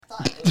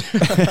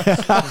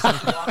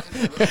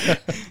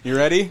You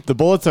ready? The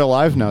bullets are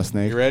live now,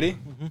 Snake. You ready?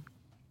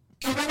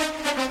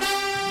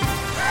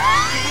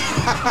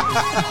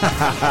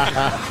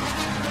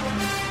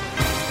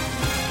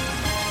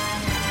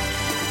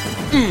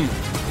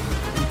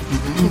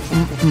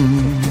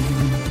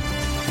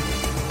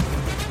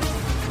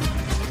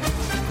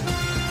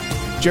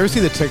 Did you ever see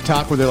the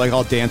TikTok where they're like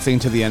all dancing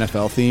to the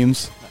NFL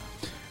themes?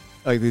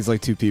 Like these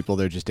like two people,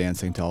 they're just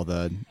dancing to all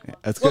the.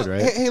 That's good,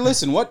 right? Hey,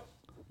 listen, what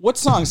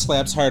song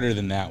slaps harder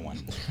than that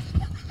one?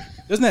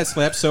 Doesn't that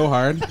slap so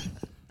hard?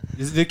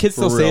 The kids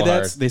still say that?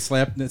 Hard. They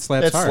slap. It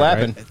slaps It's hard,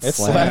 slapping. right? It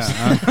slaps.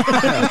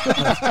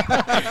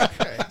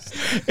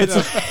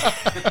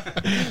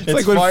 It's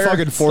like when fire.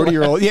 fucking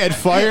 40-year-old. Yeah,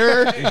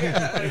 fire.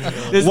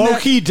 Low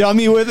key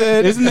dummy with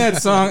it. Isn't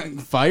that song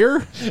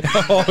Fire?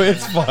 Oh,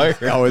 it's fire.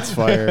 Oh, it's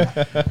fire.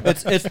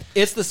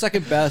 It's the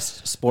second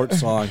best sports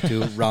song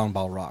to Round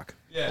Ball Rock.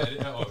 Yeah,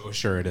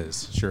 sure it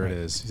is. Sure it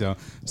is.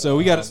 So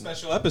we got a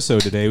special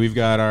episode today. We've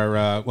got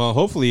our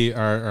hopefully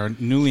our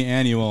newly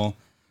annual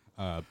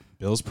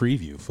Bills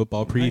preview,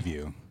 football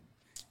preview,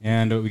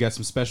 and we got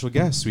some special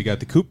guests. We got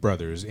the Coop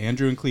brothers,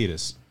 Andrew and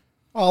Cletus.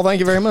 Oh, thank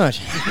you very much.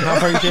 I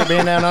appreciate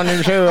being down on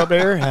your show up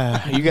there.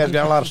 You guys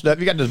got a lot of stuff.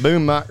 You got this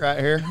boom mic right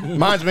here.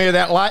 Reminds me of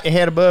that light you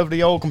had above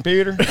the old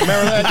computer. Remember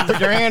that? You put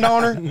your hand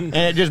on her, and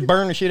it just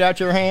burned the shit out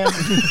your hand.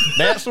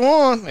 That's the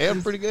one. It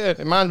was pretty good.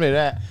 It reminds me of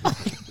that.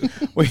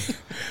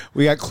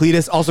 We got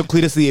Cletus, also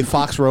Cletus the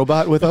Fox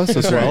robot with us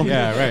as well.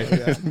 Yeah, right.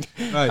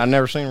 I've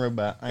never seen a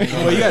robot.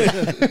 Well, you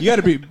got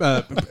to be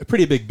a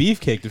pretty big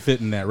beefcake to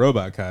fit in that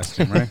robot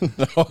costume, right?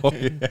 Oh,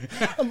 yeah.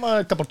 I'm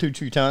a couple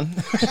 2 ton.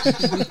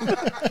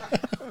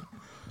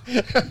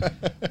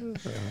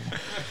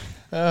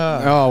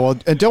 Oh well,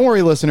 and don't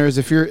worry, listeners.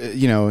 If you're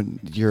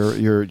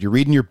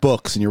reading your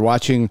books and you're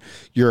watching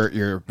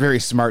your very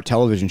smart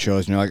television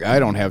shows, and you're like, I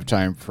don't have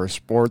time for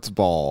sports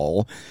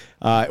ball.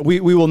 We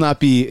will not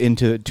be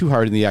into too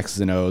hard in the X's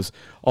and O's.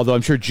 Although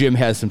I'm sure Jim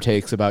has some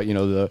takes about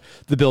the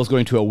Bills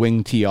going to a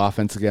wing T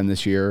offense again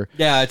this year.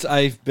 Yeah,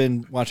 I've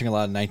been watching a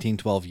lot of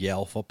 1912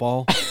 Yale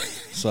football.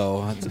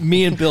 So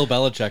me and Bill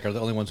Belichick are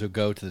the only ones who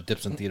go to the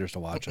Dipson theaters to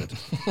watch it.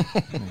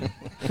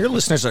 Your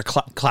listeners are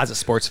closet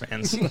sports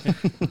fans.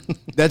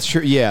 That's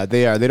true. Yeah,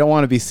 they are. They don't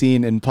want to be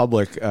seen in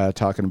public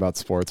talking about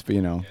sports, but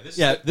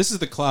This is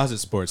the Closet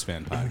Sports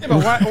Fan podcast. Yeah,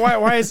 but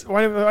why does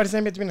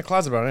anybody have to be in the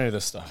closet about any of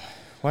this stuff?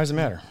 Why does it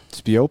matter?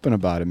 Just be open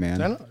about it,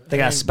 man. They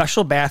got a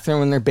special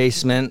bathroom in their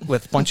basement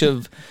with a bunch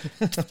of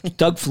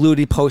Doug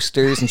Flutie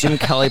posters and Jim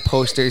Kelly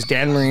posters,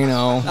 Dan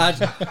Marino.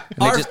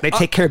 They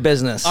take care of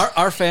business.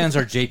 Our fans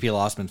are JP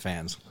Lossman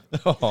fans.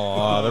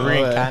 Oh, the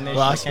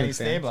reincarnation of Kenny fans.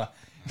 Stabler.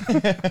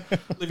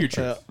 Live your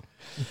truth.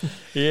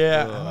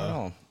 Yeah. I don't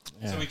know.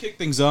 So we kick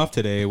things off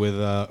today with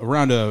a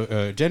round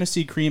of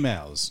Genesee Cream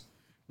Ales.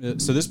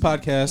 So this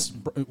podcast,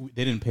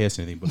 they didn't pay us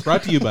anything, but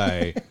brought to you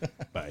by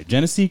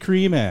Genesee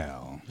Cream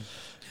Ale.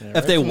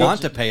 If they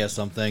want to pay us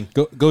something,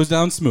 Goes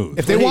down smooth.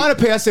 If they want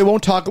to pay us, we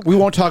won't talk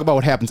about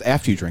what happens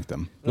after you drink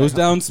them. Goes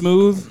down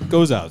smooth,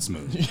 goes out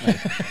smooth.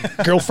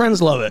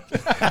 Girlfriends love it.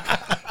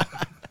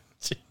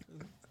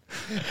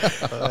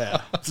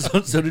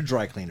 so do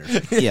dry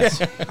cleaners.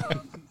 Yes.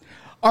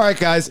 All right,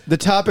 guys. The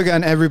topic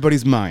on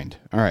everybody's mind.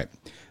 All right.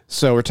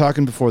 So we're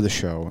talking before the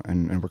show,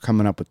 and we're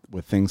coming up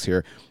with things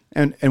here.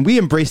 And we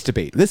embrace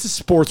debate. This is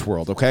sports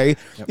world, okay?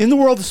 Yep. In the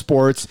world of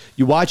sports,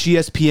 you watch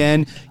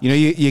ESPN,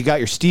 you got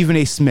your Stephen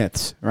A.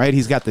 Smiths, right?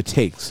 He's got the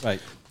takes. Right.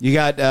 You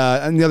got,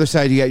 on the other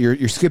side, you got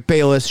your Skip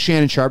Bayless,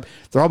 Shannon Sharp.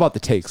 They're all about the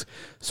takes.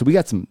 So we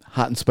got some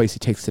hot and spicy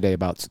takes today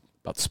about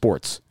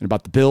sports and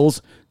about the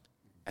Bills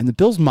and the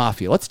Bills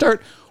Mafia. Let's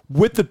start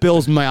with the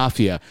Bills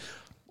Mafia.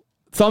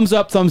 Thumbs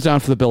up, thumbs down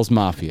for the Bills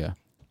Mafia.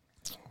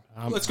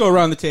 Let's go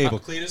around the table.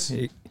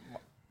 Cletus?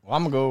 Well,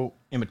 I'm going to go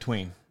in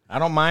between. I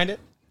don't mind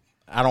it.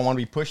 I don't want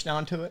to be pushed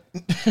onto it,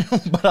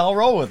 but I'll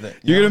roll with it.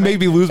 You're going to make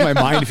me lose my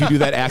mind if you do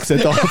that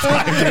accent all the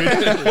time,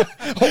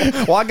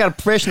 dude. Well, I got a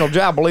professional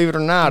job, believe it or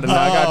not, and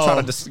I got to try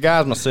to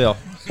disguise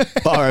myself.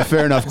 All right,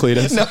 fair enough,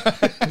 Cletus.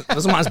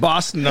 Doesn't want his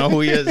boss to know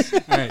who he is.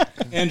 All right.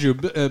 Andrew,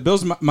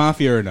 Bills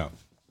Mafia or no?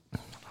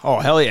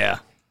 Oh, hell yeah.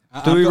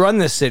 Do we run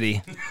this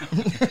city?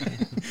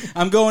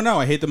 I'm going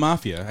no. I hate the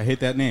Mafia. I hate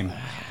that name.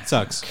 It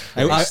sucks.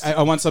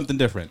 I want something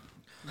different.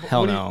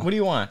 Hell no. What do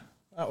you want?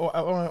 I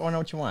want to know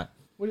what you want.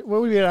 What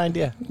would be your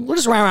idea? We'll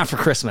just run around for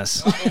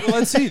Christmas. Well,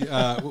 let's see.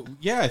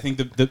 Yeah, I think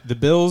the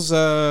Bills.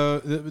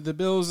 The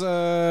Bills.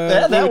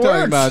 That what are we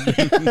works.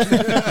 talking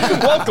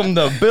about? Welcome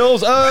to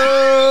Bills.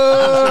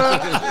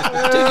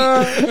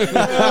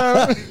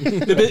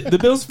 The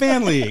Bills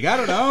Fan League. I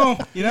don't know.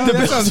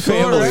 That sounds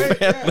cool, right?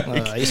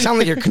 Yeah. You sound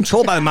like you're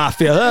controlled by the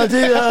mafia.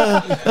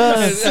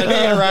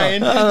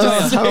 Ryan.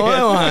 How do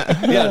I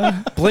want?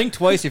 Yeah, blink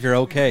twice if you're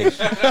okay.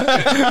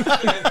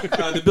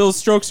 The Bills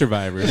Stroke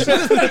Survivors.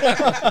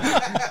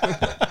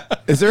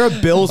 Is there a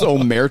Bills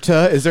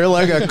Omerta? Is there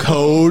like a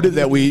code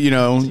that we, you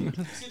don't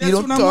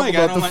talk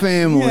about the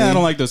family? Yeah, I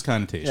don't like those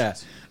connotations. Yeah,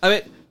 I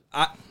mean,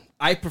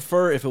 I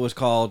prefer if it was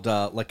called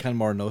La Can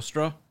Mar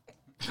Nostra.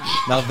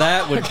 Now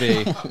that would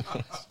be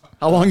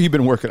How long have you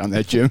been working on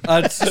that, Jim?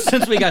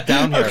 Since we got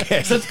down here.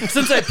 Okay.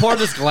 Since I poured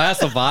this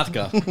glass of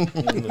vodka.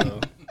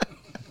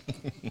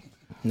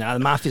 Nah,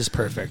 the mafia's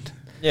perfect.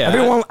 Yeah.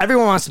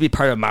 Everyone wants to be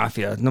part of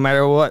mafia, no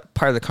matter what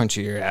part of the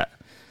country you're at.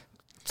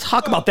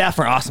 Talk about that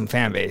for an awesome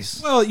fan base.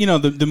 Well,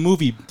 the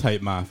movie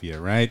type mafia,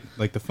 right?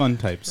 Like the fun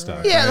type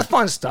stuff. Yeah, right? the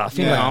fun stuff,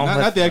 you know.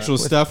 Not the actual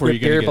stuff where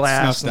with you're going beer to get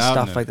blasts snuffed and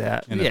out stuff like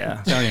that. in an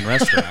Yeah. Italian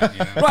restaurant. You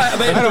know? Right. I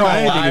mean, I don't want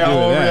anything to do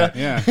with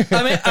that.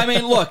 Yeah. I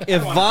mean, look,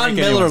 if Von break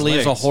Miller anyone's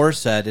leaves a legs.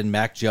 horse head in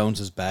Mac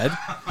Jones's bed,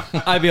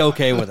 I'd be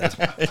okay with it.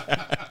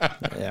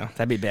 Yeah,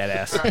 that'd be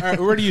badass. All right,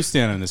 where do you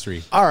stand on this,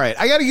 Reed? All right,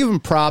 I got to give him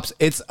props.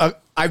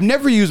 I've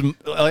never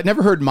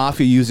heard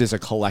mafia used as a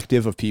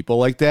collective of people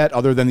like that,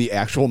 other than the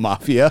actual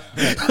mafia.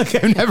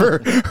 Like I've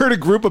never heard a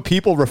group of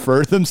people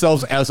refer to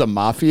themselves as a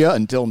mafia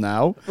until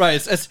now. Right.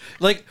 It's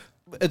like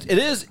it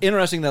is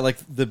interesting that like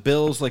the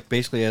Bills like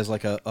basically as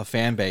like a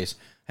fan base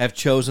have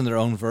chosen their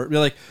own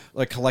like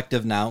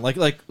collective noun,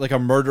 like a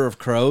murder of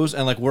crows,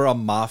 and like we're a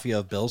mafia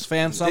of Bills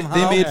fans somehow.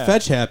 They made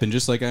fetch happen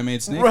just like I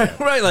made snake. Right,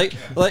 happen. right,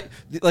 like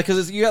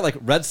because you got like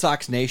Red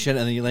Sox Nation,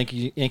 and then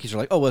the Yankees are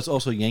like, oh, well, it's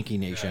also Yankee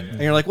Nation,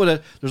 and you're like,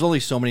 what? There's only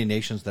so many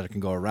nations that can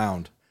go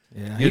around.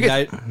 Yeah.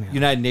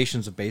 United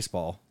Nations of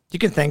Baseball. You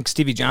can thank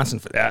Stevie Johnson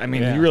for that. I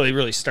mean, he really,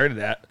 really started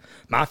that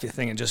mafia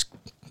thing and just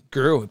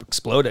grew, it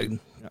exploded.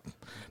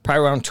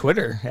 Probably around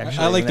Twitter,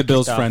 actually. I like when the that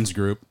Bills kicked off. Friends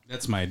group.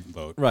 That's my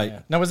vote. Right. Yeah.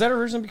 Now, was that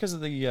originally because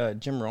of the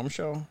Jim Rome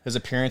show? His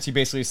appearance, he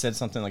basically said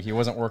something like he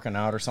wasn't working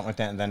out or something like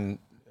that, and then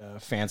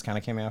fans kind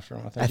of came after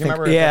him. I Do you think,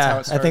 remember if that's how it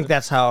I started? think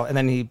that's how. And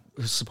then he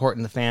was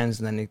supporting the fans,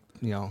 and then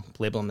he,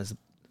 labeled them as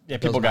Yeah,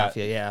 Bills people got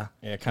Mafia. Yeah,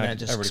 yeah, kinda- And it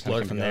just everybody kinda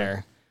exploded came from together.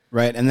 there.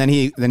 Right, and then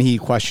he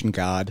questioned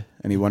God,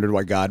 and he wondered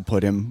why God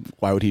put him.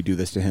 Why would he do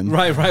this to him?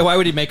 Right. Why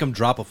would he make him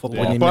drop a football?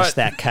 When he But- missed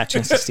that catch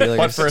against the Steelers.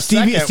 But for a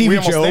Stevie second, we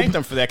almost Job. thanked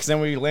him for that because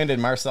then we landed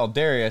Marcel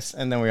Darius,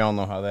 and then we all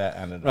know how that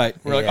ended. Right.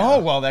 We're like, Yeah. oh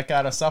well, that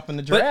got us up in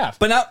the draft.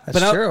 But now,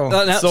 That's true.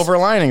 now, Silver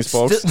linings,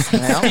 folks.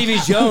 Stevie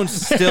Jones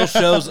still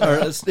shows,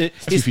 or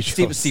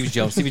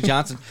Stevie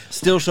Johnson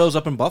still shows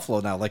up in Buffalo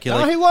now. Like,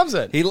 Oh, he loves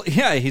it.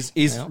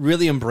 He's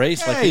really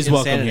embraced like he's the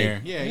welcome insanity.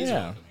 here. Yeah, he's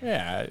yeah,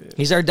 yeah.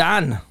 He's our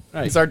Don.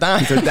 He's our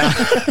Don.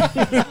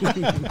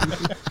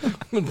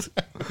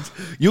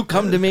 You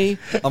come to me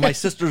on my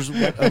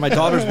my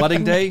daughter's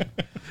wedding day,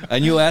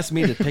 and you ask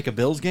me to take a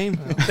Bills game.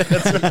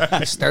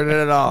 He started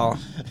it all.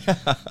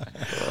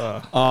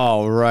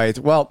 All right.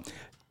 Well,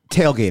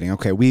 tailgating.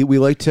 Okay, we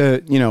like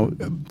to,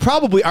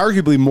 probably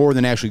arguably more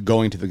than actually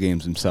going to the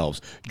games themselves.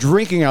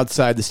 Drinking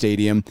outside the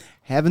stadium,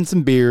 having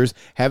some beers,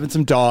 having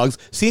some dogs,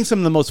 seeing some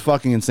of the most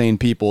fucking insane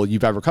people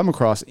you've ever come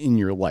across in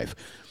your life.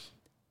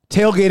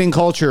 Tailgating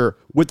culture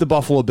with the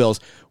Buffalo Bills.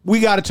 We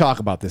got to talk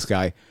about this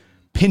guy,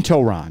 Pinto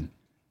Ron,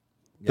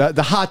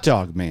 the hot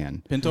dog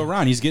man. Pinto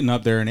Ron, he's getting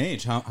up there in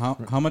age.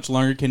 How much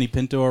longer can he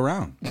Pinto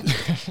around?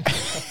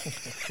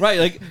 Right?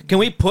 Like, can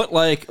we put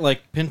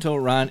like Pinto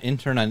Ron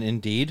intern on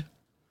Indeed?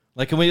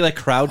 Like, can we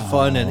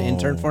crowdfund an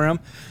intern for him?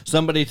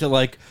 Somebody to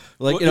like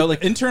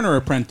intern or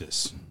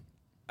apprentice?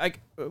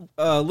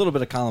 a little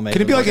bit of column A.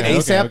 Could it be like an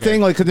ASAP okay.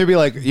 thing? Like, could there be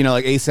like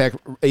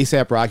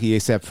ASAP Rocky,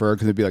 ASAP Ferg?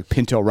 Could there be like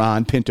Pinto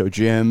Ron, Pinto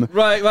Jim?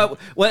 Right. Well,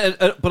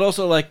 but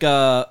also like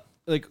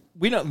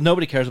we know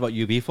nobody cares about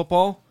UB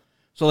football,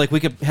 so like we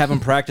could have him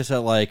practice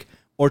at like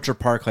Orchard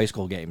Park high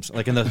school games,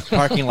 like in the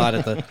parking lot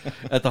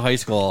at the high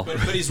school. But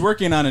he's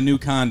working on a new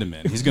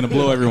condiment. He's going to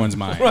blow everyone's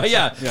mind. Right?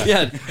 Yeah.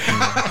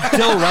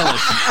 Dill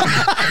relish.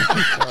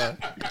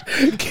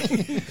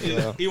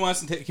 He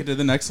wants to take it to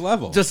the next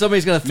level. Just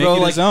somebody's gonna Make throw it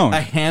like his own.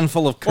 a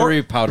handful of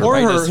curry powder or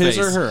right in her, his his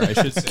face. or her, I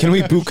should say. Can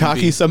we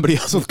bukkake somebody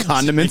else with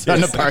condiments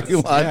on the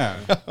parking lot? Yeah.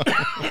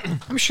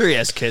 I'm sure he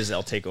has kids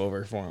that'll take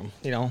over for him.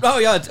 Oh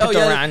yeah,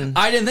 Ron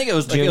I didn't think it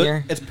was like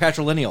Jr.. it's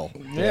patrilineal.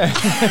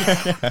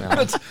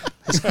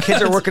 His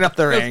kids are working up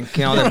the rank.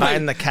 They're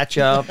buying the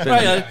ketchup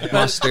and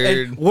mustard.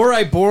 And were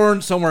I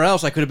born somewhere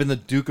else, I could have been the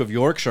Duke of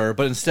Yorkshire,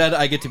 but instead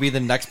I get to be the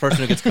next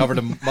person who gets covered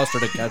in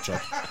mustard and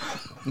ketchup.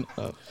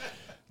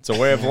 It's a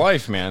way of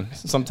life, man.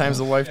 Sometimes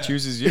the life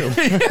chooses you.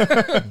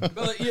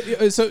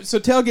 So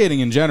tailgating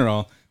in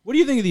general. What do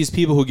you think of these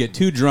people who get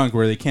too drunk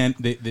where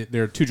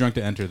they're too drunk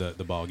to enter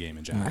the ball game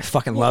in general? I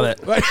fucking love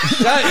it.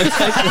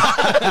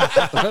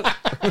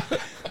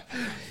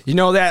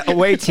 That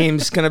away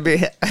team's gonna be.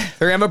 They're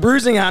gonna have a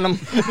bruising on them.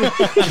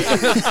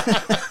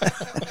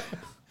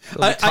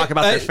 Talk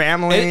about their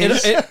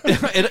families.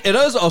 It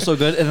is also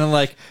good, and then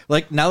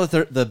like now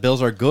that the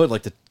Bills are good,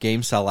 like the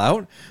games sell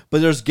out,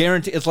 but there's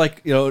guarantee. It's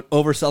like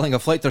overselling a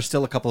flight. There's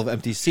still a couple of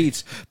empty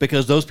seats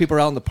because those people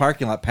are out in the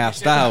parking lot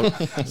passed out.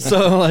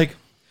 So like,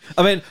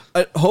 I mean,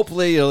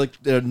 hopefully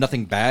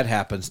nothing bad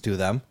happens to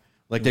them.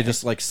 Like they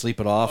just like sleep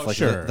it off, like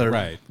sure, their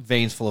right.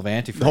 veins full of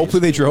antifreeze. Hopefully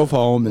they drove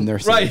home and they're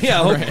safe. Right, yeah.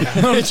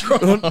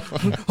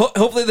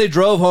 Hopefully they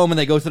drove home and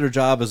they go to their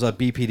job as a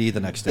BPD the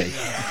next day.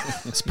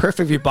 It's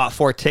perfect if you bought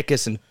 4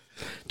 tickets and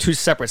two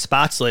separate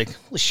spots. Like,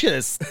 holy shit,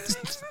 it's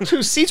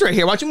 2 seats right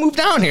here. Why don't you move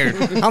down here?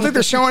 I don't think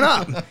they're showing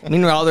up.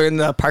 Meanwhile, they're in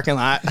the parking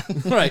lot,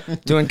 Right.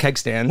 doing keg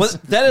stands. Well,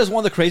 that is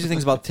one of the crazy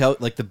things about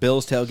the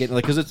Bills tailgating,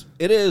 like, because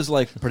it is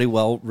like pretty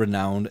well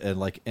renowned, and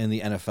like in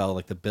the NFL,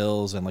 like the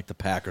Bills and like the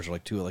Packers are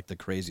like two of like the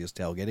craziest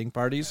tailgating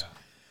parties.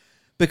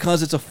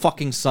 Because it's a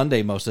fucking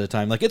Sunday most of the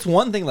time. Like, it's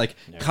one thing like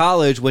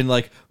college when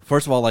like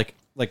first of all like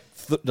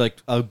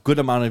a good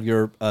amount of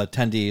your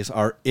attendees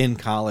are in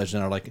college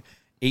and are like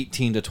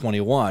 18 to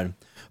 21.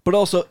 But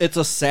also it's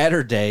a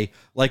Saturday,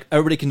 like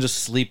everybody can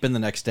just sleep in the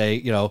next day,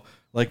 you know,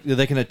 like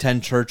they can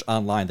attend church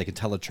online, they can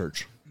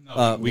telechurch.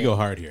 We go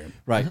hard here.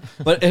 Right.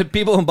 But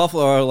people in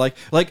Buffalo are like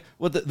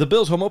what the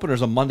Bills home opener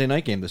is a Monday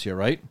night game this year,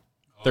 right?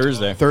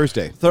 Thursday.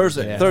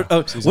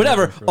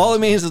 Whatever. All it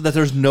means is that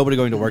there's nobody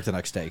going to work the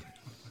next day.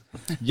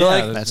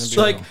 Yeah, that's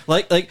true.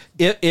 Like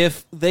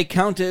if they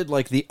counted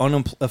like the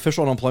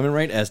official unemployment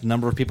rate as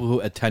number of people who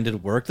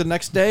attended work the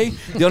next day,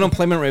 the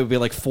unemployment rate would be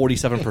like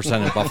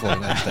 47% in Buffalo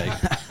the next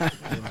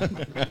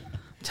day.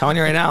 Telling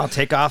you right now,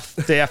 take off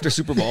the day after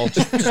Super Bowl.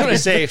 Just to be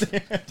safe.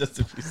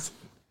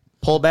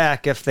 Pull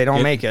back if they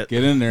don't make it.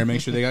 Get in there,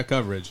 make sure they got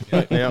coverage.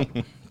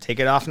 Yep.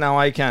 Take it off now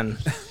while you can.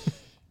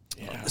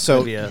 So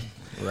It'd be a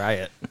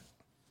riot.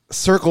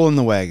 circle in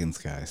the wagons,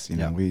 guys. You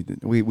know, we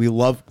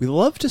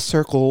love to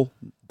circle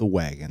the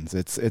wagons.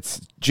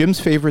 It's Jim's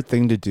favorite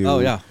thing to do. Oh,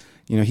 yeah.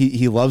 You know,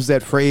 he loves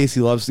that phrase.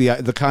 He loves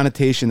the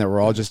connotation that we're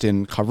all just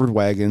in covered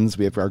wagons.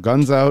 We have our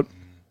guns out.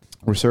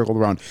 We're circled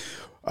around.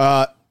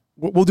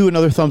 We'll do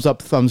another thumbs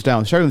up, thumbs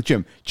down. Starting with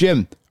Jim.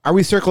 Jim, are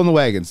we circling the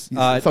wagons?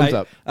 Thumbs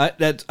up.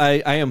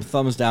 I am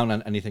thumbs down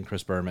on anything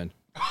Chris Berman.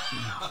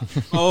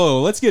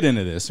 Oh, let's get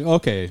into this.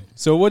 Okay,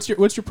 so what's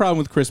your problem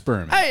with Chris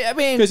Berman? I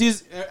mean,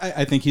 because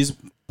I think he's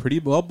pretty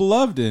well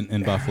beloved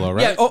in Buffalo,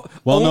 right? Yeah,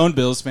 well-known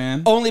Bills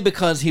fan. Only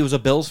because he was a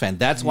Bills fan.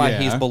 That's why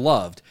he's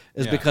beloved.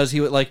 Is because he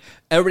would, like,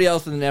 everybody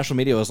else in the national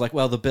media was like,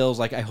 well, the Bills,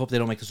 like, I hope they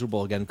don't make the Super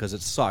Bowl again because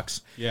it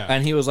sucks. Yeah.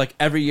 And he was like,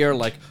 every year,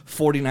 like,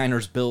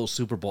 49ers Bills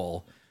Super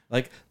Bowl.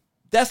 Like,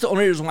 that's the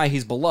only reason why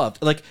he's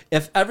beloved. Like,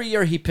 if every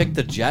year he picked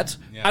the Jets,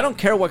 I don't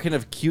care what kind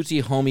of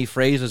cutesy, homey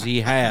phrases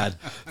he had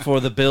for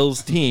the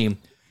Bills team,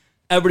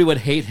 everybody would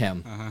hate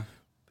him.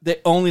 They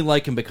only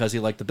like him because he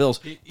liked the Bills.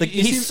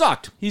 He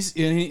sucked. He's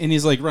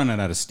like running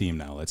out of steam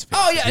now. Let's face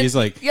it. Oh, yeah, he's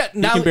like yeah, he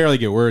now- can barely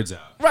get words out.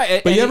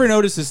 Right, But and you ever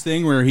notice this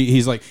thing where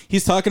he's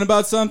talking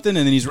about something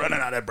and then he's running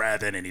out of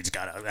breath and he's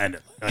got to end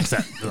it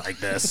like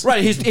this.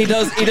 Right, he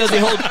does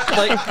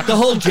the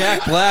whole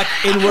Jack Black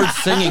inward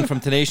singing from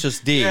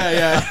Tenacious D.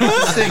 Yeah.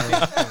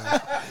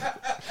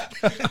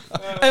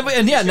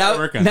 and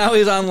now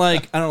he's on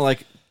like I don't know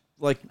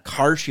like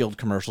Car Shield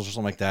commercials or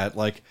something like that.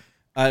 Like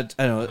I don't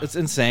know, it's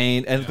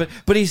insane. And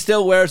but he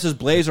still wears his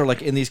blazer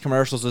like in these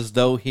commercials as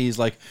though he's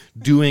like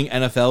doing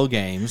NFL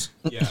games.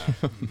 Yeah.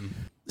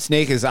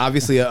 Snake is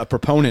obviously a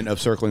proponent of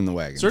circling the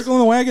wagons. Circling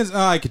the wagons,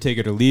 I could take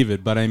it or leave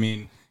it, but I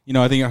mean, you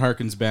know, I think it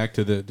harkens back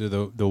to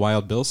the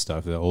Wild Bill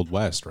stuff, the Old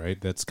West, right?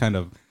 That's kind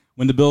of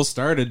when the Bills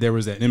started, there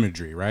was that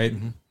imagery, right?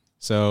 Mm-hmm.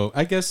 So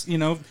I guess, you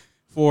know,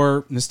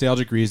 for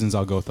nostalgic reasons,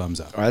 I'll go thumbs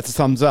up. All right, that's a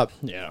thumbs up.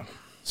 Yeah.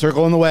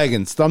 Circling the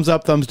wagons. Thumbs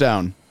up, thumbs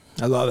down.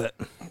 I love it.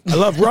 I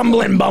love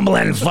rumbling,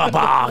 bumbling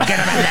football. Get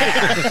him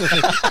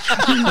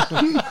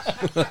in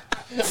there.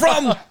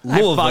 From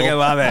Louisville. I fucking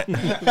love it.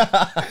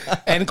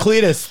 And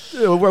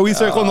Cletus, were we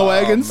circling the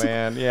wagons?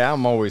 Man, yeah,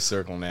 I'm always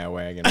circling that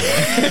wagon.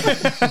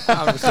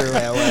 I'm circling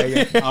that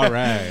wagon. All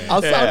right.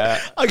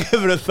 I'll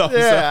give it a thumbs up.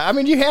 Yeah, I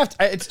mean, you have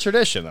to. It's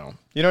tradition, though.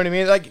 You know what I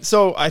mean? Like,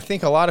 so I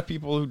think a lot of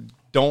people who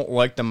don't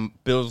like the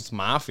Bills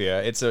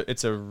Mafia, it's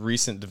a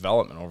recent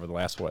development over the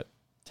last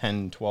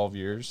 10, 12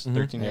 years,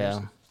 13 years.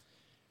 Yeah.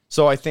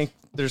 So I think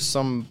it's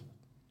a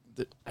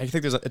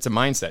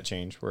mindset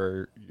change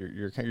where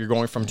you're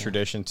going from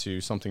tradition to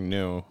something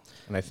new,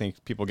 and I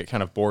think people get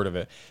kind of bored of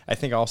it. I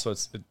think also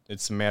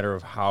it's a matter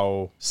of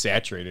how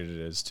saturated it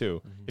is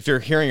too. Mm-hmm. If you're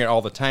hearing it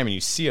all the time and you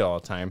see it all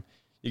the time,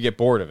 you get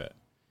bored of it.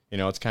 You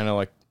know, it's kind of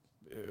like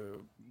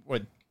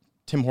what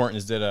Tim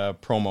Hortons did a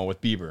promo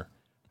with Bieber.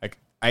 Like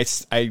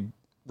I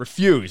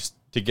refused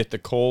to get the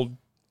cold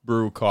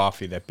brew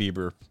coffee that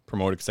Bieber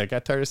promoted because I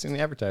got tired of seeing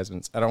the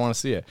advertisements. I don't want to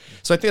see it.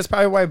 So I think that's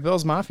probably why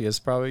Bills Mafia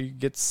probably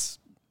gets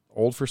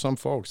old for some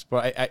folks.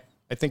 But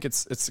I think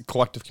it's a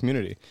collective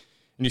community,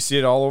 and you see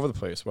it all over the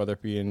place, whether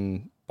it be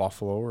in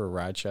Buffalo or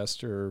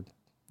Rochester. Or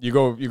you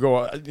go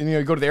to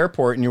the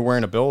airport and you're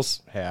wearing a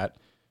Bills hat.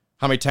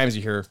 How many times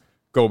you hear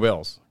 "Go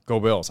Bills,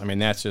 Go Bills"? I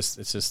mean, it's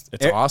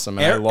awesome.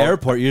 And I love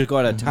airport. You just go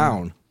out of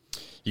town.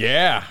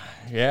 Yeah.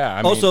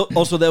 I mean,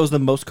 Also, that was the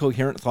most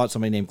coherent thought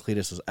somebody named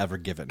Cletus has ever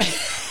given.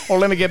 well,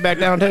 let me get back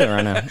down to it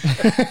right now.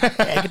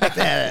 Get back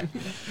to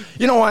it.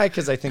 You know why?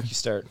 Because I think you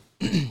start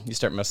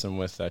messing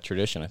with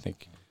tradition. I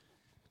think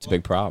it's a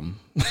big problem.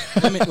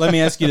 Let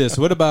me ask you this: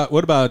 What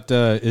about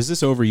is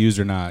this overused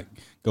or not?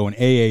 Going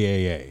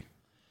AAAA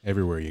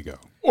everywhere you go.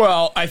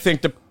 Well, I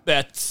think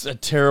That's a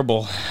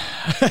terrible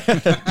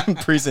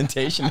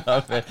presentation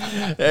of it.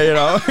 You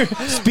know,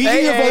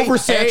 Speaking of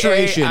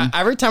oversaturation,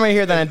 every time I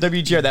hear that on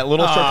WGR, that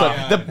little short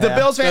clip, the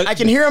Bills fan, I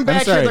can hear them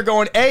back here. They're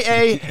going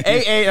AA.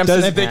 I'm sitting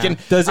there thinking,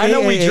 I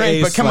know we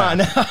drink, but come on.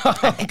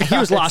 He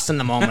was lost in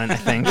the moment, I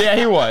think. Yeah,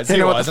 he was. Didn't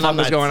know what the fuck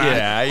was going on.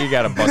 Yeah, you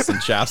got to bust some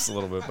chops a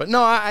little bit, but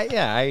no,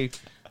 I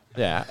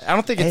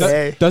don't think it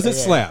does. Does it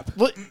slap?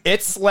 Well,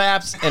 it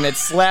slaps, and it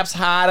slaps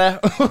harder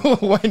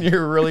when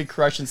you're really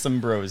crushing some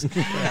brews. You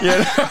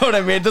know what I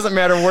mean? It doesn't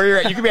matter where you're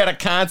at. You could be at a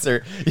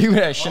concert. You could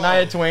be at a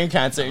Shania Twain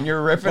concert, and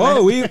you're ripping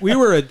Oh, it. we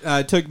were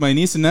took my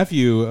niece and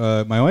nephew,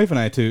 my wife and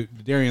I, to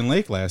Darien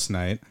Lake last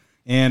night,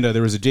 and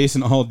there was a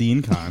Jason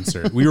Aldean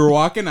concert. We were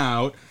walking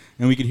out,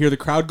 and we could hear the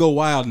crowd go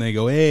wild, and they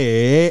go,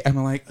 hey, and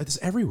I'm like, it's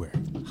everywhere.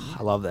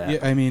 I love that. Yeah,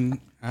 I mean,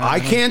 I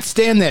can't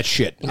stand that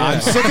shit. I'm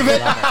sick of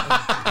it.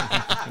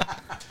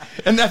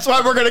 And that's why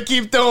we're going to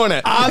keep doing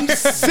it. I'm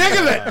sick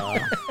of it.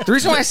 The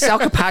reason why Sal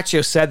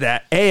Capaccio said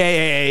that,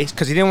 is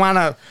because he didn't want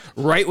to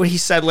write what he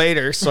said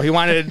later, so he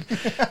wanted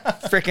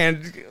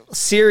freaking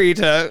Siri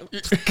to,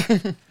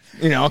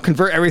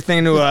 convert everything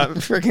into a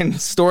freaking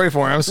story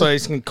for him, so he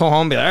can go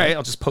home and be like, all right,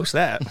 I'll just post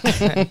that.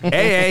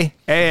 AA.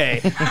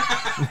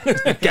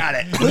 Got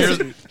it.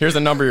 Here's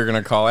a number you're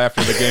going to call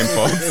after the game,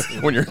 folks.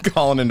 When you're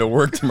calling into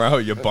work tomorrow,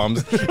 you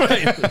bums.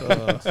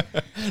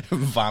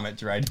 Vomit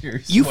dried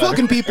tears. You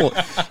fucking people.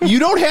 You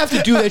don't have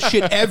to do that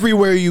shit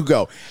everywhere you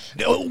go.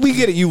 We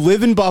get it. You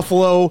live in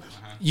Buffalo.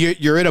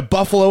 You're at a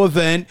Buffalo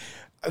event.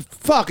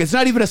 Fuck, it's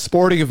not even a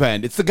sporting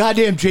event. It's the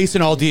goddamn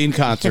Jason Aldean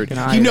concert.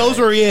 He knows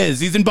where he is.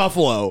 He's in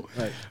Buffalo.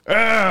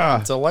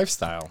 It's a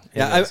lifestyle.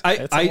 Yeah,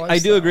 I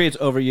do agree it's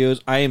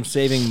overused. I am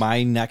saving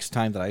my next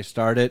time that I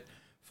start it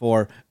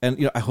for,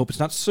 and I hope it's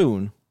not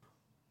soon,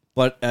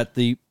 but at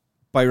the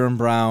Byron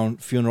Brown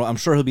funeral, I'm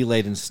sure he'll be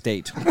laid in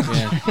state in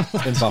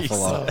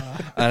Buffalo,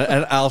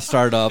 and I'll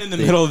start up in the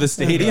middle of the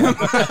stadium.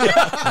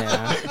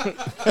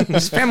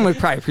 His family would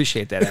probably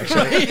appreciate that,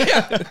 actually.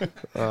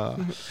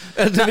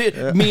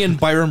 Me and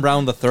Byron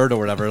Brown the third or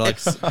whatever. Like,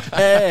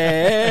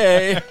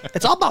 hey.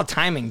 It's all about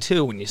timing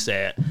too when you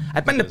say it.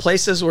 I've been to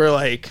places where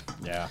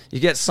you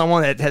get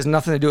someone that has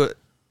nothing to do with.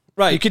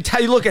 Right. You can tell,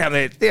 you look at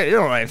them, they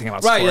don't know anything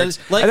about sports.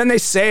 And then they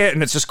say it,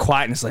 and it's just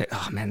quiet, and it's like,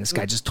 oh, man, this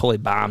guy just totally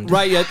bombed.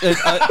 Right. A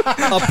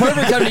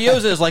perfect time to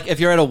use it is like if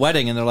you're at a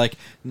wedding, and they're like,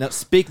 no,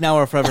 speak now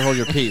or forever hold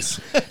your peace.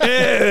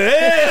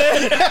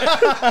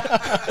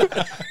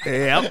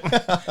 Yep.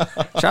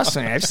 Trust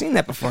me, I've seen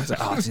that before. It's like,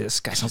 oh, dude, this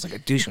guy sounds like a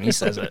douche when he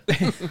says it.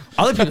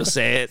 Other people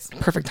say it. It's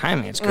perfect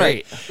timing. It's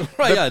great.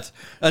 Right. Yeah.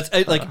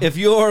 It's like if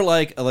you're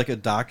like a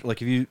doctor,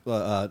 like if you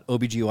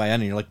OBGYN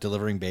and you're like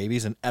delivering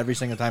babies, and every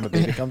single time a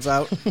baby comes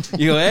out,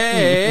 you go,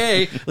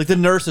 hey. Like the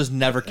nurses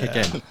never kick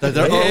in.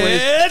 They're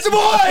always, it's a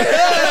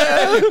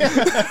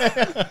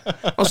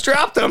boy. Almost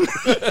dropped him.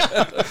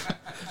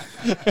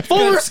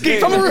 Full risky.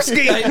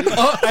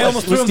 I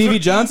almost Was Stevie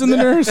Johnson the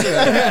nurse?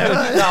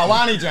 No,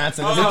 Lonnie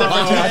Johnson. Is a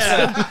different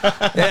Johnson.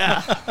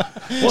 Yeah.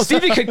 Well,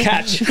 Stevie could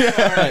catch.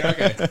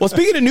 Well,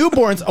 speaking of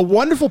newborns, a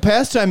wonderful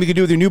pastime you can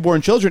do with your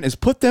newborn children is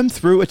put them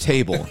through a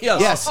table.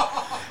 Yes,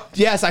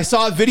 I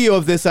saw a video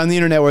of this on the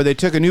internet where they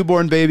took a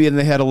newborn baby and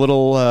they had a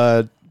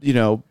little,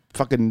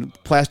 fucking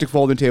plastic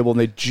folding table, and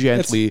they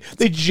gently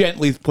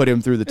put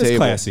him through the table.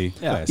 Classy.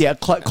 Yeah,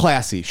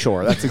 classy.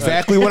 Sure, that's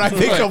exactly what I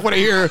think of when I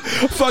hear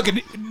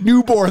fucking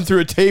newborn through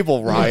a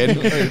table,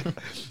 Ryan.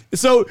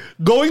 So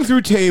going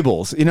through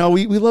tables, we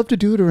love to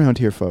do it around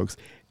here, folks.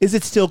 Is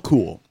it still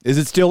cool? Is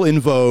it still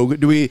in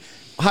vogue?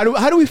 How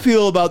do we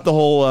feel about the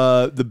whole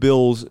the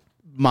Bills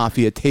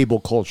Mafia table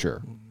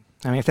culture?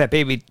 I mean, if that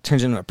baby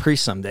turns into a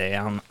priest someday,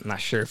 I'm not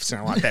sure if it's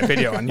going to want that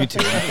video on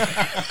YouTube.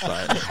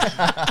 But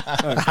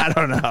I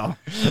don't know.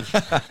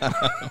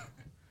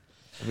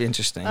 It'd be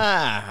interesting.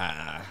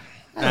 I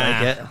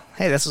like it.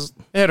 Hey, this is...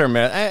 Hit or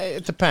miss.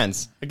 It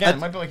depends. Again, it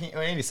might be like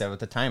Andy said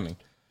with the timing.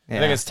 Yeah. I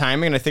think it's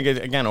timing, and I think,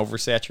 again,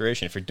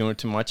 oversaturation. If you're doing it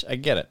too much, I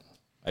get it.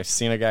 I've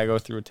seen a guy go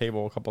through a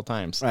table a couple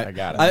times. Right. I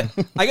got it.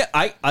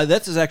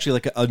 This is actually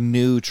like a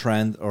new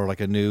trend or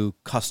like a new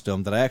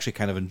custom that I actually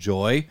kind of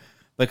enjoy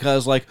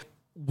because,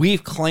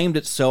 we've claimed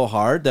it so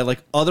hard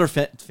that other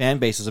fan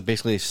bases have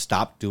basically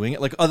stopped doing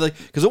it.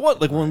 Because it was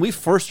when we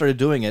first started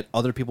doing it,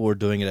 other people were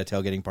doing it at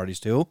tailgating parties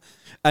too,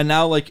 and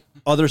now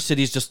other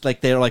cities just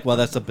they're like, well,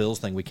 that's the Bills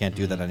thing. We can't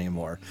do that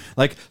anymore.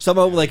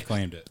 Somehow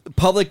claimed it.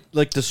 Public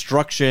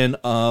destruction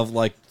of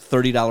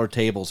 $30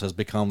 tables has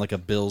become a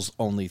Bills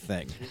only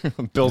thing.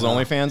 Bills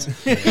only fans.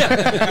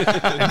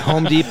 And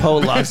Home Depot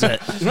loves it.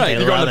 Right.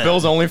 You go on the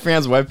Bills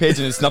OnlyFans webpage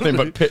and it's nothing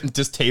but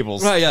just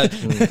tables. Right. Yeah.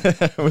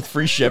 With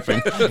free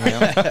shipping.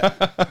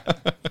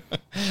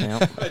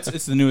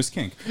 It's the newest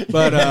kink.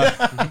 But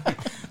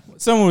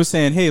someone was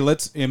saying, hey,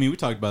 we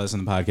talked about this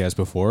on the podcast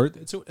before.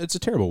 It's a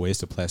terrible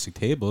waste of plastic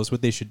tables.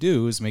 What they should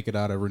do is make it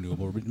out of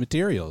renewable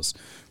materials,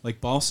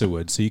 like balsa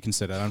wood, so you can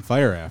set it on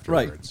fire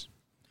afterwards.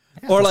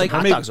 Yeah, or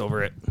hot dogs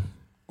over it.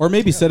 Or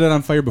maybe set it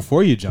on fire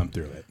before you jump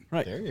through it.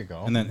 Right. There you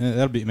go. And then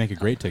that'll make a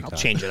great TikTok.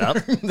 Change it up.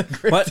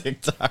 But,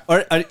 TikTok.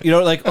 or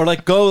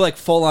like go like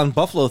full on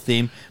buffalo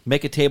theme.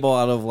 Make a table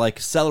out of like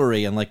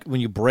celery, and like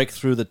when you break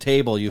through the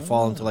table, you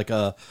fall into like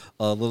a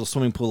little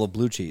swimming pool of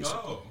blue cheese.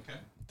 Oh, okay.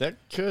 That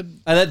could.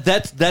 And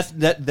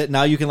that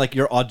now you can like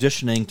you're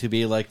auditioning to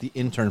be like the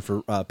intern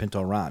for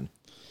Pinto Ron.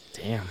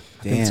 Damn.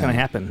 I think it's going to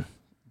happen.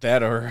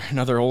 That or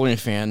another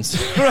OnlyFans.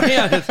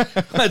 Yeah,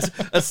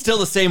 it's still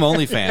the same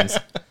OnlyFans.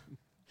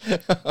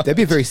 That'd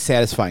be a very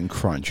satisfying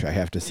crunch, I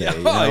have to say. Yeah.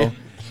 You know?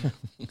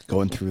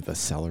 Going through the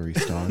celery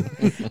stalk.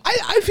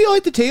 I feel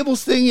like the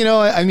tables thing, you know,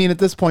 I mean, at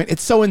this point,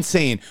 it's so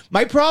insane.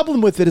 My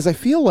problem with it is I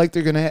feel like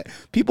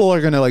people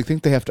are going to like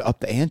think they have to up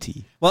the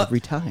ante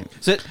every time.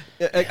 So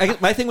I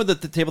guess my thing with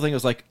the table thing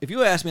was like, if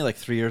you asked me like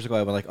 3 years ago,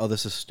 I would like, oh,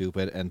 this is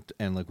stupid,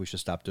 and like we should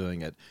stop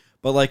doing it.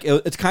 But like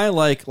it's kind of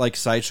like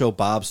Sideshow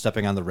Bob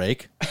stepping on the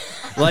rake.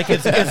 Like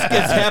it's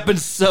happened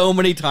so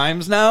many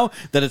times now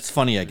that it's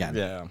funny again.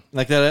 Yeah,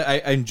 like that I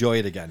enjoy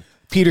it again.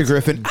 Peter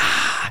Griffin.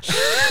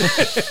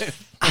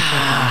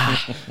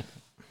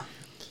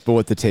 But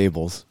with the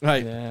tables.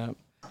 Right. yeah.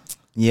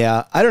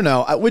 Yeah, I don't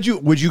know. Would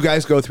you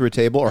guys go through a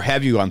table, or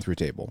have you gone through a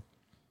table?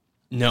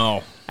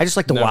 No. I just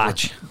like to Never.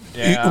 watch.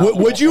 Yeah.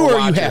 Would you, or you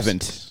watches.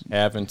 haven't?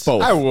 Haven't.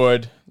 Both. I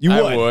would. You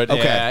I would? would.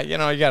 Okay. Yeah. You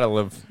know, you gotta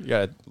live. You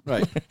gotta.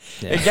 Right.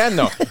 Again,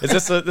 though, is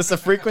this a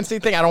frequency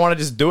thing? I don't want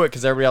to just do it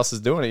because everybody else is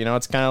doing it. You know,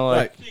 it's kind of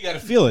like You got to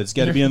feel it. It's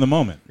got to be in the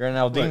moment. you're at an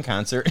Aldine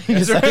concert. You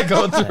just have to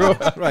go through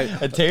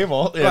a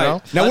table. You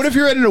know. Now, what if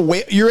you're at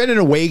an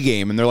away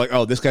game and they're like,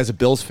 "Oh, this guy's a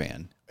Bills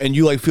fan," and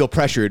you like feel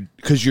pressured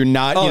because you're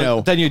not, Oh, you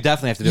know, then you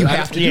definitely have to do you it.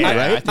 have to do it, right?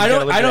 I think I you gotta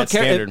don't. live I to don't that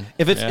care standard.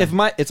 if it's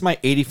Yeah. it's my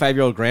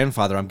 85-year-old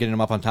grandfather. I'm getting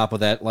him up on top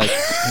of that like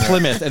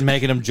Plymouth and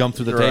making him jump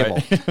through the table.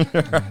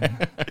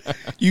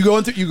 you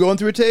going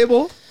through a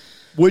table.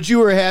 Would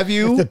you, or have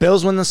you? The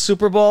Bills win the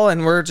Super Bowl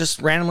and we're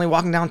just randomly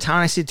walking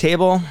downtown. I see a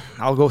table.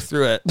 I'll go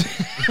through it.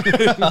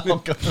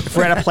 If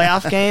we're at a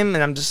playoff game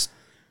and I'm just,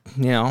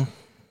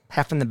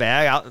 half in the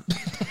bag,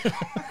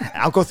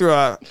 I'll go through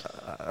a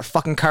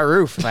fucking car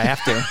roof if I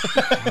have to.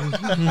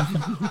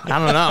 I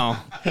don't know.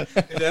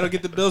 That'll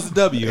get the Bills a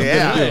W.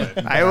 Yeah,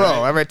 I will.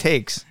 Whatever it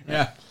takes.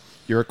 Yeah.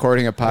 You're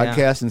recording a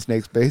podcast in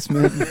Snake's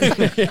basement,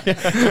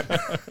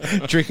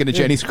 drinking a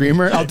Jenny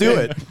Screamer. I'll do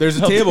it. There's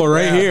a table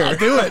right here. I'll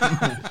do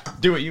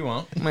it. Do what you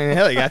want. I mean,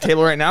 hell, you got a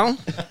table right now?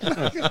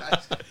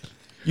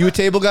 You a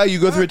table guy? You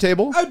go through a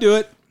table, I would do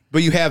it.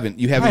 but you haven't.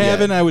 You haven't. I yet.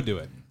 haven't. I would do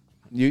it.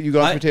 You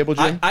go through a table,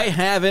 Jim? I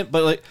haven't,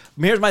 but like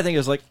here's my thing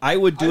is like I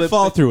would do I'd it.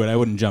 fall through it. I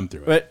wouldn't jump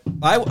through it.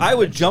 But I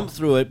would jump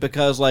through it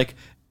because like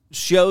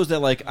shows that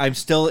like I'm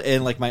still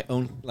in like my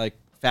own like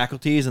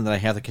faculties and that I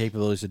have the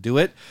capabilities to do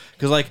it.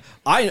 Because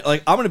I'm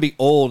gonna be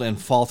old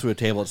and fall through a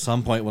table at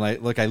some point when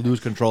I lose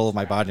control of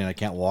my body and I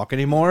can't walk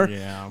anymore.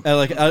 Yeah.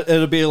 And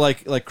it'll be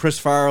like Chris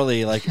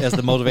Farley like as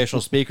the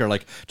motivational speaker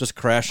like just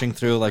crashing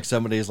through like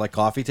somebody's like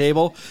coffee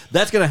table.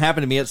 That's gonna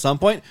happen to me at some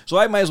point. So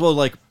I might as well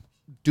like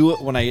do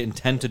it when I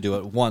intend to do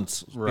it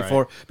once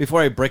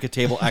before I break a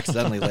table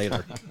accidentally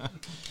later.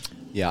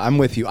 Yeah, I'm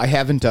with you. I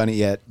haven't done it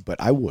yet, but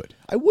I would.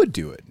 I would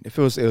do it if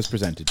it was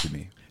presented to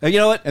me. You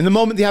know what? And the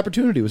moment the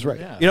opportunity was right.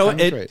 You know, Time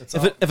was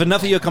right. if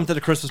enough of you come to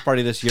the Christmas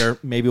party this year,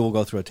 maybe we'll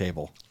go through a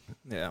table.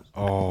 Yeah.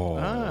 Oh,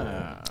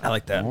 I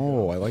like that.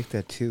 oh, I like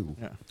that too.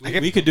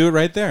 We could do it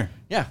right there.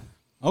 Yeah.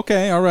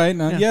 Okay. All right.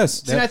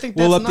 Yes. See, I think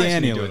we'll that's up the nice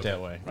when ante you a do it little.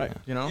 that way. Right.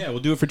 You know. Yeah,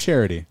 we'll do it for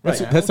charity.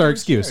 That's, Right. that's our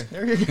excuse.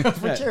 There you go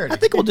for charity. I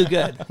think we'll do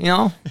good.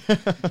 I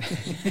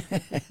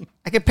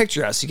can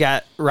picture us. You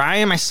got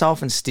Ryan,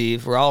 myself, and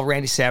Steve. We're all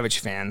Randy Savage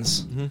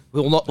fans.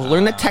 We'll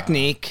learn the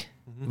technique.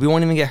 We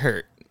won't even get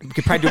hurt. We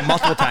could probably do it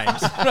multiple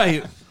times.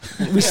 Right.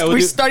 We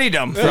studied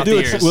them We'll throughout the do,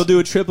 years. we'll do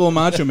a triple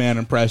Macho Man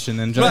impression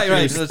and jump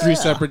Right. through three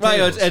separate Right.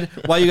 tables. And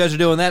while you guys are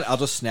doing that, I'll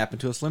just snap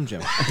into a Slim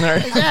Jim.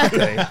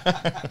 Exactly.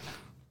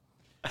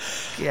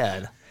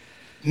 Yeah.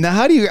 Now,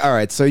 how do you? All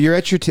right, so you're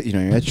at your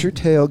you're at your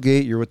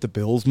tailgate. You're with the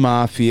Bills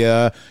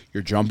Mafia.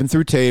 You're jumping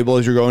through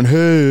tables. You're going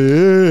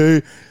hey,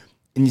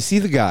 and you see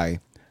the guy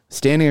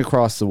standing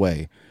across the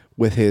way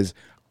with his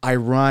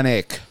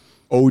ironic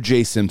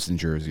O.J. Simpson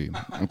jersey.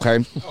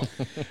 Okay.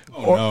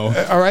 Oh,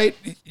 no. All right.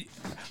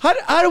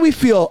 How do we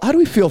feel? How do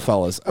we feel,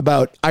 fellas,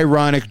 about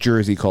ironic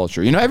jersey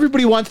culture? You know,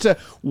 everybody wants to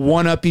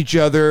one up each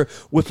other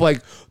with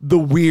like the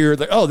weird,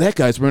 like, oh, that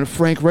guy's wearing a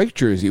Frank Reich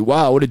jersey.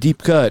 Wow, what a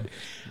deep cut.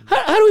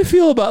 How do we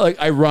feel about like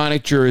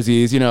ironic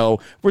jerseys? You know,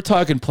 we're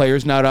talking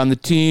players not on the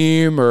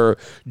team or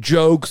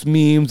jokes,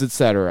 memes,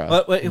 etc.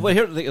 But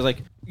here's the thing: is like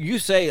you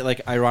say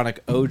like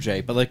ironic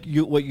OJ, but like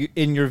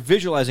you're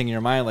visualizing in your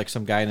mind like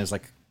some guy in his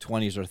like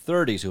 20s or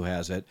 30s who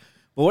has it.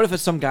 But what if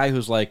it's some guy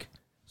who's like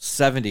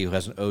 70 who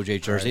has an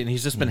OJ jersey and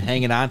he's just been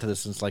hanging on to this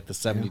since like the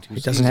 72?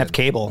 He doesn't have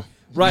cable.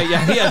 Right,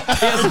 yeah. He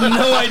has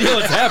no idea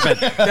what's happened.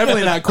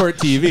 Definitely not court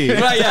TV.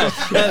 Right, yeah.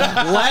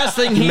 Last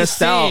thing he's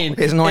missed out. seen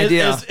He has no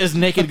idea. is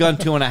Naked Gun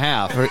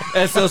 2.5.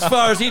 And so as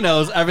far as he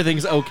knows,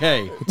 everything's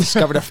okay.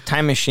 Discovered a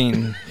time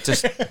machine.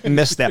 Just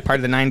missed that part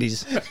of the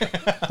 90s.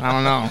 I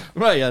don't know.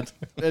 Right,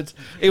 yeah.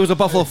 He was a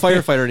Buffalo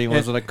firefighter and he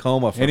was in a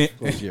coma for And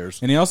those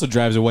years. And he also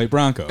drives a white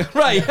Bronco.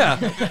 Right,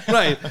 yeah.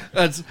 Right.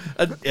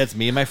 It's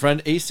me and my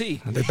friend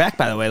AC. They're back,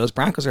 by the way. Those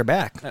Broncos are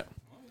back.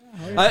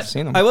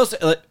 Seen 'em. I will say,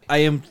 like,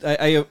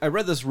 I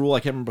read this rule.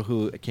 I can't remember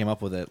who came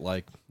up with it.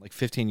 Like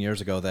 15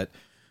 years ago, that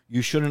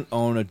you shouldn't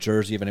own a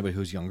jersey of anybody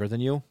who's younger than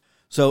you.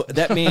 So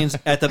that means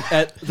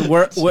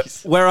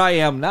where I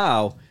am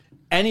now,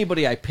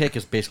 anybody I pick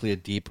is basically a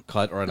deep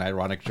cut or an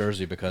ironic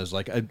jersey because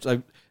like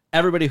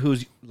everybody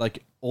who's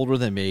like older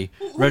than me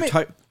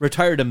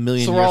retired a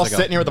million So years we're all ago.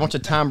 sitting here with a bunch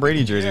of Tom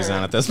Brady jerseys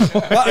on at this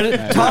point.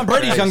 Well, Tom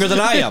Brady's younger than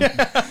I am.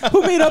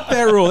 Who made up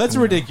that rule? That's a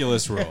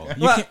ridiculous rule.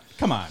 You Well, can't,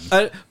 come on.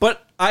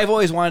 But I've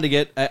always wanted to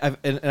get,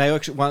 and I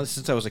actually wanted,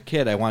 since I was a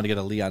kid, I wanted to get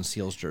a Leon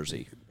Seals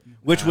jersey,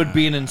 which would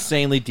be an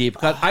insanely deep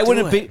cut. I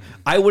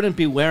wouldn't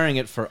be wearing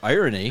it for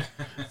irony.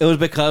 It was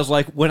because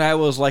like when I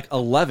was like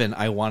 11,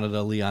 I wanted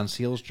a Leon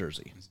Seals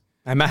jersey.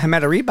 I met him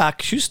at a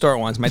Reebok shoe store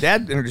once. My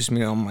dad introduced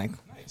me to him. Like,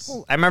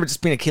 oh, I remember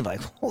just being a kid,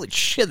 like, holy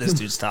shit, this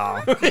dude's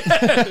tall.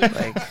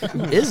 Like,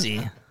 who is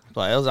he?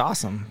 But it was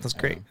awesome. That's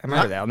great. I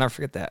remember that. I'll never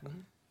forget that.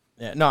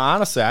 Yeah, no,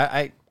 honestly,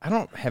 I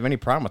don't have any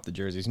problem with the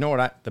jerseys. You know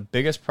what? The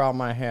biggest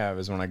problem I have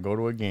is when I go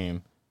to a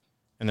game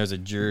and there's a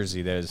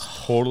jersey that is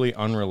totally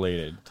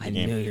unrelated to the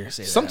game. knew you were gonna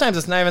say that. Sometimes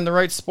it's not even the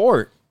right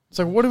sport. It's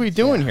like, what are we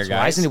doing here, so guys?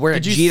 why isn't he wearing a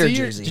Jeter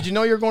jersey? Did you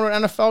know you're going to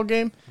an NFL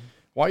game?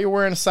 Why are you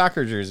wearing a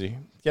soccer jersey?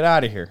 Get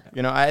out of here.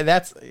 You know,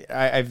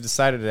 I've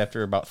decided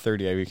after about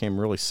 30, I became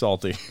really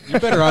salty. You're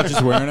better off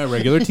just wearing a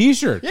regular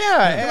T-shirt.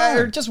 Yeah,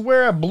 or just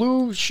wear a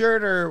blue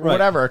shirt or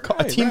whatever,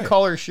 a team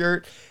color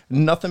shirt.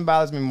 Nothing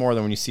bothers me more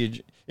than when you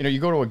see, you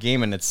go to a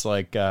game and it's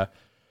like,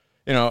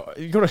 you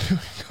go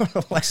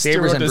to like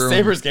Sabres and the Bruins.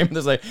 Sabres game. And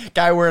there's like a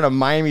guy wearing a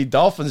Miami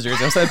Dolphins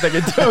jersey. I'm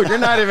thinking, dude, you're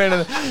not even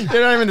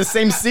in the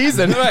same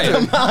season. Right.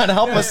 Come on,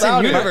 help us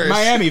out. here.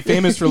 Miami,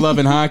 famous for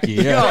loving hockey.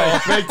 Yeah.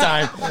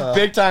 Oh,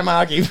 big time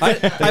hockey.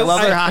 They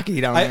love their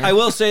hockey down there. I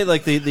will say,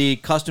 like the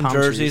custom Palm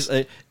jerseys.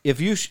 trees. If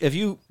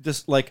you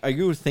just like, are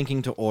you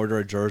thinking to order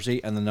a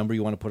jersey and the number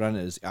you want to put on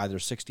it is either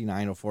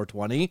 69 or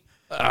 420?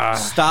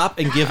 Stop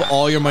and give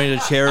all your money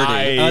to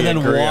charity, and then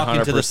agree, walk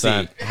into the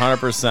seat.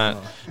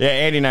 100%. Yeah,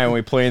 Andy and I, when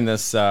we play in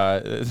this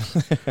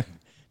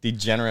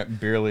degenerate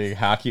beer league,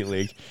 hockey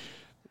league,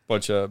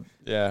 bunch of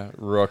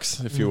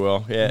rooks, if you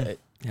will. Yeah,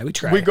 we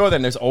try. We go there,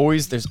 and there's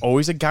always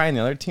a guy on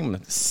the other team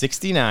with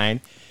 69.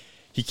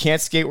 He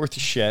can't skate worth a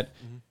shit.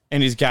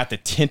 And he's got the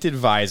tinted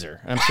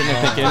visor. And I'm sitting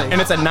there thinking, and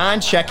it's a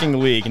non-checking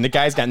league, and the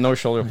guy's got no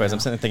shoulder pads. I'm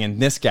sitting there thinking,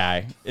 this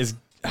guy is,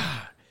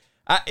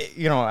 I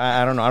don't know.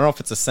 I don't know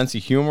if it's a sense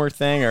of humor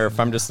thing or if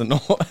I'm just an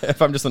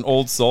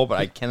old soul, but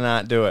I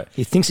cannot do it.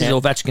 He thinks he's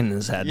Ovechkin in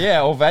his head. Yeah,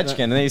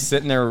 Ovechkin, and then he's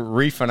sitting there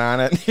reefing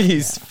on it.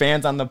 He's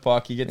fans on the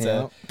puck. He gets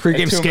a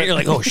Pre-game a 2 skate, you're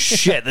like, oh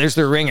shit, there's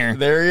the ringer.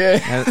 There he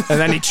is. And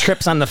then he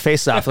trips on the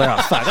face-off. Like,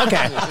 oh, fuck,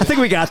 okay. I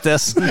think we got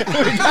this. I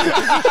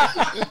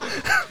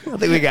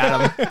think we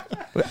got him.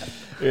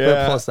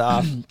 We're plus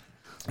off.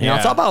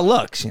 It's all about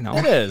looks,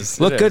 It is.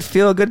 Look good,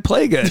 feel good,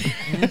 play good.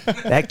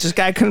 That just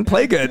guy couldn't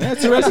play good.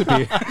 That's a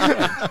recipe.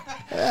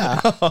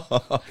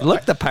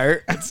 Look the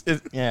part. I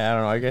don't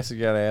know. I guess you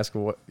got to ask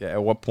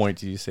at what point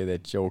do you say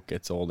that joke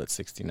gets old at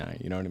 69?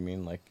 You know what I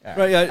mean? Like,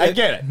 Right, yeah, I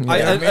get it.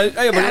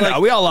 I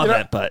know, we all love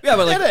it, but Yeah,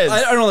 but like, It is.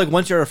 I don't know. Like,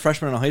 once you're a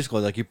freshman in high school,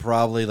 like you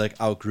probably like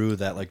outgrew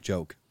that like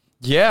joke.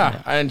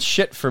 Yeah, and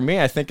shit for me,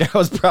 I think I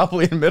was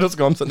probably in middle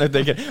school. I'm sitting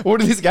there thinking,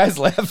 what are these guys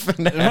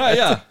laughing at? Right,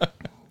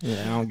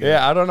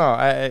 yeah. I don't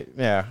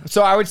know.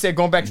 So I would say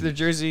going back to the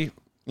jersey,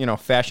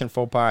 fashion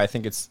faux pas. I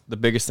think it's the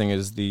biggest thing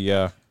is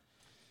the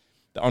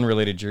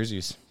unrelated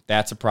jerseys.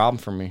 That's a problem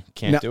for me.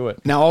 Can't do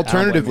it. Now,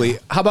 alternatively,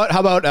 how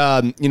about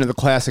the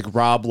classic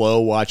Rob Lowe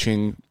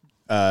watching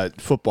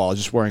football,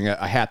 just wearing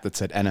a hat that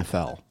said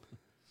NFL.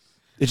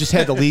 It just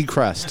had the league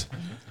crest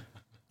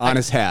on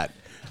his hat.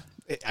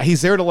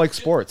 He's there to like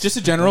sports. Just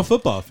a general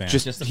football fan.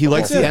 He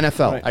likes the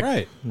NFL.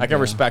 Right. I can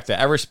respect that.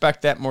 I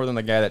respect that more than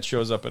the guy that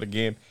shows up at a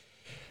game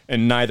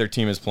and neither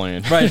team is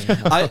playing. Right.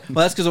 Well,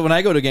 that's because when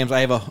I go to games, I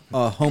have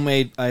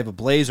I have a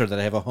blazer that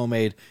I have a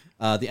homemade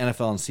the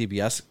NFL and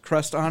CBS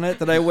crest on it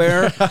that I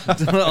wear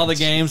to all the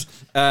games,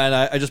 and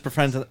I just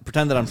pretend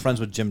that I'm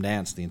friends with Jim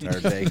Nance the entire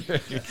day.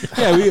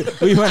 Yeah,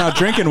 we went out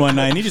drinking one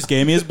night, and he just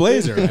gave me his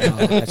blazer.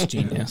 Oh, that's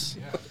genius.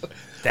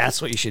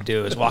 That's what you should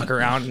do is walk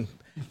around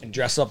and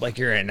dress up like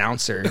you're an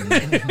announcer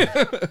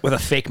with a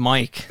fake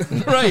mic.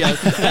 Right.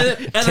 Yeah.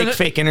 And Take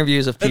fake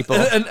interviews of people.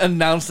 and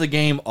announce the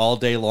game all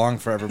day long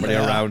for everybody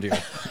around you.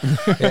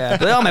 Yeah.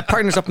 But, my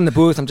partner's up in the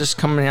booth. I'm just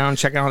coming down and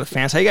checking out the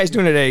fans. How you guys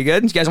doing today? You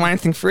good? You guys want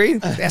anything free?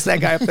 Ask that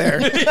guy up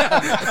there.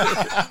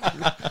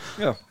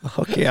 Yeah. I'll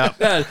hook you up.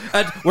 Yeah,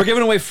 and we're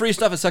giving away free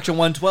stuff at Section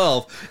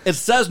 112. It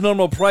says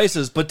normal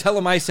prices, but tell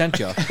them I sent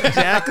you.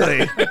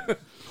 Exactly.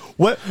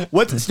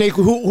 What Snake?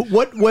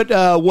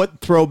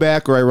 What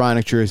throwback or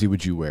ironic jersey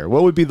would you wear?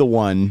 What would be the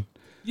one?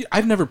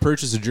 I've never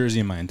purchased a jersey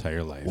in my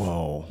entire life.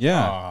 Whoa.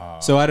 Yeah.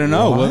 So I don't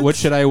know. What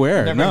should I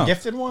wear? Never been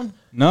gifted one?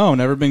 No,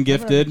 never been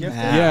gifted.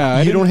 Yeah.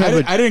 I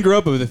didn't grow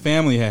up with a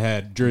family that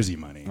had jersey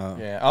money.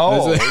 Yeah.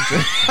 Oh.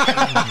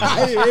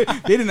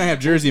 They didn't have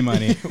jersey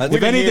money.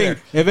 If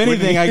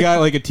anything, I got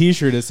like a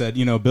T-shirt that said,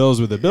 Bills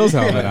with a Bills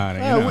helmet on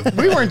it.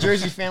 We weren't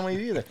Jersey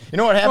family either. You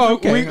know what happened? Oh,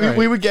 okay.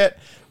 We would get.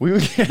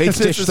 They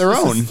stitched their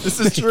own. This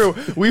is true.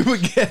 We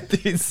would get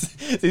these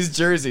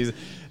jerseys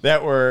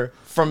that were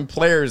from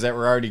players that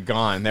were already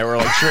gone, that were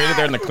like traded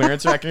there in the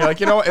clearance rack. And you're like,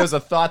 it was a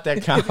thought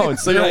that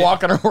counts. So you're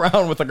walking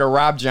around with like a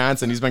Rob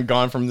Johnson. He's been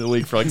gone from the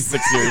league for like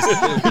 6 years.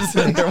 You're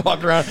sitting there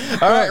walking around.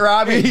 All right,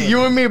 Robbie,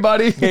 you and me,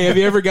 buddy. Hey, have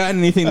you ever gotten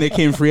anything that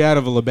came free out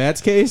of a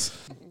Labatt's case?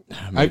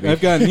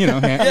 I've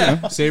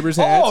gotten, Sabres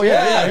hats. Oh,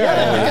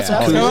 yeah.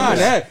 Come on,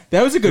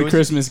 that was a good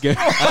Christmas gift.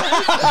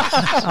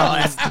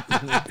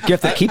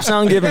 Gift that keeps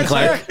on giving,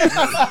 Clark.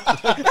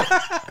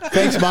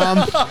 Thanks, Mom.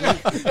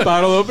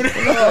 Bottle opener.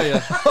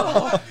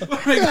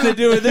 What am I going to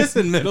do with this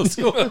in middle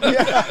school? But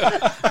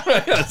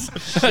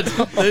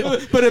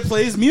it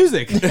plays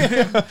music.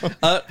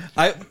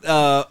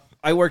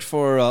 I worked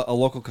for a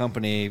local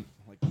company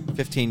like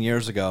 15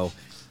 years ago,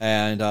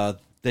 and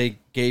they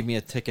gave me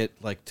a ticket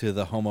like to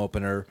the home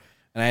opener,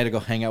 and I had to go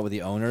hang out with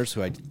the owners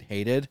who I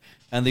hated.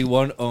 And the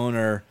one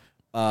owner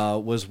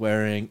was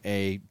wearing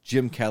a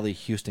Jim Kelly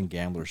Houston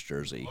Gamblers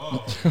jersey,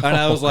 and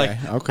I was like,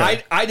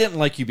 I didn't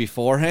like you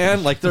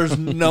beforehand. Like, there's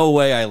no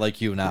way I like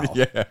you now.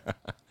 Yeah.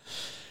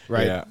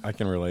 Right. Yeah, I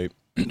can relate.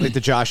 Like the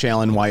Josh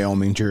Allen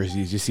Wyoming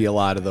jerseys, you see a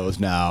lot of those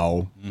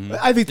now.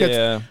 I think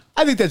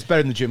that's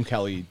better than the Jim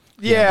Kelly.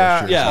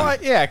 Yeah, Yeah. well,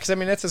 yeah. Because I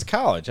mean, that's his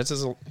college. That's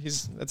his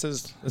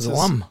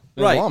alum.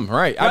 Right. alum,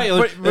 right?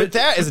 Right. But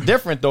that is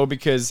different though,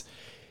 because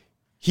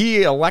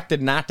he elected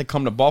not to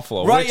come to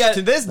Buffalo, Right, which yeah.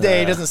 to this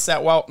day doesn't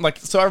set well. Like,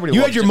 so everybody.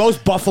 You loves had your Jim.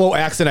 most Buffalo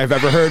accent I've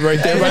ever heard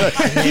right there. By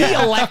the way. He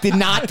elected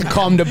not to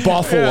come to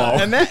Buffalo.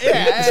 Yeah, and that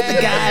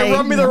it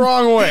rubbed me the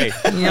wrong way.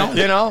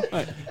 You know?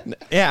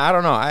 Yeah, I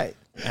don't know. I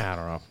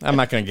don't know. I'm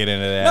not going to get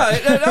into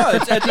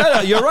that.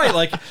 No, you're right.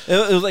 Like,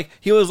 it was like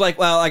he was like,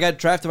 well, I got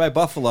drafted by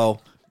Buffalo.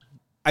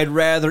 I'd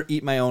rather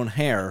eat my own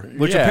hair,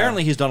 which Yeah.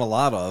 apparently he's done a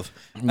lot of.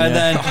 And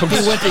then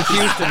he went to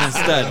Houston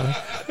instead.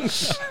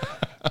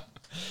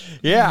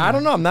 Yeah, I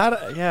don't know. I'm not.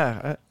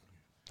 I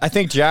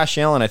think Josh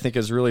Allen,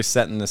 is really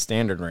setting the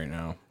standard right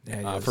now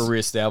for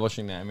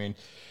reestablishing that. I mean,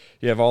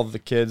 you have all the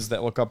kids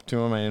that look up to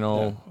him. I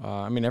know.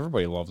 I mean,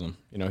 everybody loves him.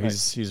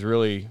 He's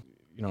really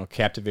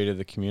captivated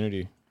the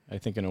community. I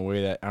think in a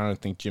way that I don't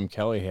think Jim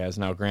Kelly has.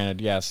 Now, granted,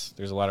 yes,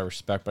 there's a lot of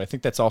respect, but I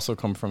think that's also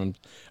come from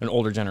an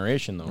older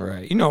generation, though.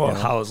 Right.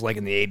 How it was like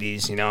in the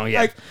 80s, you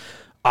had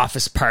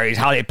office parties,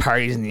 holiday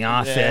parties in the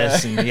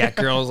office, and you got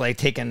girls like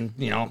taking,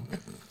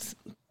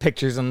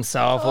 pictures of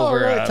themselves over.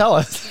 Tell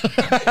us. I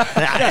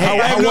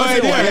have no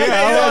idea.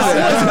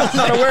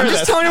 I'm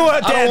just telling you what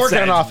I Dad don't work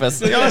said. in an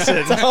office.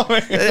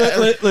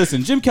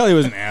 Listen, Jim Kelly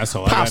was an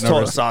asshole. Pops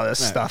told us all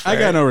this stuff. I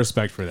got no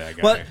respect for that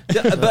guy. But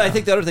I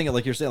think the other thing,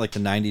 like you're saying, like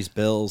the 90s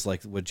Bills,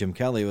 like with Jim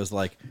Kelly, was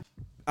like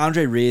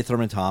Andre Reed,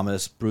 Thurman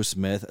Thomas, Bruce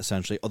Smith,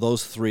 essentially,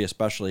 those three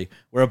especially,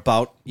 were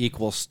about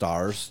equal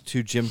stars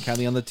to Jim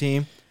Kelly on the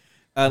team.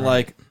 And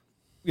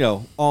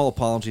all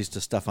apologies to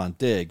Stephon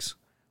Diggs.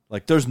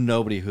 Like, there's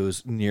nobody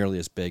who's nearly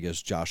as big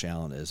as Josh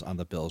Allen is on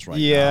the Bills right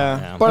now.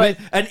 Yeah. But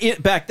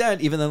back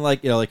then, even then,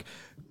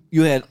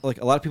 you had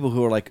like a lot of people who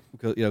were like,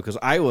 because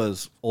I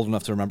was old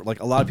enough to remember, like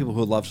a lot of people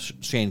who loved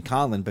Shane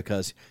Conlon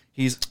because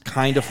he's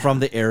kind of from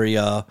the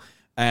area,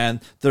 and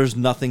there's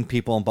nothing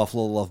people in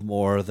Buffalo love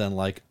more than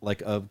like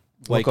a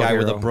white guy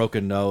with a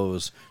broken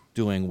nose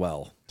doing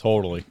well.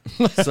 Totally.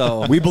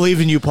 So We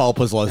believe in you, Paul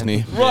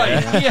Posluszny.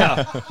 right,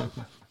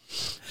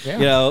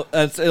 yeah.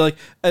 It's like.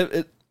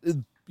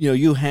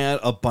 You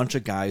had a bunch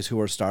of guys who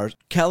were stars.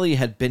 Kelly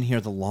had been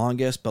here the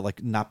longest, but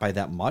like not by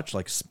that much.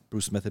 Like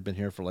Bruce Smith had been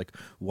here for like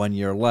 1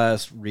 year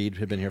less. Reed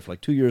had been here for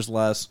like 2 years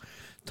less.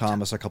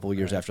 Thomas a couple of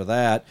years after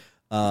that.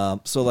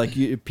 So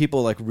like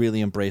people like really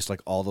embraced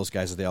like all those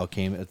guys that they all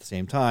came at the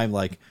same time.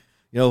 Like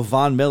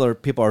Von Miller,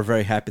 people are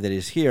very happy that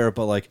he's here,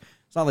 but like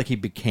it's not like he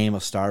became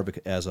a star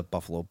as a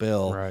Buffalo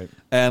Bill. Right.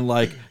 And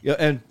like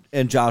and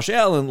Josh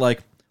Allen,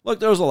 like. Look,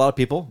 there was a lot of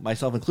people,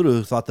 myself included,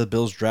 who thought the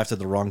Bills drafted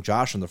the wrong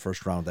Josh in the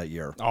first round that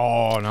year.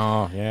 Oh,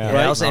 no. Yeah. Yeah,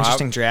 that was an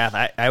interesting draft.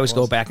 I always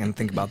go back and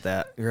think about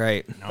that. You're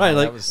right. Right,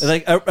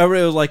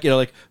 everybody was like,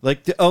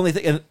 like the only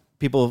thing, and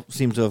people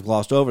seem to have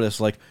glossed over this,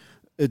 like,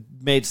 it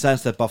made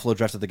sense that Buffalo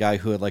drafted the guy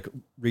who had, like,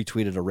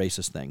 retweeted a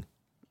racist thing.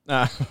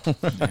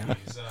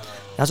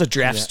 That's a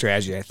draft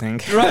strategy, I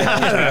think. Right.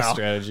 Draft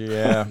strategy,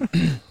 yeah.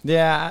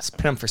 Yeah. Let's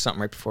put him for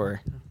something right before.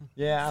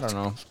 Yeah, I don't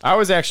know. I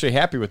was actually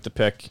happy with the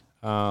pick.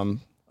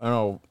 I don't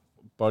know,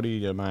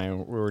 buddy of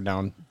mine, we were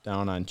down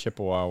on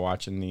Chippewa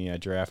watching the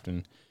draft,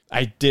 and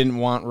I didn't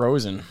want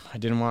Rosen. I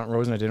didn't want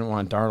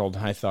Darnold.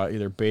 I thought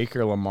either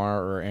Baker,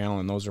 Lamar, or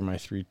Allen. Those are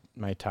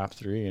my top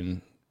three.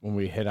 And when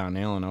we hit on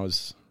Allen, I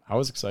was I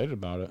was excited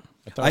about it.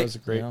 I thought it was a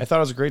great. I thought it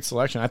was a great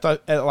selection. I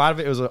thought a lot of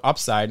it was an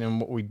upside, and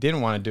what we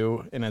didn't want to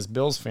do. And as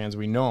Bills fans,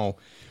 we know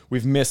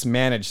we've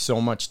mismanaged so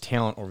much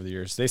talent over the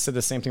years. They said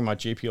the same thing about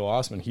J.P.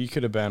 Lossman. He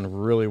could have been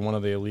really one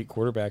of the elite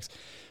quarterbacks.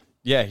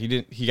 Yeah, he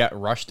didn't. He got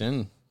rushed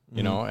in,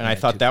 and I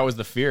thought that was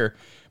the fear.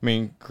 I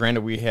mean,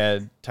 granted, we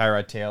had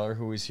Tyrod Taylor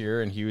who was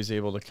here, and he was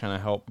able to kind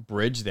of help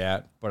bridge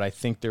that. But I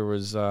think there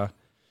was.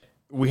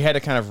 We had to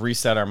kind of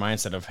reset our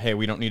mindset of, hey,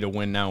 we don't need to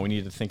win now. We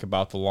need to think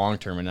about the long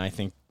term, and I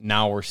think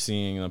now we're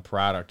seeing the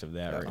product of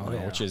that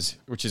now, which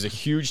is a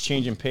huge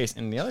change in pace.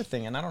 And the other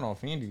thing, and I don't know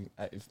if Andy,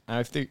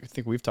 I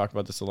think we've talked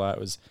about this a lot,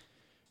 was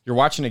you're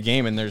watching a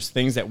game and there's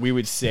things that we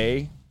would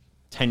say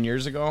 10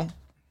 years ago.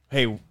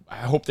 Hey, I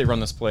hope they run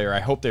this play, or I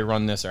hope they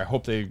run this, or I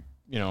hope they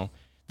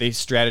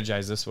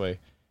strategize this way.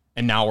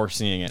 And now we're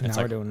seeing it. It's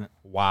Now like, we're doing it.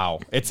 Wow,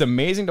 it's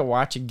amazing to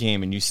watch a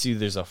game and you see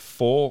there's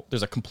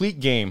a complete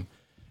game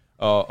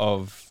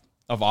of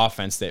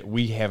offense that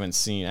we haven't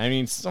seen. I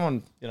mean,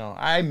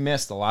 I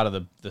missed a lot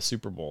of the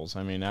Super Bowls.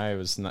 I mean, I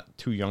was not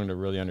too young to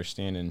really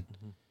understand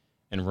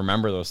and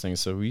remember those things.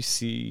 So we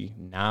see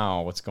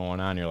now what's going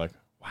on. You're like,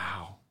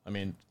 wow. I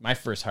mean, my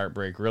first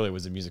heartbreak really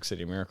was the Music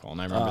City Miracle,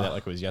 and I remember that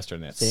like it was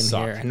yesterday. And that Same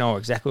sucked. here. I know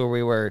exactly where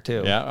we were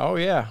too. Yeah. Oh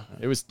yeah.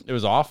 It was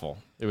awful.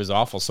 It was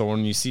awful. So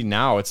when you see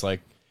now, it's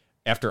like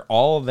after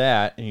all of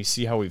that, and you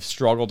see how we've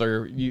struggled,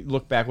 or you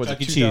look back with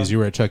Chuck E. Cheese. You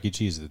were at Chuck E.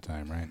 Cheese at the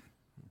time, right?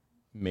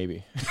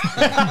 Maybe.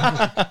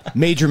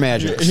 Major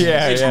Magic.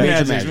 Yeah.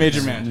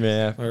 Major man.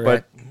 Yeah. We're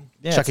But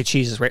at Chuck E.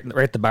 Cheese is right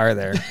at the bar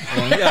there.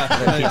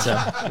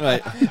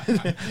 Right.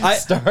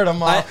 start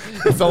them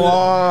off. It's a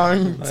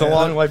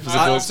long life as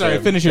a Bills Sorry,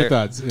 fan. finish your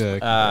thoughts.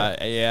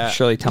 Yeah.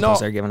 Shirley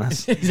Temples they're giving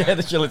us. Yeah,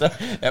 the Shirley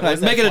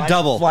Temple. Make it a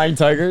double. Flying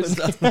Tigers.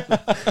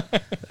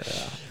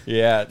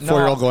 Yeah. No,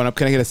 4-year-old going up.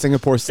 Can I get a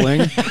Singapore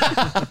sling?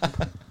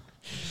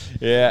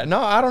 Yeah.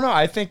 No, I don't know.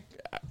 I think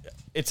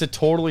it's a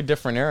totally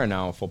different era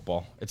now of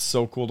football. It's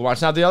so cool to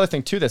watch. Now, the other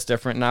thing, too, that's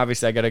different, and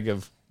obviously I got to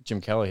give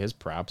Jim Kelly his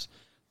props.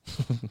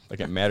 Like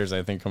it matters,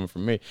 I think, coming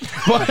from me.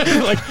 But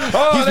like,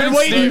 he's been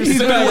waiting. He's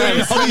been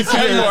waiting.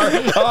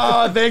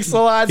 Oh, thanks a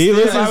lot,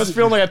 Steve. I was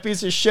feeling like a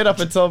piece of shit up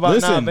until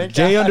about now. Thank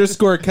God.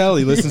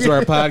 J_Kelly listens to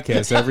our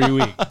podcast every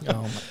week.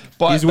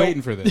 But He's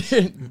waiting for this.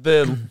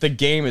 The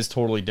game is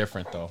totally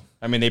different, though.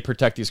 I mean, they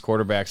protect these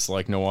quarterbacks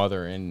like no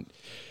other. And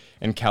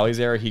in Kelly's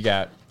era,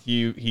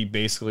 he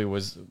basically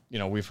was,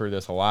 we've heard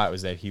this a lot,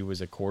 was that he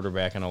was a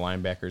quarterback in a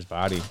linebacker's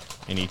body,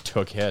 and he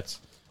took hits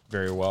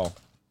very well.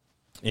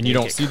 And you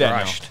don't see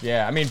that now.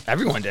 Yeah, I mean,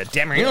 Everyone did.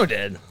 Dan Marino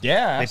did.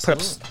 yeah, They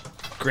put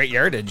up great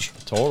yardage.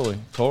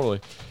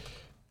 Totally.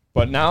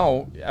 But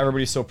now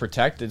everybody's so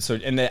protected. So,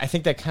 and I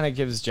think that kind of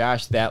gives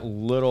Josh that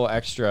little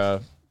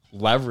extra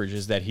leverage,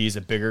 is that he's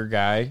a bigger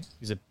guy.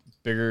 He's a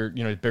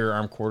bigger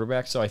arm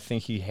quarterback. So I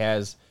think he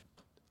has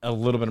a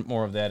little bit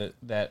more of that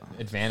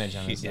advantage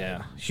on his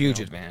side. Huge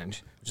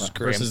advantage. Which is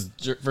great.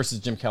 Versus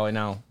Jim Kelly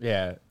now.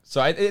 Yeah.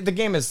 So the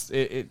game is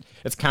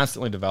it's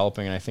constantly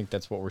developing, and I think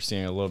that's what we're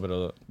seeing a little bit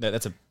of.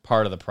 That's a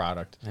part of the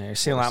product. Yeah, you're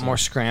seeing a lot more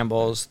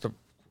scrambles.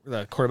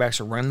 The quarterbacks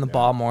are running the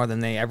ball more than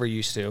they ever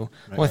used to.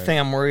 One thing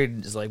I'm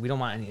worried is, like, we don't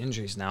want any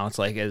injuries now. It's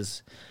like,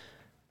 as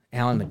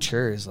Allen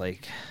matures,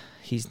 like,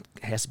 he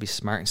has to be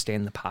smart and stay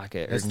in the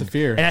pocket. That's the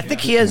fear. And I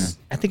think he is.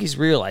 I think he's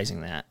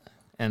realizing that.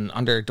 And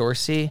under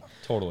Dorsey,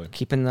 Totally.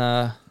 keeping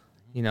the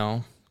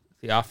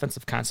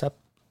offensive concept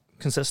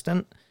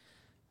consistent.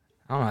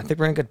 I don't know. I think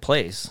we're in a good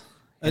place,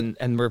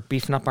 and we're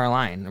beefing up our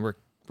line. And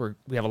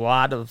we have a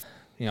lot of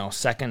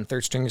second,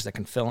 third stringers that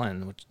can fill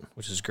in,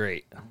 which is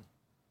great.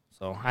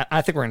 So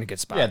I think we're in a good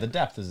spot. Yeah, the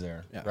depth is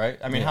there, right?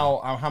 I mean,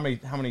 how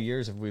many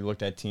years have we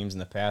looked at teams in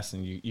the past,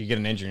 and you get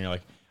an injury, and you're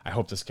like, I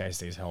hope this guy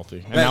stays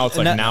healthy. And now it's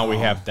like, now we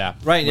have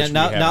depth. Right. which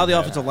Now we the haven't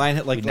offensive line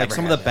hit like never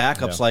some of the had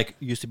backups like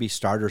used to be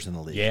starters in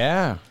the league.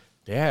 Yeah,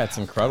 it's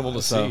incredible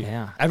to see.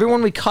 Yeah.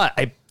 Everyone we cut,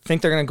 I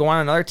think they're going to go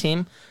on another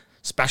team,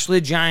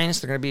 especially the Giants.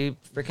 They're going to be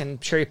freaking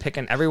cherry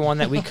picking everyone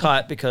that we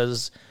cut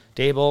because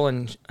Dable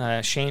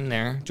and Shane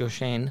there, Joe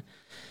Shane.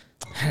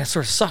 And it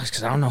sort of sucks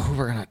because I don't know who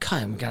we're going to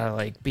cut. We got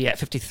to be at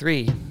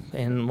 53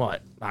 in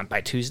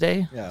by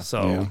Tuesday. Yeah.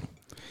 So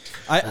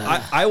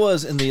I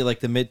was in the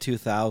mid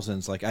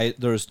 2000s.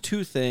 There was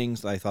two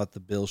things that I thought the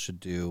Bills should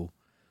do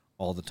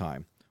all the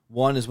time.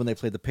 One is when they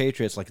played the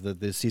Patriots, like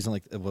the season,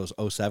 like it was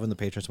 2007, the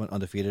Patriots went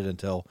undefeated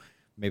until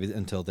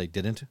they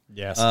didn't.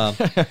 Yes.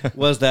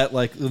 Was that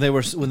like when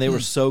they were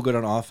so good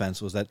on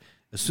offense, was that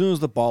as soon as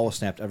the ball was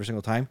snapped every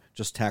single time,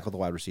 just tackle the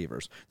wide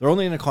receivers. They're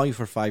only going to call you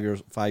for 5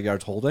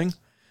 yards holding,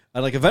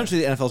 and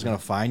eventually the NFL is going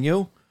to fine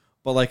you,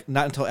 but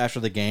not until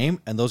after the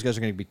game, and those guys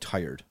are going to be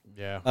tired.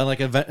 Yeah.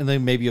 And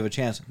then maybe you have a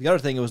chance. The other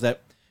thing was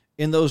that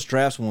in those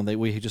drafts when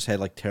we just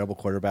had terrible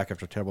quarterback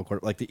after terrible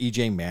quarterback, like the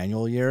EJ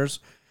Manuel years,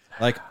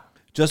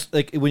 just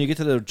when you get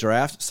to the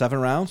draft, 7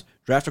 rounds,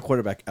 draft a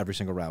quarterback every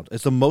single round.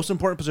 It's the most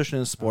important position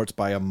in sports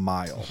by a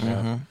mile.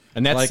 Mm-hmm.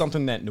 And that's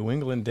something that New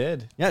England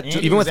did. Yeah, Andy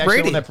even was with actually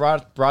Brady. the one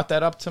that brought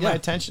that up to my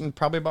attention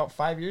probably about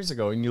 5 years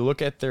ago. And you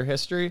look at their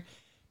history,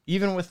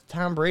 even with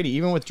Tom Brady,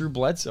 even with Drew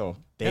Bledsoe,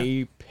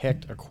 They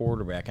picked a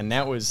quarterback, and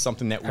that was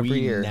something that Every we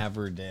year.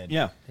 never did.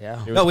 Yeah.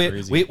 Yeah. It No,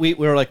 was we, crazy.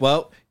 we were like,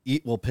 well,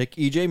 we'll pick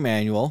EJ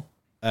Manuel,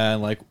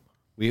 and like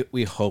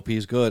we hope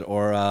he's good,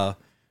 or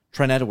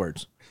Trent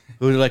Edwards,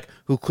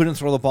 who couldn't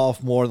throw the ball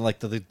more than like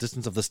the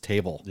distance of this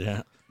table.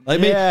 Yeah. I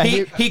mean, Yeah,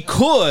 he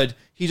could,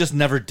 he just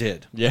never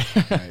did. Yeah.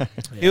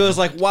 He was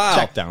like, wow,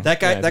 Check down. that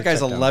guy Yeah, that it's a guy's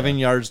check down 11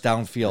 yards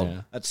downfield.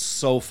 Yeah. That's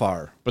so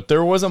far. But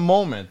there was a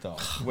moment, though,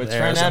 with There's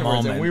Trent a Edwards,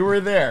 moment. and we were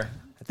there.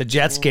 At the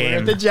Jets We were game.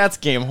 at the Jets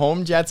game,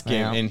 home Jets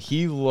game, Yeah. and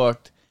he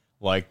looked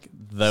like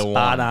the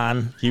Spot one.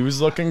 on. He was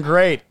looking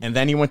great. And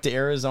then he went to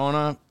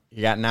Arizona.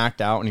 He got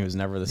knocked out, and he was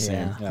never the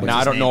same. Yeah. Now,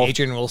 I don't know if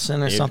Adrian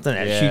Wilson or something.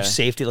 That yeah. huge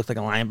safety looked like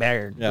a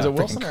linebacker. Yeah. was it Freaking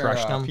Wilson or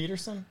crushed him.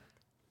 Peterson?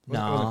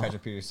 No. It wasn't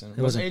Patrick Peterson. It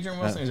was wasn't- Adrian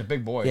Wilson. He was a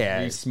big boy. Yeah,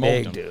 he he's smoked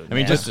big, him. dude. I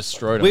mean, Yeah. just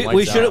destroyed him. We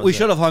lights out.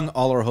 should have hung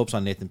all our hopes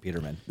on Nathan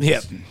Peterman.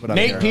 Yep.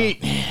 Nate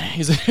Pete.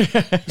 He's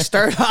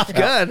Started off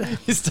good.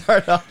 he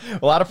started off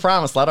a lot of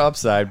promise, a lot of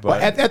upside,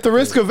 but At the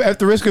risk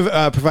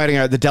of providing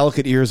the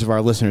delicate ears of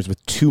our listeners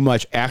with too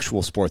much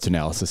actual sports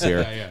analysis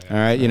here. All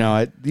right,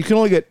 you can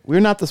only get.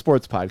 We're not the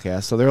sports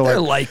podcast, so they're They're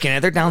like liking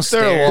it. They're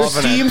downstairs.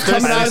 steam's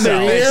coming out of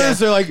their ears.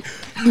 They're like,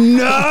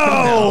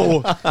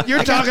 no,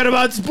 you're talking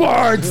about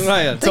sports.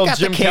 Right. They got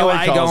Jim the Kelly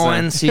KY calls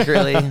going in.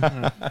 secretly.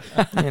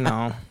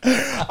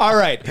 All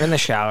right, They're in the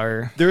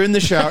shower. they're in the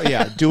shower,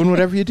 doing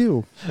whatever you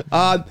do.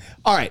 All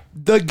right,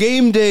 the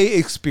game day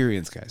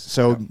experience, guys.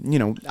 So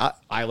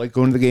I like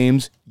going to the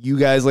games. You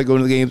guys like going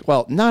to the games.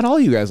 Well, not all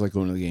you guys like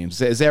going to the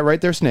games. Is that right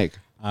there, Snake?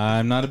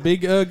 I'm not a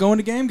big going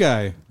to game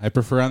guy. I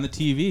prefer on the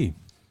TV.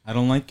 I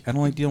don't like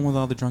dealing with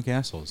all the drunk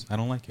assholes. I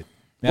don't like it.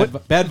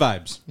 Bad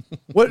vibes.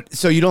 What?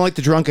 So you don't like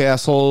the drunk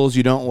assholes?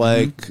 You don't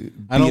like?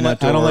 I don't being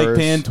like outdoors?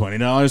 paying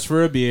 $20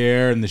 for a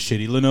beer and the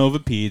shitty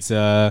Lenovo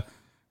pizza,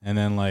 and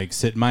then like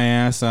sitting my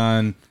ass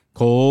on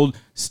cold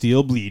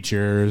steel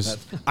bleachers.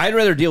 I'd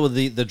rather deal with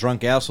the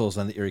drunk assholes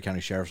than the Erie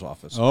County Sheriff's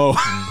Office. Oh,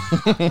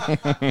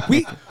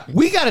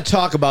 We got to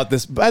talk about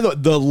this. By the way,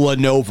 the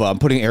Lenovo. I'm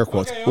putting air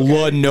quotes. Okay.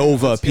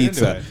 Lenovo Let's get into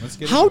pizza. it. Let's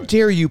get How into it.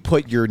 dare you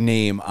put your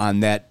name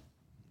on that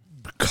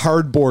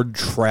cardboard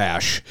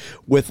trash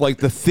with like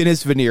the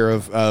thinnest veneer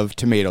of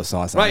tomato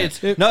sauce? On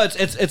Right, it?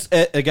 it's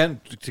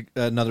again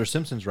another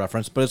Simpsons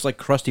reference, but it's like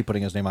Krusty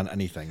putting his name on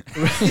anything.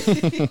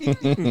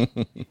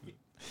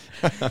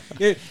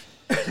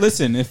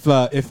 listen, if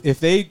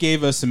they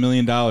gave us $1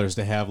 million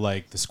to have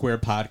like the Square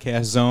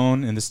Podcast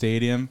Zone in the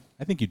stadium,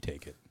 I think you'd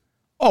take it.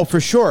 Oh,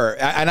 for sure.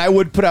 And I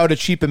would put out a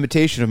cheap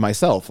imitation of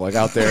myself, like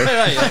out there.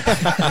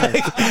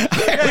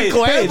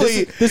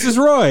 Gladly. This is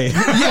Roy.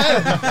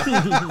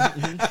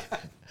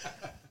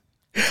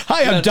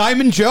 Hi, I'm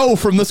Diamond Joe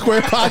from the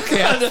Square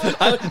Podcast.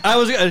 I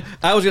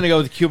was gonna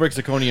go with Kubrick,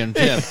 Zirconia, and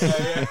Tim.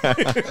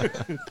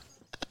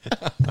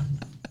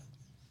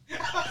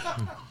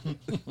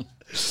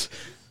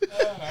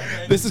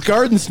 This is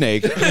Garden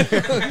Snake.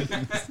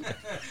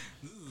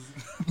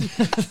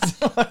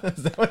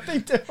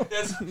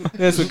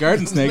 That's what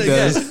Garden Snake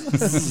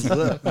does.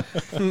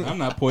 I'm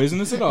not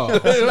poisonous at all.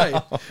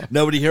 Right.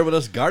 Nobody here with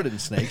us garden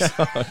snakes.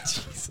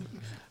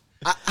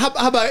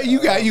 How about you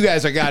guys? You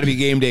guys are got to be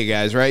game day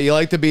guys, right? You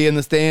like to be in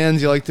the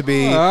stands. You like to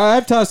be.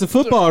 I've tossed a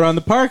football around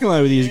the parking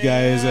lot with these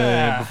guys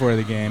before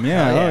the game.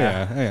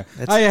 Yeah,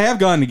 I have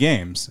gone to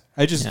games.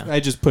 I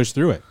just pushed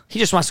through it. He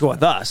just wants to go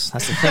with us.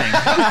 That's the thing.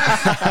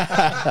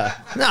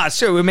 No, it's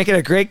true. We make it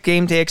a great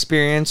game day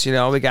experience. We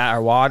got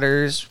our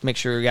waters. Make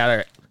sure we got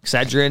our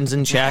Excedrins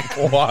in check.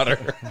 water.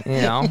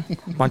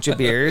 Bunch of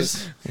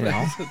beers.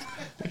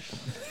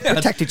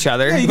 Protect each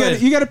other. Yeah,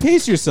 you got to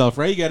pace yourself,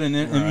 right? You got to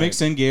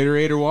mix in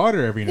Gatorade or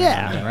water every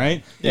now and then,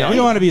 right? Yeah. You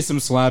don't want to be some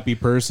sloppy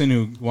person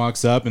who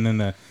walks up and then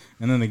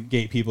the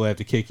gate people have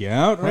to kick you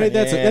out, right?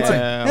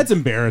 That's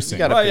embarrassing.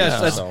 You gotta Oh pace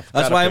yes, yourself.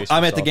 that's Gotta why pace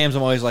I'm at the yourself. games.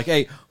 I'm always like,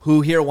 hey,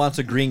 who here wants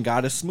a green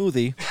goddess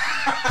smoothie?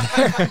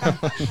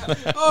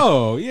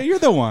 Oh, yeah, you're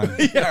the one.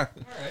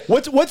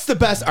 What's the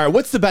best? All right,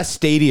 what's the best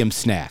stadium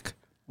snack?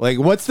 Like,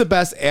 what's the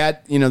best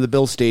at the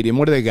Bills Stadium?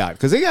 What do they got?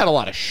 Because they got a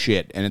lot of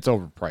shit and it's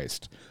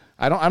overpriced.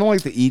 I don't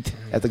like to eat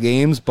at the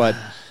games, but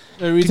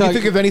Are we can you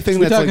think of anything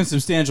we're that's talking like,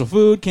 substantial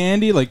food,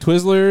 candy, like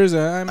Twizzlers?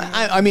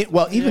 I mean,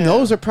 well, even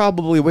those are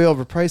probably way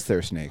overpriced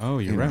there, Snake. Oh,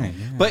 you're right.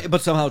 Yeah. But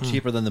somehow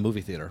cheaper than the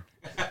movie theater.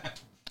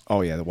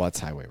 Oh yeah, the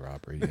Watts Highway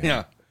robbery.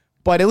 Yeah.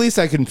 But at least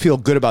I can feel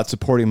good about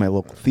supporting my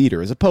local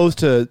theater as opposed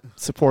to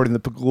supporting the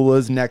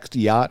Pagula's next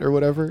yacht or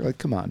whatever. Like,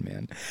 come on,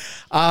 man.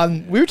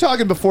 We were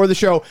talking before the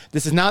show.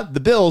 This is not the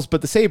Bills,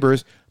 but the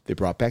Sabres. They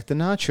brought back the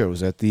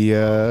nachos at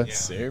the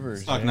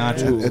Sabres. Fuck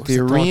nachos. at the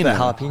The arena.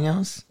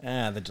 jalapenos.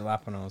 The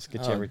jalapenos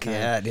get you Oh, every time.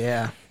 God,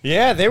 yeah.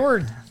 Yeah, they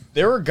were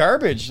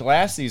garbage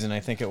last season. I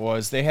think it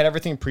was. They had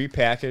everything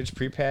prepackaged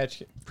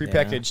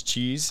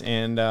cheese,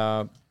 and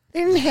They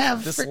didn't have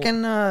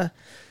freaking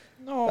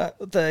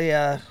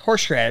the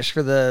horseradish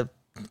for the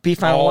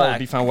beef on whack.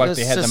 beef on whack. It was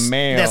They had the just-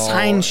 mayo. That's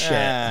Heinz shit.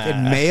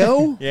 And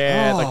mayo?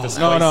 Yeah, like the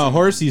No, spicy.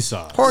 horsey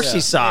sauce. Horsey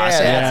sauce.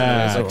 Yeah,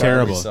 Yeah. that's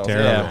terrible, sauce.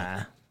 terrible.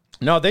 Yeah.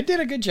 No, they did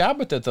a good job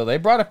with it though. They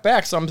brought it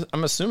back, so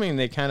I'm assuming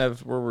they kind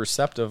of were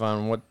receptive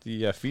on what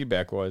the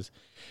feedback was,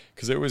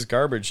 because it was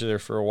garbage there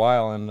for a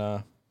while,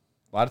 and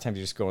a lot of times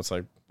you just go. It's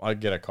like I'll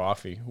get a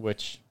coffee,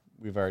 which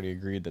we've already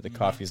agreed that the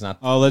coffee is not.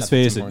 Oh, let's not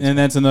the face Tim it, Hortons. and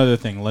that's another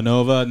thing.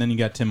 Lenovo, and then you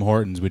got Tim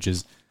Hortons, which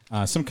is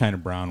some kind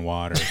of brown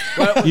water.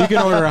 You can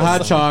order a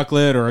hot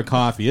chocolate or a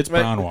coffee. It's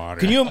brown water.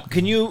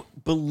 Can you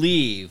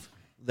believe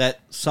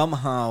that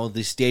somehow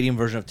the stadium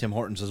version of Tim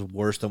Hortons is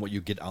worse than what you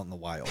get out in the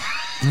wild?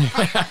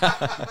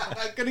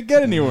 Not gonna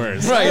get any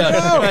worse.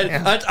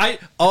 Right.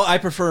 I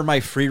prefer my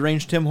free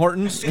range Tim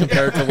Hortons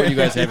compared to what you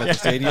guys have at the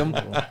stadium.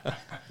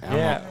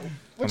 Yeah.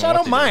 Which I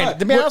don't mind.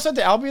 To be honest with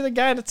you, I'll be the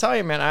guy to tell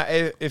you,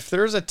 man. If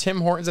there's a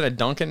Tim Hortons and a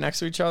Dunkin' next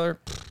to each other,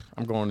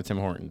 I'm going to Tim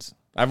Hortons.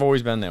 I've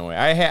always been that way.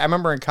 I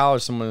remember in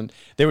college,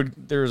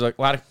 there was a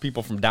lot of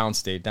people from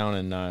downstate, down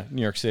in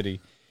New York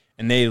City,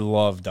 and they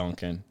love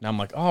Dunkin'. And I'm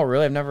like, oh,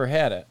 really? I've never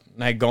had it.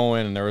 And I go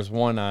in, and there was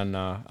one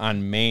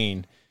on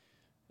Main.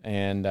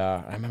 And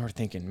I remember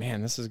thinking,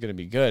 man, this is going to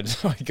be good.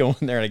 So I go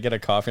in there and I get a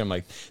coffee. I'm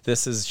like,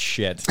 this is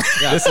shit.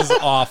 This is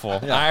awful.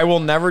 I will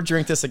never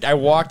drink this. Like, I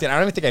walked in. I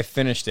don't even think I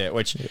finished it,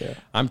 which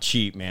I'm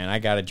cheap, man. I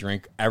got to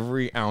drink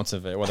every ounce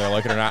of it, whether I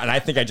like it or not. And I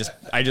think I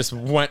just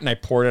went and I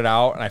poured it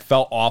out, and I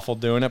felt awful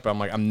doing it. But I'm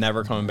like, I'm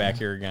never coming back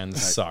here again.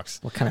 This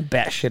sucks. What kind of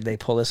bat shit they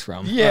pull this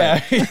from?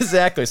 Yeah,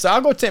 exactly. So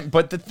I'll go Tim.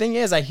 But the thing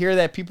is, I hear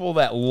that people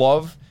that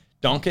love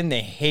Dunkin', they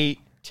hate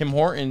Tim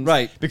Hortons,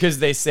 right? Because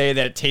they say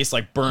that it tastes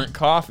like burnt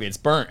coffee. It's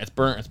burnt. It's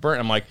burnt. It's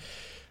burnt. I'm like,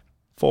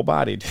 full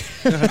bodied.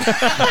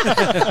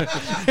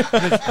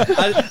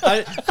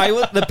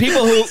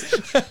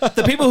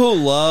 The people who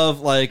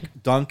love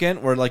like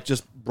Dunkin' were like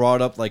just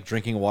brought up like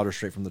drinking water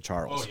straight from the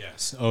Charles. Oh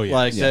yes. Oh yes.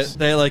 Like yes.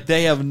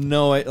 they have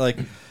no like.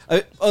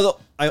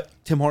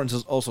 Tim Hortons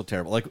is also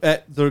terrible. Like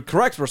the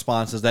correct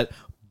response is that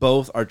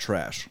both are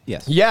trash.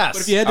 Yes. Yes.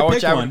 But if you had to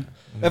pick one.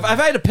 If I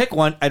had to pick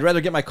one, I'd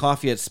rather get my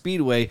coffee at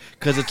Speedway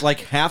because it's like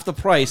half the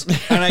price,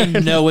 and I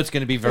know it's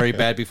going to be very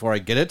bad before I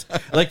get it.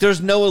 Like, there's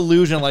no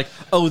illusion like,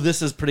 oh,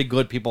 this is pretty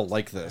good. People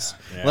like this.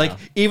 Yeah. Like,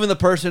 even the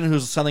person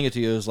who's selling it to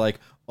you is like,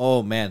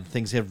 oh, man,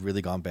 things have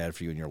really gone bad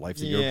for you in your life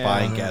that you're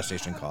buying gas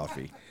station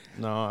coffee.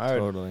 No, I would,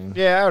 Totally.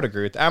 Yeah, I would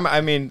agree with that.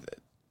 I mean,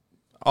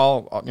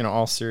 all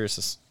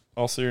seriousness.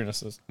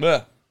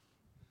 Bleh.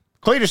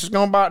 Cletus is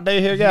going about day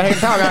here. Got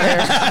talk out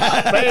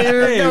here.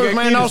 There you goes, got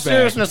man. No Cletus back.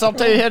 seriousness. I'll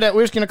tell you, had that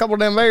whiskey and a couple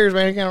of them beers,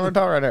 man. You can't really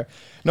talk right there.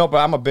 No, but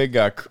I'm a big,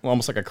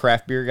 almost like a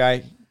craft beer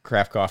guy,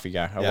 craft coffee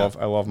guy.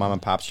 I love mom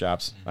and pop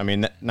shops. I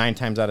mean, 9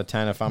 times out of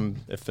 10,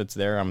 if it's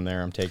there, I'm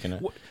there. I'm taking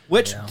it.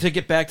 Which, to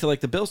get back to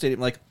like the Bill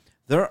Stadium, like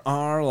there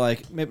are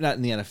like, maybe not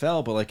in the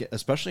NFL, but like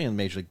especially in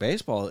Major League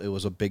Baseball, it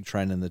was a big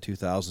trend in the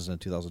 2000s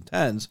and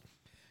 2010s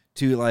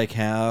to like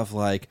have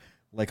like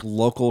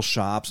local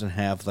shops and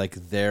have like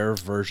their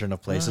version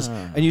of places,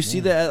 and you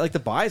see that at, like the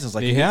Bisons,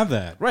 like They have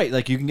that. right?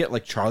 Like you can get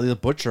like Charlie the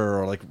Butcher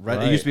or like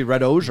Red, it used to be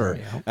Red Osier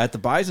at the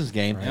Bison's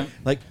game.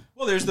 Like,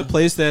 Well, there's the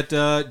place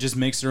that just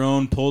makes their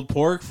own pulled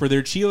pork for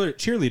their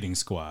cheerleading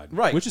squad,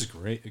 Right. Which is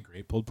great, a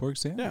great pulled pork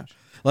sandwich.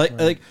 yeah,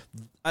 like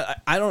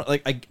I don't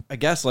like I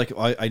guess like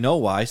I know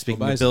why.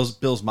 Speaking of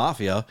Bill's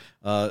Mafia,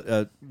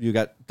 you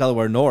got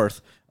Delaware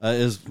North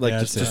is like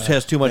That's just it.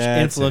 has too much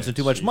That's influence it. and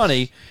too much Jeez.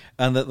 money,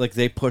 and that like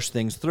they push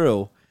things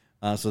through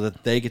so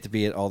that they get to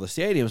be at all the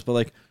stadiums. But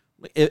like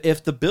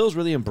if the Bills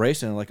really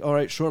embrace it and like, all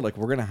right, sure, like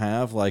we're gonna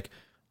have like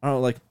I don't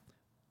know, like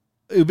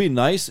it would be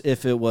nice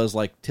if it was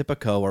like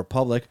Tipico or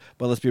Public,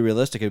 but let's be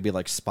realistic, it would be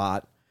like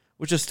Spot,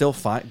 which is still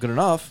fine, good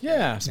enough.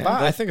 Yeah,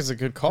 Spot. I think it's a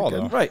good call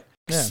though. Right.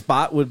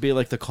 Spot would be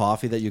like the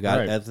coffee that you got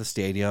Right. at the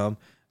stadium.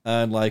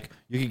 And like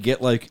you could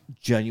get like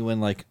genuine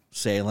like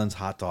Salen's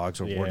hot dogs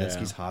or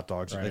Warnitsky's hot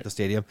dogs at the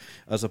stadium,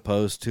 as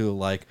opposed to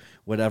like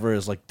whatever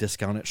is like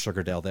discounted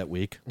Sugardale that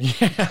week.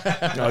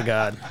 Oh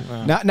God.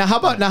 Now how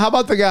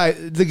about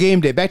the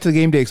game day? Back to the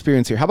game day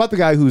experience here. How about the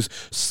guy who's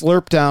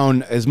slurped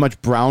down as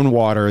much brown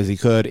water as he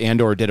could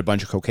and/or did a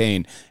bunch of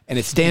cocaine and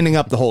is standing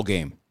up the whole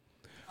game?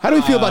 How do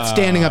we feel about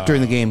standing up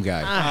during the game,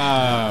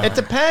 guy? It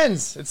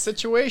depends. It's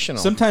situational.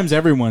 Sometimes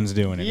everyone's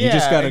doing it. You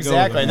just got to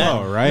exactly. go with the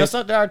flow, And right? You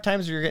know, there are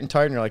times where you're getting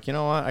tired and you're like, you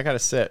know what, I got to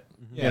sit.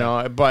 You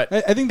know, but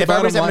I think the if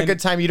everybody's bottom having a line- good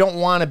time, you don't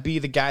want to be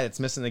the guy that's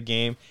missing the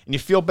game, and you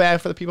feel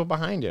bad for the people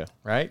behind you,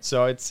 right?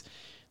 So it's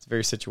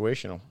very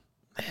situational.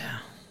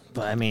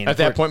 But I mean, At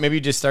that point, maybe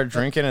you just start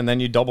drinking, and then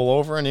you double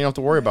over, and you don't have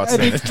to worry about I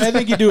sitting.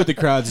 think you do what the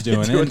crowd's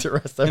doing. do what And the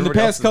rest in the everybody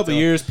else past is couple of doing.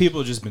 years,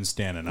 people have just been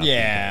standing up.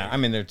 Yeah, I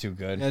mean they're too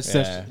good. That's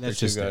they're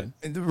just too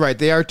good. Right,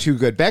 they are too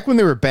good. Back when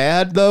they were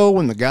bad, though,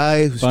 when the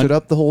guy who stood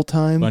up the whole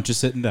time, Bunch of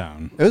sitting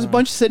down. it was a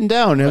bunch of sitting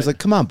down, and I was like,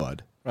 "Come on,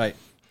 bud." Right.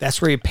 that's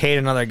where you paid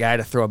another guy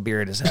to throw a beer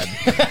at his head,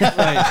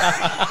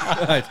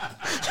 Right.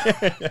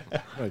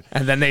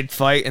 and then they'd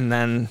fight, and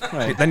then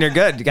you're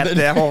good. You got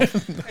the whole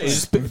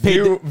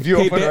View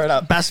open right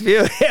up. best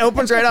view. It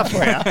opens right up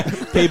for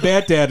you. Pay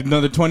Bat Dad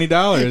another $20.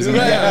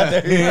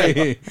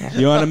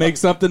 You want to make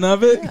something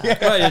of it?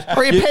 Right.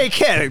 Or you pay a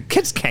kid.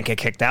 Kids can't get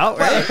kicked out,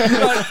 right?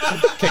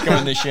 Kick him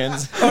in the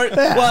shins. Or,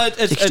 well,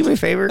 Could you do me a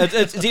favor?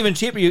 It's even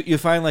cheaper. You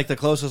find like the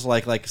closest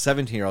like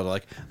 17-year-old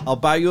like, I'll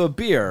buy you a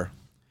beer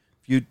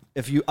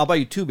I'll buy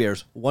you 2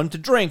 beers, one to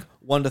drink,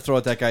 one to throw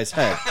at that guy's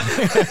head.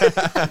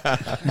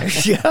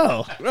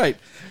 Yo, Right.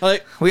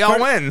 Like we all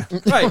win.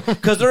 Right.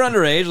 Because they're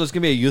underage. It's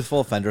gonna be a youthful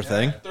offender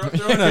thing. Throw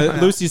in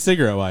a Lucy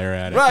cigarette while you're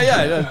at it. Right.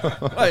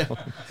 Yeah.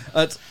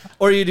 Right.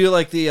 Or you do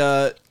like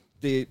where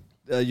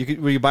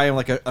you buy him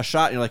like a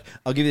shot, and you're like,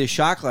 I'll give you the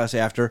shot glass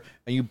after,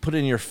 and you put it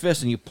in your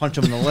fist and you punch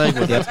him in the leg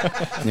with it.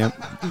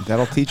 Yep,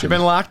 that'll teach You him.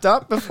 been locked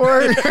up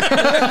before? You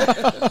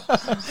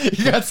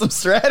got some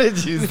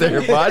strategies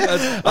there, bud.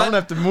 I'm gonna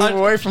have to move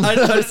away from the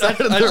other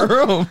side of the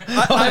room.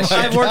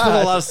 I've worked with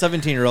a lot of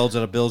 17-year-olds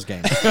at a Bills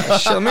game.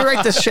 Shit, let me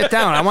write this shit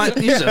down. I want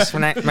to use this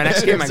when my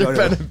next game I Here's go a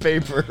pen to. and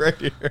paper right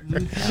here.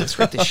 Let's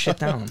write this shit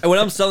down. And when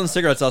I'm selling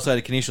cigarettes outside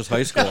of Canisius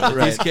High School,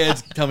 these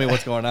kids tell me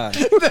what's going on.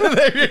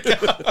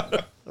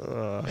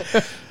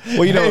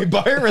 Well, you know, Hey,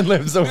 Byron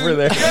lives over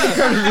there. You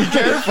gotta be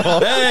careful.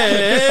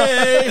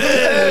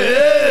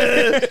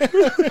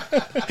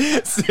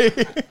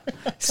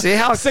 See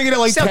how singing it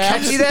like see how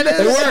Tabs? catchy that is?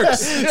 It works.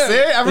 See,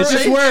 everyone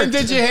just worked.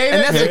 Did you hate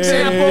And it? that's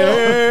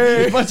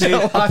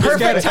example.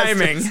 Perfect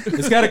timing.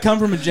 It's got to come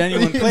from a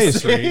genuine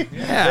place, right?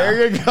 Yeah.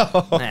 There you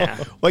go.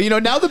 Yeah. Well, you know,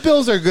 now the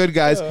Bills are good,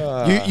 guys.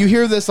 You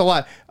hear this a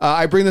lot.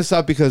 I bring this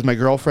up because my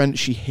girlfriend,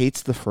 she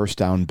hates the first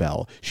down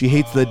bell. She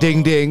hates the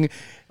ding ding,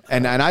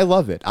 and I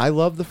love it. I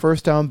love the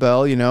first down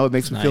bell. You know, it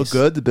makes me feel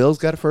good. The Bills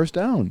got a first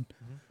down.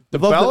 The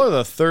bell or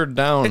the third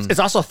down? It's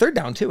also third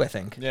down too, I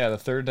think. Yeah, the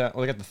third down.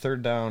 We got the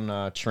third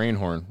down train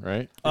horn,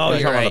 right? Oh,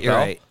 you're right. You're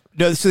right.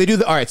 No, so they do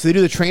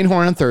the train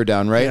horn on third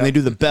down, right? And they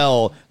do the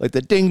bell, like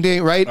the ding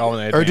ding, right? Oh, and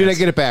they or did I advance.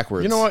 get it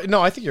backwards? You know what?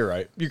 No, I think you're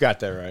right. You got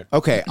that right.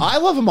 Okay, I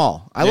love them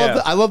all. I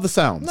love the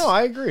sounds. No,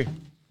 I agree.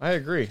 I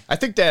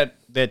think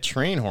that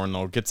train horn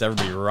though gets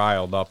everybody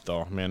riled up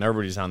though. Man,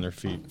 everybody's on their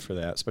feet for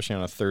that, especially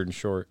on a third and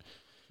short.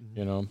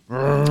 You know.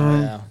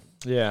 Yeah.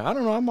 Yeah, I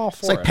don't know. I'm all for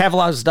It's like it.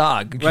 Pavlov's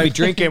dog. You could be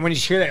drinking when you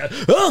hear that.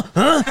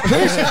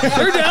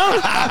 Third down. All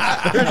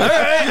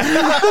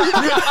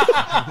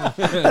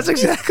right. That's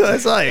exactly what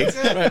it's like.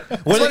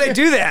 That's why they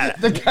do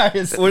that. the guy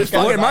is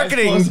fucking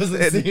marketing.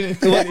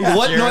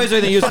 What noise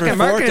are they using for Fucking fourth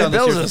marketing down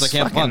this year bills since is they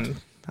can't fucking.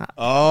 punt?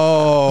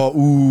 Oh,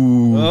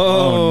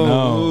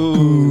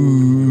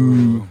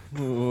 ooh.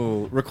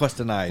 Ooh, request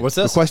denied. What's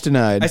this? Request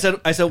denied. I said,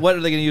 what are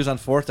they going to use on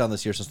fourth down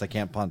this year since they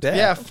can't punt?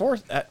 Yeah,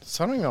 fourth.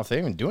 So I don't even know if they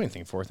even do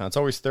anything fourth down. It's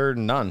always third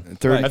and none.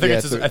 Third- I think yeah,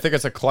 it's. third. I think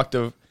it's a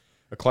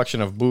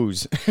collection of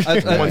booze.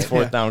 I- Once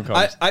fourth down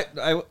comes.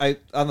 I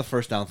on the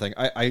first down thing,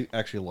 I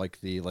actually like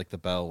the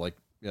bell, like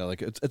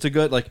like it's a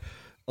good like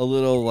a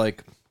little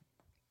like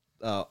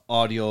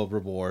audio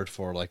reward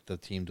for like the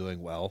team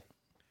doing well.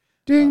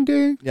 Ding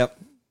ding. Yep.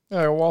 Yeah,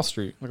 like a Wall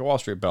Street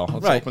bell.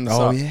 Let's Right. open this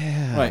Oh up.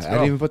 yeah. Right. I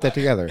didn't even put that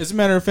together. As a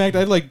matter of fact,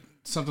 I'd like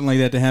something like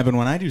that to happen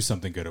when I do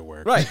something good at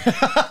work. Right.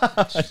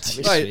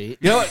 Right. You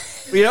know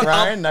what?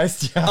 Ryan,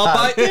 nice job. I'll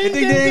buy ding,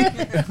 ding.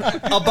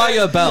 I'll buy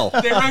you a bell.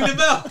 They rang the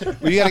bell.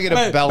 We got to get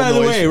a bell By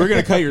noise. the way, we're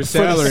going to cut your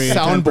salary in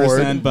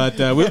soundboard. 10%, but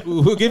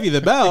we'll give you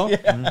the bell.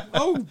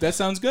 Oh, that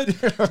sounds good.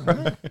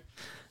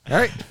 All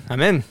right,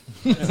 I'm in.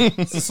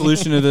 It's the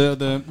solution to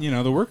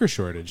the worker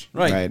shortage.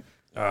 Right.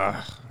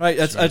 Right.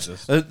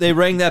 That's they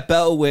rang that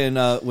bell when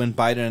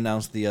Biden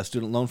announced the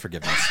student loan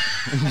forgiveness.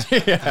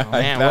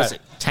 Man, what's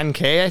it?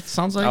 10K? It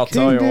sounds like. I'll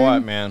tell you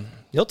what, man.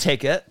 You'll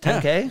take it.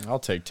 10K. I'll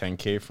take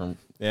 10K from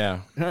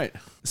Right.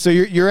 So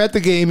you're at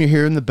the game. You're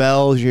hearing the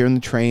bells. You're hearing the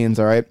trains.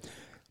 All right.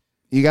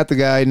 You got the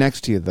guy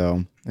next to you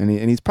though, and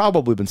he's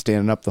probably been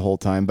standing up the whole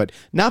time, but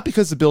not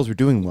because the Bills were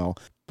doing well.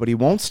 But he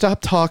won't stop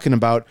talking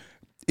about.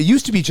 It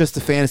used to be just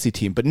the fantasy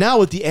team, but now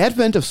with the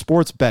advent of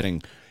sports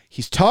betting,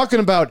 he's talking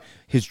about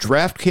his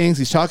DraftKings.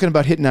 He's talking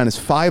about hitting on his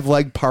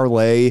 5-leg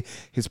parlay,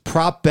 his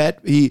prop bet.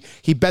 He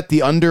bet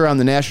the under on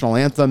the national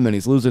anthem, and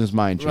he's losing his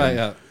mind. Jim. Right.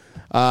 Yeah.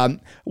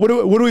 What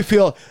do we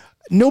feel?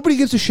 Nobody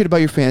gives a shit about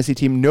your fantasy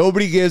team.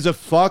 Nobody gives a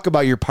fuck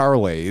about your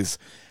parlays.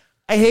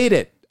 I hate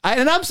it.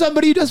 And I'm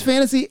somebody who does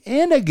fantasy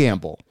and I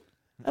gamble.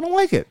 I don't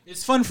like it.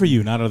 It's fun for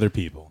you, not other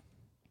people.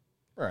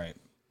 right.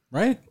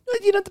 Right?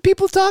 You know, the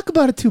people talk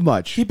about it too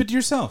much. Keep it to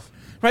yourself.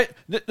 Right.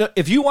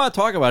 If you want to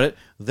talk about it,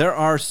 there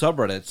are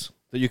subreddits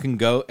that you can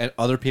go and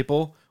other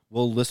people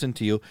will listen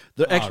to you.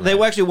 They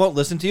actually won't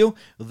listen to you.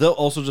 They'll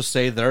also just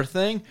say their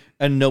thing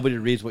and nobody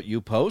reads what you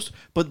post.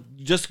 But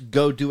just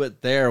go do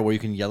it there where you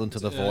can yell into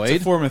the void.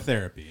 It's a form of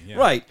therapy. Yeah.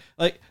 Right.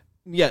 Like,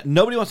 yeah,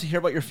 nobody wants to hear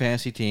about your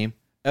fantasy team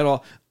at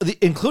all.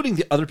 Including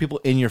the other people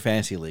in your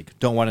fantasy league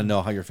don't want to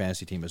know how your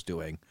fantasy team is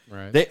doing.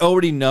 Right. They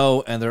already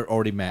know and they're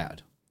already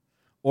mad.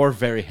 Or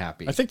very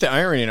happy. I think the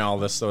irony in all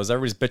this, though, is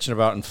everybody's bitching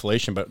about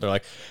inflation, but they're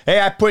like,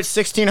 "Hey, I put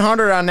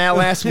 $1,600 on that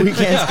last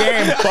weekend's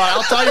game, but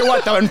I'll tell you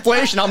what, the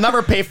inflation, I'll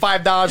never pay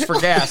 $5 for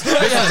gas. This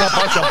is a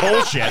bunch of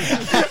bullshit."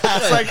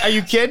 It's like, are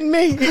you kidding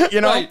me?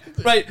 You know,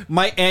 Right.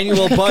 My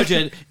annual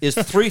budget is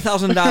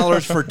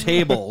 $3,000 for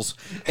tables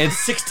and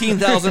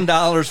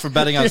 $16,000 for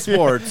betting on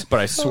sports. But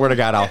I swear to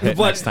God, I'll hit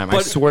But- next time. I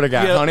but- swear to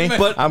God, yeah, honey.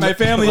 but my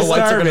family's the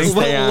lights are gonna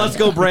starving. stay on. Let's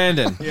go,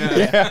 Brandon.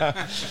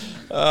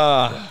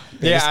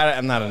 Yeah,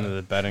 I'm not into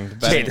the betting.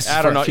 Hey, this is I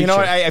for don't know. the You know,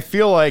 future. I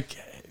feel like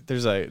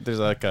there's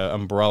like a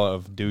umbrella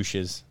of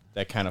douches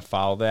that kind of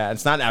follow that.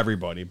 It's not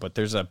everybody, but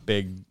there's a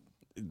big.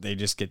 They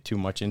just get too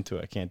much into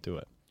it. I can't do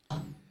it.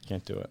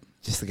 Can't do it.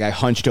 Just the guy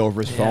hunched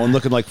over his phone,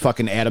 looking like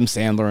fucking Adam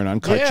Sandler in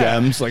Uncut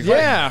Gems. Like,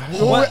 yeah,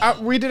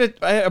 well, we did it.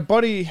 A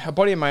buddy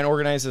of mine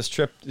organized this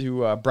trip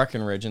to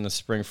Breckenridge in the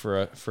spring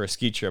for a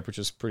ski trip, which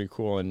was pretty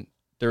cool. And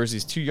there was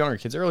these 2 younger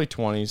kids, early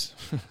 20s.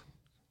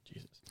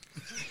 Jesus,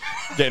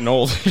 getting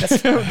old.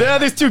 Yeah,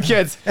 these 2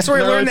 kids. That's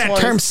where we learned that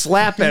term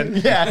slapping.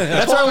 Yeah,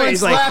 that's why we're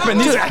slapping.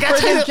 These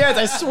freaking kids,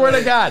 I swear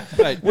to God.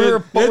 Right.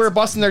 We were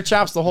busting their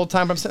chops the whole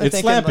time. I'm sitting there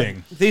It's thinking,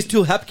 slapping. These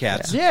 2 hep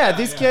cats. yeah,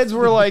 these kids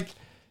were like,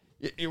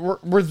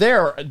 we're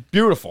there,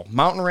 beautiful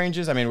mountain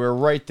ranges. I mean, we were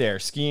right there,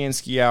 ski in,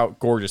 ski out,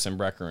 gorgeous in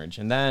Breckenridge.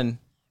 And then,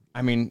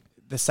 I mean,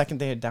 the second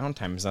they had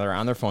downtime, is they're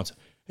on their phones.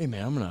 Hey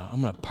man, I'm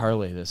gonna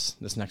parlay this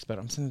next bet.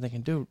 I'm sitting there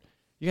thinking, dude,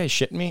 you guys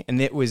shitting me?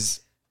 And it was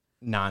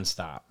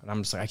nonstop. And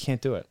I'm just like, I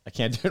can't do it. I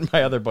can't do it.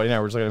 My other buddy and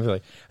I were just looking at me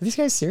like, are these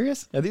guys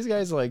serious? Are these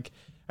guys like?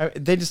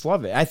 They just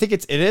love it. I think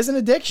it is an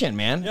addiction,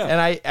 man. Yeah. And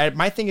I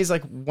my thing is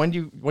like, when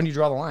do you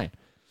draw the line?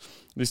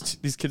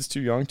 These kids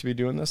too young to be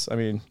doing this. I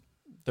mean.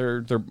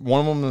 They're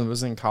one of them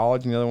was in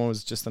college, and the other one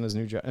was just on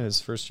his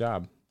first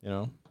job. You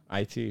know,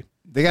 IT.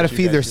 they got to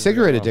feed their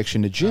cigarette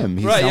addiction to Jim.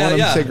 He's Right, selling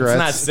them It's cigarettes.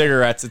 not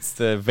cigarettes; it's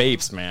the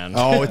vapes, man.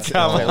 Oh, it's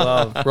I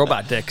love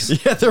robot dicks.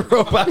 yeah, the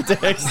robot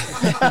dicks.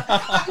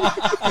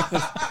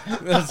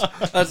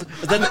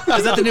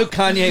 Is that the new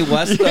Kanye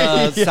West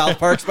South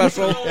Park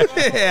special?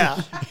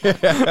 Yeah.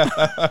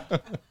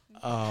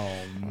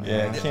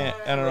 Yeah,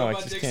 I don't know. I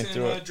just can't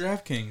do it.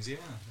 DraftKings, yeah.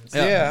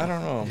 Yeah, I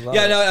don't know.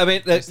 Yeah, no, I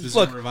mean, the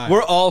look, Zoomer vibe.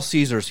 we're all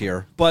Caesars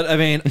here, but I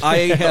mean, I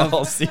have,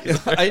 All Caesars.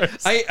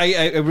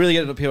 I really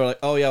get into people are like,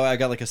 oh yeah, I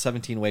got like a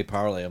 17-way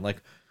parlay. I'm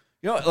like,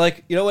 you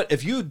know what?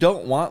 If you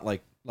don't want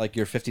like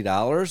your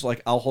 $50,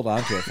 like I'll hold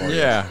on to it for you.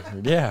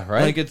 Yeah,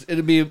 right. Like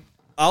it'd be.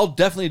 I'll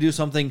definitely do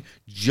something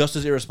just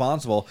as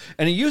irresponsible.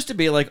 And it used to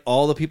be like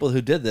all the people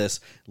who did this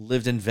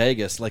lived in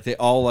Vegas. Like they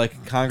all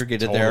like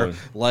congregated there,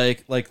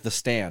 like the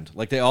Stand.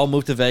 Like they all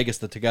moved to Vegas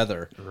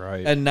together.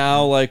 Right. And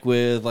now like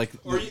with like,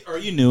 Or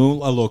you knew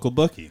a local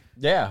bookie.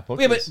 yeah, but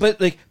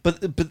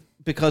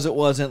because it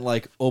wasn't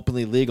like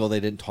openly legal, they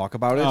didn't talk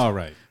about it. Oh,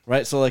 right.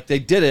 Right. So like they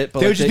did it, but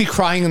They like, would just be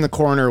crying in the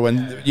corner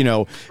when,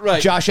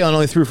 Right. Josh Allen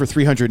only threw for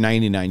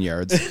 399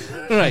 yards.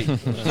 right,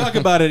 Talk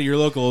about it at your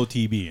local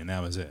OTB, and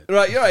that was it.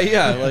 right,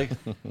 yeah, like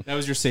That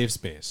was your safe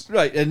space.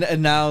 right,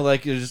 and now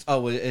like you're just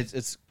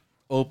it's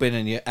open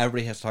and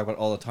everybody has to talk about it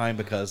all the time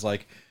because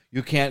like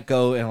you can't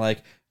go and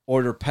like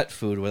order pet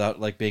food without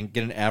like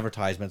get an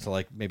advertisement to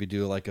like maybe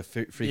do like a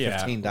free $15.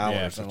 Yeah, and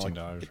like,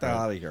 $15, get that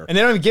out of here. and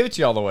they don't even give it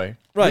to you all the way.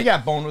 Right. We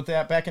got boned with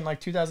that back in like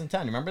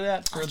 2010. Remember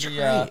that for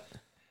the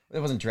it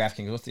wasn't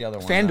DraftKings. What's the other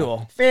one?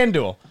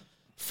 FanDuel.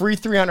 Free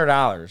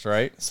 $300,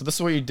 right? So this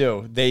is what you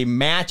do. They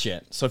match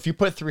it. So if you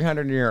put $300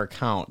 in your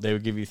account, they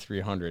would give you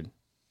 $300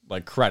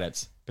 like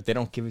credits, but they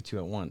don't give it to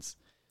you at once.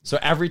 So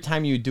every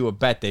time you do a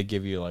bet, they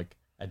give you like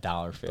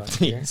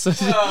 $1.50. So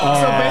basically,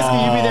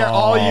 you be there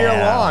all year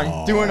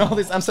long doing all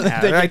this. I'm saying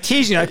They're like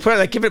teasing you,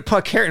 like give it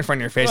a carrot in front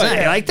of your face.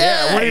 Hey, like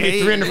that? Yeah, what do you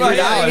need,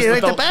 $300? You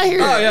like the bet here?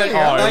 Oh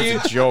yeah, Oh,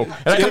 it's a joke.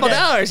 And A couple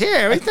dollars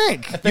here. What do you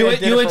think?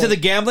 you into the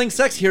gambling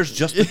sex? Here's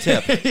just the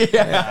tip.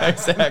 yeah,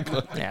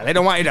 exactly. Yeah, they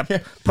don't want you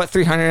to put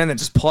 300 in and then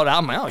just pull it out.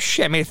 I'm like, oh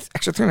shit, I made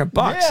extra $300.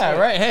 Yeah,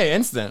 right. Hey,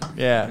 instant.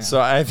 Yeah.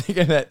 So I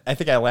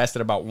think I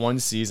lasted about one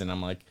season.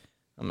 I'm like,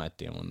 I'm not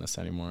dealing this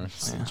anymore.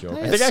 It's a joke.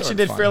 I think I actually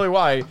did fairly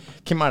well. I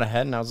came out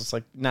ahead, and I was just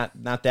like, not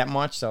that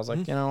much. So I was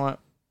like, you know what?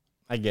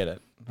 I get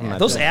it. I'm not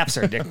Those doing it. apps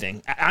are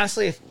addicting.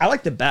 Honestly, I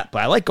like the bet, but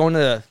I like going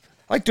to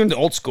I like doing the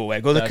old school way.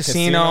 Go to the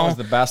casino casino. is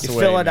the best you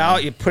way, fill it man.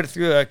 out. You put it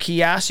through a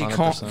kiosk. You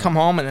come 100%.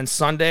 home, and then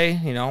Sunday,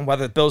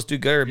 whether the Bills do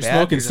good or You're bad,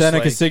 smoking you're just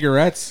Seneca like,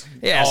 cigarettes.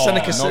 yeah, Oh,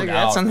 Seneca no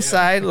cigarettes doubt. on the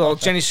side, little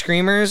Jenny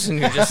Screamers, and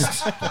you're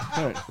just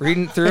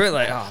reading through it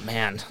like, oh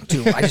man,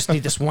 dude, I just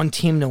need this one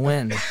team to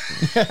win.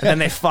 And then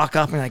they fuck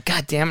up, and you're like,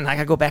 God damn it, I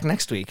gotta go back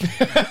next week.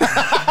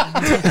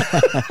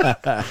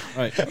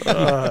 Right.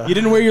 You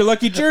didn't wear your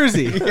lucky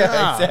jersey.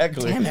 Yeah,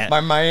 exactly. damn it.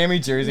 My Miami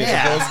jersey Yeah.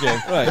 at the Bills game.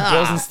 The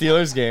Bills and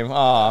Steelers game.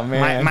 Oh,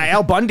 man. My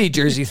Al Bundy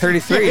jersey,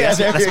 33. Yeah,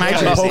 That's my there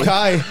you go. jersey.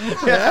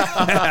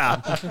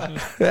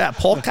 Pokai. Yeah,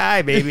 Polk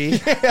High, baby.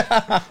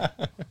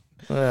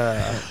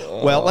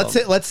 Well,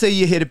 let's say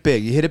you hit it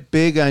big. You hit it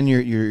big on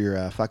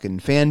your fucking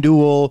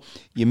FanDuel.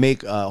 You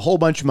make a whole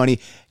bunch of money.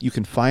 You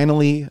can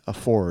finally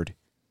afford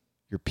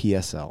your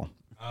PSL,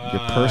 your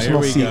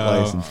personal here we seat go.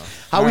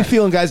 license. How we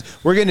feeling, guys?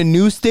 We're getting a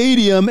new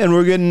stadium, and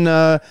we're getting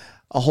a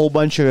whole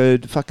bunch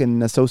of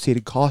fucking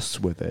associated costs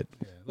with it.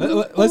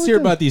 Let's hear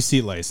about these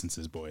seat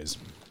licenses, boys.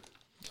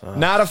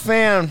 Not a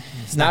fan.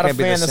 Not a gonna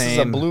be fan. the This is a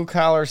same. blue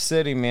collar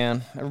city,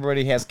 man.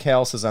 Everybody has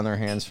calluses on their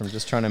hands from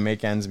just trying to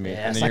make ends meet.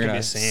 Yeah, and it's then not you're gonna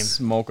going be to the same.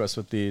 smoke us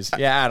with these.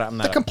 Yeah, I'm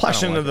not. The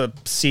complexion of the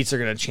seats are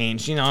going to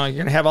change. You're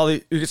going to have all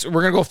the.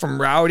 We're going to go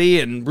from rowdy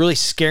and really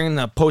scaring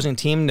the opposing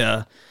team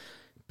to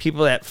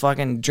people that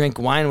fucking drink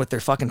wine with their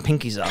fucking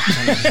pinkies up.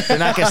 I mean,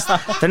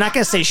 they're not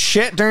gonna say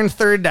shit during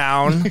third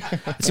down.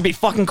 It's gonna be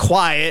fucking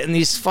quiet, and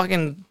these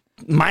fucking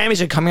Miami's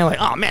gonna come in like,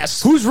 oh man,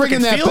 it's Who's ringing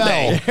freaking that field bell?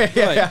 day.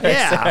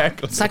 Yeah,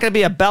 it's not gonna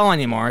be a bell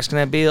anymore. It's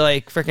gonna be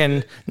like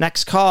freaking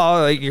next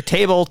call. Like your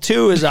table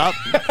 2 is up.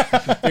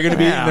 They're going to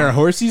be eating their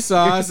horsey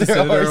sauce instead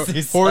of their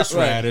horsey sauce.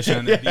 horseradish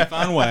and their beef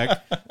on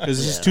weck because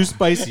it's just too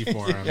spicy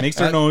for them. Makes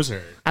their nose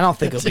hurt. I don't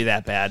think it'll be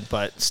that bad,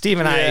 but Steve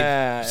and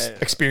Yeah.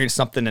 I experienced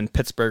something in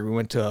Pittsburgh. We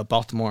went to a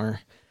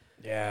Baltimore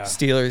Yeah.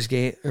 Steelers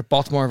game, or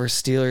Baltimore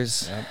versus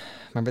Steelers.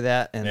 Remember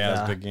that? And Yeah, it was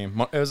a big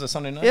game. It was a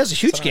Sunday night. it was a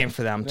huge Sunday game night.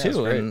 for them Yeah, it was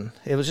too, great. and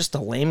it was just a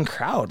lame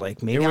crowd.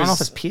 Like maybe It I don't know if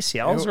was- his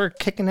PCLs were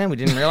kicking in. We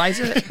didn't realize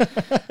it,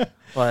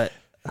 but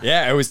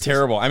Yeah, it was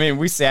terrible. I mean,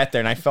 we sat there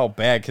and I felt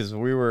bad because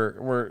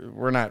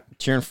we're not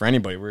cheering for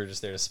anybody. We were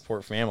just there to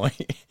support family,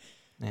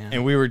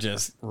 and we were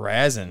just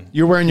razzing.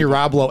 You're wearing your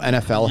Rob Lowe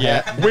NFL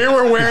hat.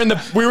 Yeah,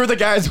 we were the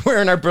guys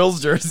wearing our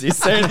Bills jerseys,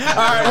 saying, "All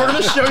right, we're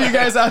gonna show you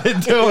guys how to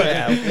do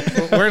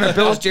it. we're in the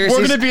Bills jerseys,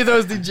 We're gonna be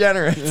those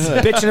degenerates."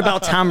 bitching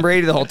about Tom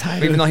Brady the whole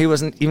time, even though he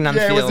wasn't even on the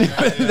Yeah, it field.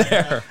 wasn't even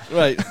there.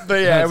 Right.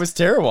 But yeah, it was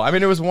terrible. I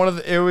mean,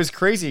 it was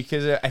crazy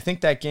because I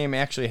think that game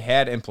actually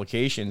had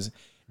implications,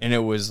 and it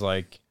was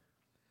like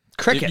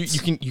Crickets.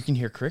 you can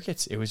hear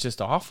crickets. It was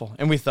just awful,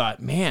 and we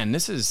thought, man,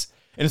 this is,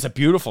 and it's a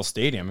beautiful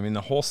stadium. I mean,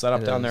 the whole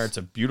setup down there, it's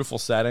a beautiful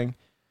setting,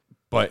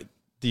 but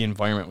the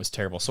environment was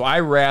terrible. So I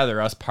rather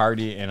us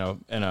party in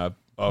a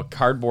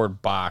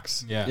cardboard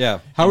box. Yeah. Yeah.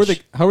 How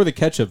were the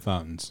ketchup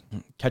fountains?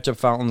 Ketchup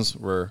fountains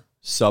were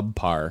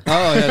subpar.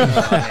 Oh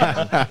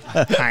yeah.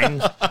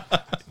 Heinz.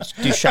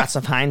 Do shots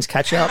of Heinz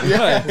ketchup.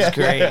 Yeah, it's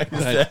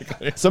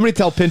great. Somebody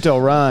tell Pinto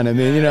run. I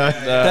mean,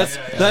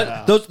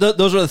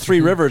 Those are the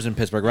 3 rivers in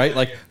Pittsburgh, right?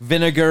 Like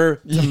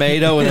vinegar,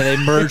 tomato, and then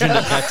they merge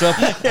into ketchup.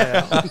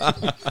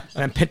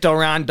 And then Pinto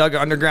Ron dug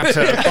underground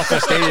to Buffalo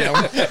Stadium.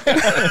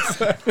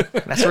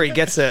 That's where he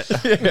gets it.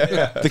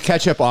 the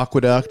ketchup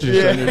aqueduct.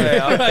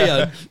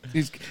 Yeah.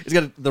 He's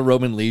got the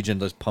Roman legion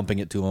just pumping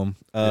it to him.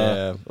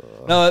 Yeah.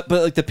 No,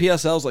 but like the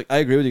PSLs, like I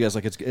agree with you guys.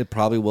 Like it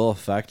probably will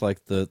affect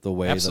like the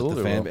way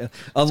Absolutely that the will. fan,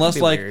 unless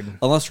be like weird.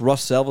 unless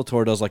Russ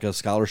Salvatore does like a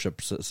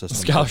scholarship system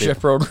Scholarship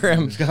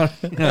program.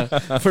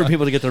 for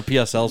people to get their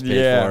PSLs paid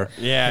Yeah, for.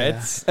 yeah.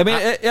 It's I mean,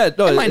 It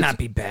might not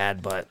be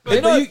bad, but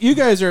But you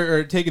guys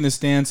are taking the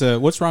stance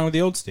of what's wrong with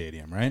the old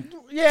stadium, right?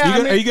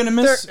 yeah. Are you gonna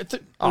miss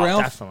oh,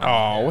 Ralph? definitely.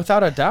 Oh,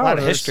 without a doubt. A lot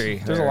of There's- history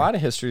There's there. a lot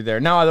of history there.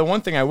 Now, the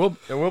one thing that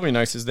will be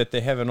nice is that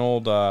they have an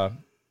old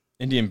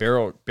Indian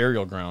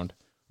burial ground,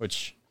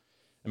 which,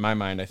 in my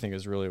mind, I think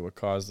is really what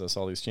caused us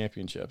all these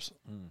championships.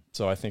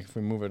 So I think if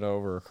we move it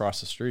over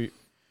across the street,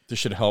 this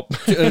should help.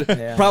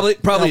 Probably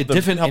Help a the-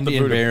 different help the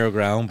Indian voodoo. burial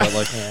ground, but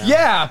like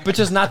Yeah, but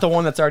just not the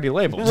one that's already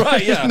labeled.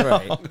 right, yeah,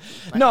 right.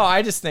 No,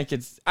 I just think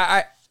it's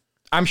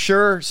I'm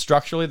sure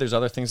structurally there's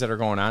other things that are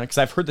going on because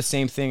I've heard the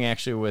same thing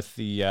actually with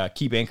the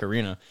KeyBank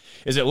Arena.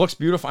 Is it looks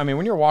beautiful? I mean,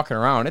 when you're walking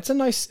around, it's a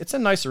nice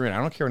arena. I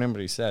don't care what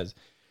anybody says,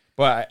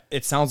 but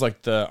it sounds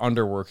like the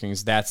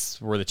underworkings.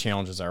 That's where the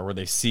challenges are, where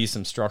they see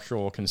some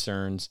structural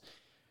concerns.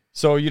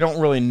 So you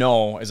don't really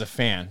know as a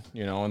fan,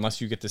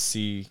 unless you get to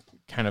see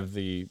kind of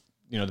the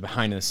the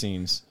behind the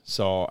scenes.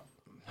 So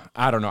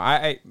I don't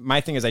know.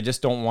 My thing is I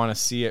just don't want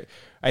to see it.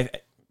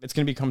 It's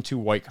going to become too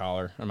white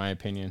collar, in my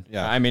opinion.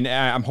 Yeah. I mean,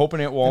 I'm hoping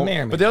it won't. may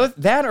or may But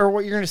that or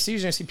what you're going to see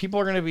is you're going to see people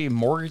are going to be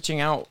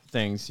mortgaging out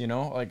things,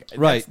 like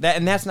Right.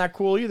 that's not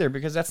cool either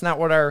because that's not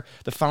what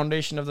the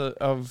foundation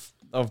of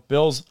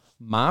Bill's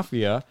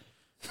Mafia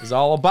is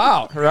all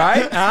about,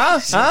 right?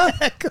 Huh?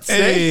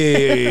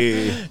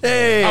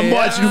 Hey, I'm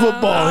watching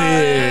football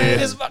here.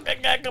 This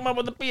fucking guy come up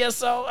with the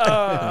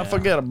PSL.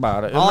 Forget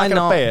about it. I'm All not I going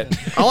know, to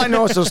pay it. all I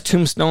know is those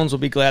tombstones will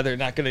be glad they're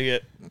not going to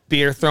get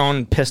beer thrown,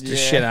 and pissed to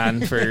shit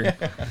on for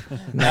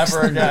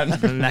Never again.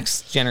 the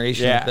next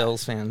generation Yeah. of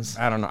Bills fans.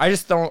 I don't know. I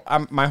just don't.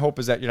 My hope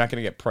is that you're not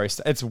going to get priced.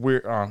 It's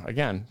weird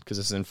again because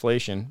it's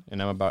inflation,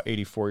 and I'm about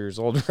 84 years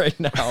old right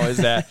now. Is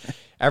that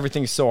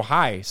everything's so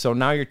high? So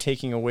now you're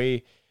taking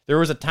away. There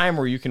was a time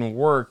where you can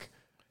work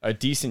a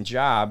decent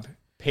job,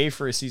 pay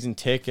for a season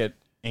ticket,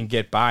 and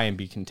get by and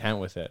be content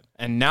with it.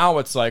 And now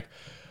it's like,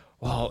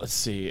 well, let's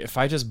see. If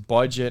I just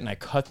budget and I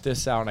cut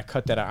this out and I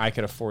cut that out, I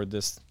could afford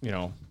this,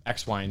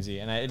 X, Y, and Z.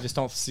 And I just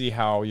don't see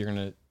how you're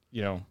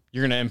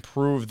gonna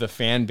improve the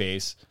fan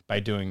base by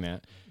doing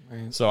that.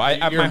 So You're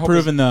my hope is-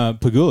 improving the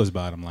Pagula's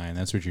bottom line.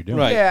 That's what you're doing.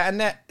 Right. yeah,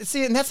 and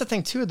that's the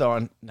thing too, though.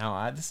 And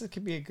now this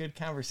could be a good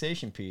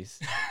conversation piece.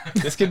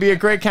 This could be a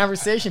great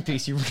conversation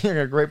piece. You bring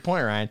a great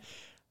point, Ryan.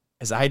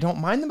 Is I don't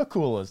mind the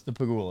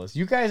Pagulas.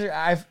 You guys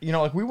are,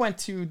 like we went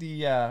to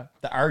the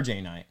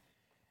RJ night,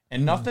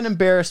 and nothing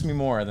embarrassed me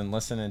more than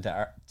listening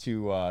to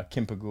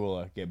Kim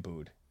Pagula get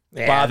booed.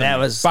 Yeah, Bothered that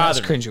me. was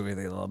Bothered me.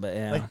 cringeworthy a little bit.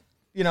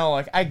 Yeah,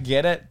 Like I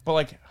get it, but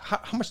like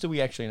how much do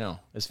we actually know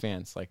as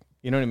fans? Like,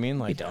 you know what I mean?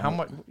 Like don't. how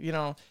much?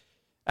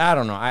 I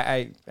don't know.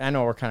 I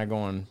know we're kind of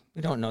going.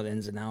 we don't know the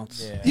ins and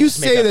outs. Yeah. You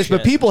Just make say up this, but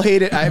shit. people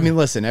hate it. I mean,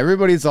 listen,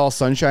 everybody's all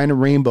sunshine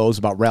and rainbows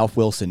about Ralph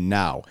Wilson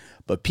now,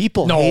 but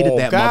people hated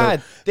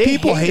that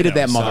People hated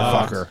that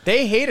motherfucker.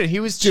 They hated. He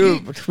was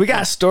cheap. Dude, we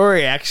got a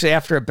story actually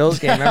after a Bills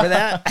game. Remember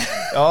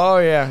that? Oh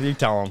yeah, you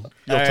tell him.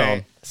 You'll All tell right.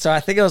 him. So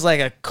I think it was like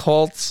a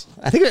Colts.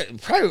 I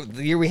think probably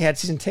the year we had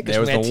season tickets.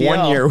 There was we the had one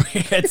TL. year we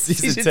had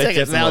season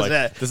tickets. That And was we're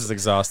like, it. this is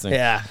exhausting.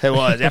 Yeah, it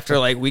was. After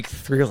like week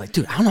 3, I was like,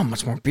 dude, I don't know how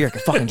much more beer I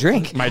can fucking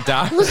drink. My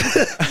doc,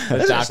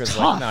 the doc was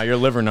like, no, your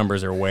liver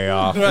numbers are way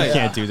off. You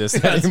can't do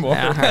this anymore.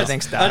 Yeah, all right,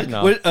 thanks, Doc.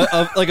 No.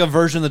 Like a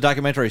version of the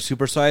documentary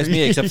Super Size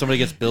Me, except somebody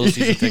gets Bills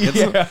season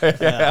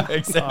tickets. Yeah,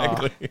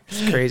 exactly.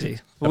 It's crazy.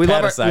 But we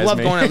love Apaticize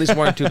me. going to at least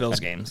 1 or 2 Bills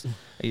games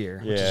a year,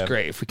 which is Yeah.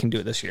 great if we can do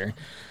it this year.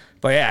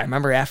 But yeah, I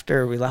remember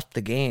after we left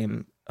the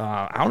game,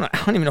 I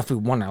don't even know if we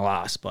won or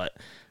lost, but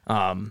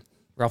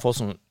Ralph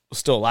Wilson was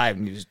still alive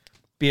and he was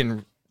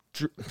being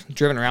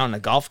driven around in a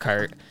golf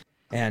cart,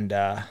 and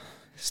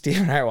Steve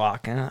and I are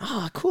walking.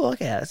 Oh, cool!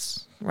 Look at that.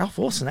 It's Ralph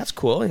Wilson. That's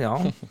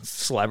cool.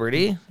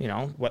 Celebrity.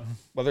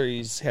 Whether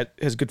he's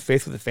has good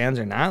faith with the fans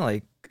or not.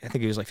 Like I think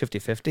he was like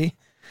 50-50.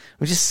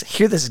 We just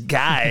hear this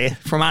guy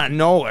from out of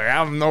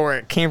nowhere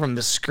it came from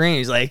the screen.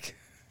 He's like,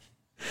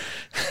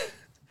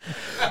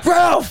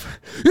 Ralph,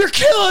 you're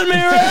killing me,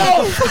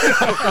 Ralph.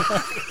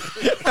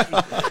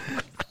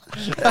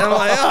 And I'm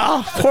like,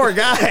 oh, poor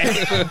guy.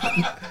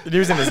 He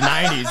was in his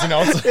 90s, you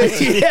know. So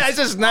Yeah, it's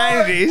just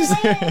 90s.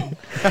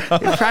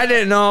 He probably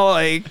didn't know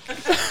like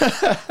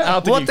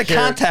what the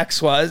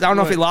context was. I don't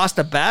know if he lost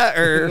a bet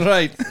or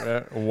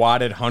Right.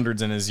 wadded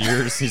hundreds in his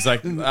years. He's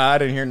like, I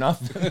didn't hear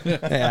nothing.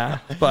 yeah.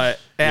 But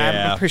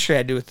Yeah. I'm pretty sure I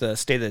had to do with the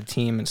state of the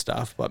team and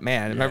stuff. But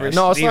man, I remember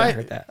No, Steve, so I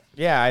heard that.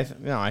 Yeah,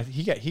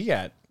 he got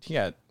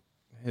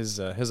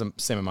his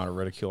same amount of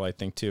ridicule, I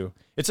think, too.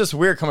 It's just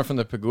weird coming from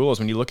the Pagulos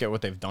when you look at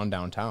what they've done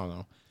downtown,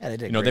 though. Yeah, they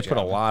did. You know, great they put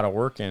a job. lot of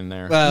work in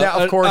there. Well, Now,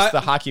 of course, I-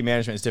 the hockey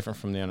management is different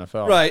from the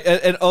NFL. Right,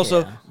 and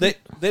also Yeah. they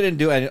didn't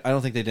do. I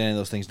don't think they did any of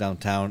those things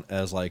downtown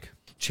as like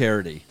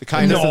charity. The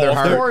kindness of their of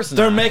heart. course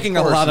They're not. making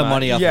Of a course lot of not.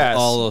 money off Yes. of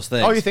all those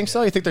things. Oh, you think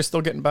so? You think they're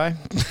still getting by?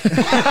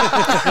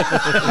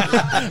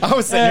 I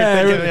was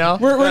sitting here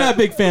thinking, we're not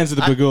big fans of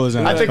the Pagulas.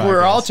 I think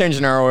we're all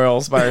changing our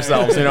oils by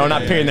ourselves,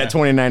 not paying that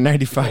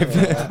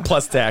 $29.95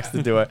 plus tax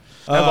to do it.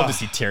 I'd love to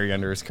see Terry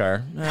under his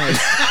car.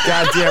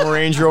 Goddamn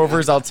Range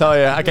Rovers, I'll tell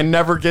you. I can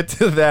never get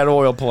to that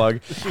oil plug.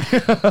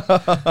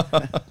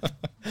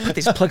 Put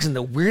these plugs in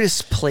the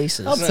weirdest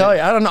places. I'll tell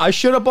you, I don't know. I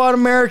should have bought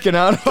American.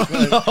 I don't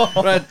know.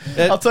 Right.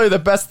 I'll tell you, the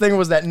best thing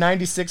was that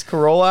 96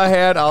 Corolla I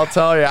had. I'll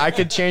tell you, I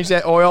could change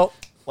that oil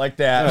like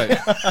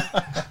that.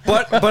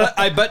 But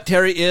I bet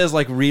Terry is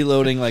like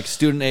reloading like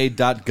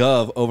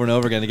studentaid.gov over and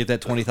over again to get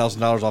that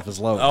 $20,000 off his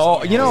loan.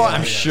 Oh, you know what?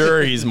 I'm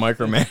sure he's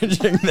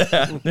micromanaging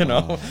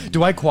that.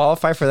 Do I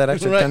qualify for that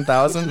extra Right.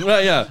 10,000?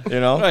 Right, yeah.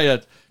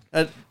 Right,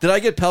 yeah. Did I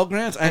get Pell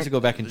Grants? I have to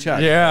go back and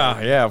check.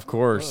 Yeah, of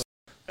course.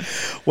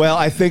 Well,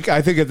 I think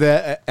at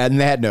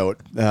that note,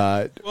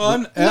 Well,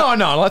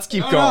 No, let's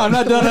keep going. no, I'm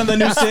not done on the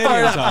new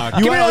stadium talk.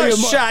 Give me another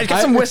shot.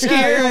 Get some whiskey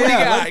here. What do you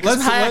got? Get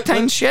some high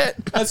octane shit.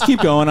 Let's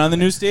keep going on the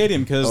new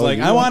stadium because,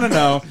 I want to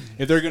know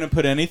if they're going to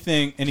put any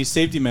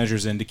safety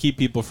measures in to keep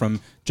people from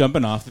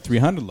jumping off the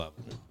 300 level.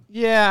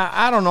 Yeah,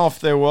 I don't know if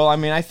they will. I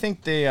mean, I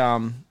think they.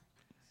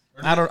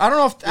 I don't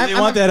know if They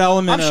want that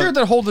element I'm sure of-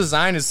 the whole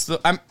design is. So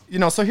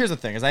here's the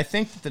thing: is I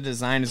think that the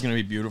design is going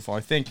to be beautiful.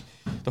 I think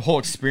the whole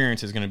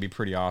experience is going to be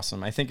pretty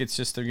awesome. I think it's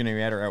just they're going to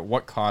matter at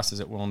what cost is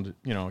it willing to.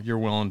 You're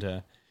willing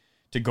to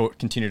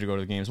continue to go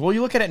to the games. Well,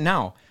 you look at it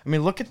now. I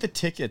mean, look at the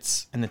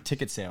tickets and the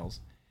ticket sales.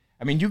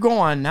 I mean, you go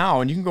on now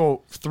and you can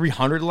go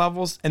 300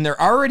 levels, and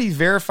they're already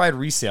verified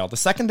resale. The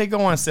second they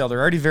go on sale,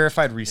 they're already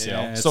verified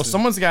resale. Yeah, so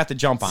someone's got to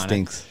jump on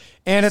Stinks. it.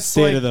 And it's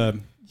State like, of the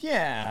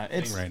yeah,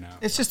 it's right now.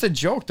 It's just a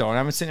joke though, and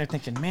I'm sitting there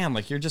thinking, man,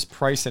 like you're just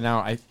pricing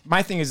out.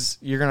 My thing is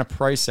you're gonna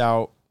price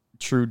out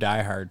true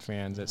diehard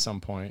fans at some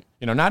point.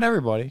 Not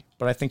everybody,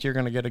 but I think you're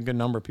gonna get a good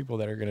number of people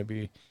that are gonna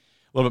be a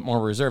little bit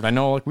more reserved. I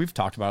know, like we've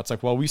talked about, it's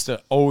like, well, we used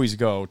to always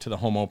go to the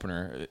home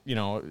opener.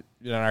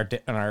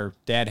 Our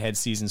dad had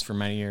seasons for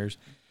many years,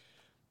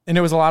 and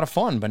it was a lot of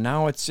fun. But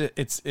now it's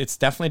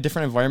definitely a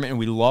different environment, and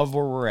we love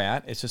where we're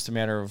at. It's just a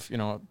matter of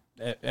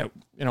at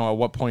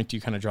what point do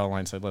you kind of draw the line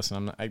and say,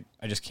 listen, I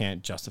just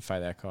can't justify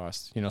that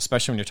cost,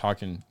 especially when you're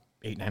talking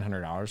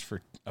 $800-900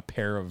 for a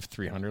pair of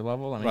 300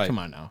 level. I mean, Right. Come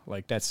on now.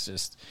 Like that's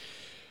just,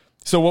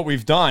 so what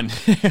we've done,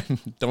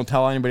 don't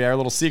tell anybody our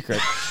little secret,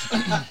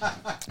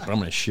 but I'm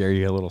going to share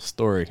you a little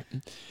story.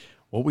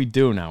 What we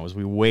do now is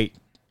we wait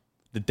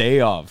the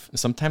day of,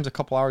 sometimes a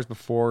couple hours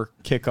before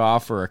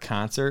kickoff or a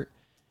concert,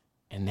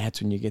 and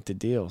that's when you get the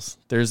deals.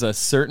 There's a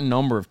certain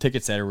number of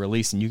tickets that are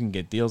released, and you can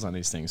get deals on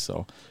these things.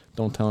 So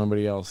don't tell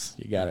anybody else.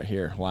 You got it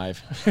here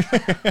live.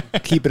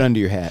 keep it under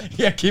your hat.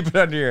 Yeah, keep it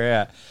under your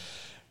hat.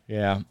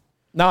 Yeah.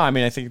 No, I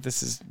mean, I think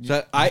this is you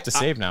So have to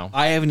save now.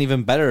 I have an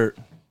even better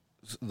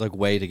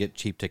way to get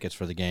cheap tickets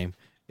for the game.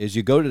 Is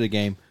you go to the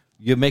game,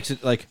 you mix it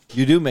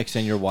you do mix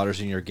in your waters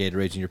and your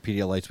Gatorades and your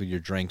Pedialytes with your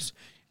drinks,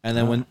 and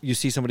then when you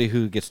see somebody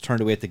who gets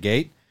turned away at the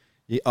gate,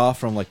 you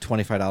offer them like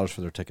 $25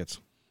 for their tickets.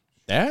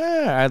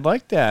 Yeah, I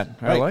like that.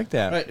 I like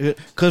that. Right,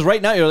 because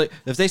right now you're like,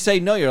 if they say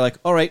no, you're like,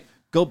 all right,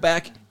 go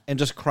back and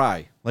just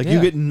cry. Like you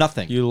Yeah. get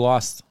nothing. You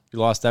lost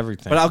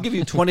everything. But I'll give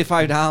you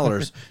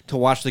 $25 to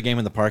watch the game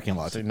in the parking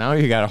lot. So now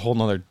you got a whole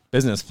nother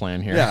business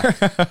plan here. Yeah.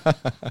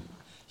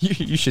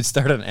 You should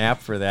start an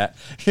app for that.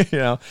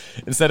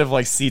 Instead of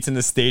like seats in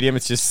the stadium,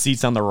 it's just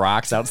seats on the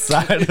rocks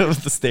outside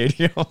of the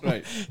stadium.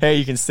 Right. Hey,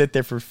 you can sit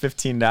there for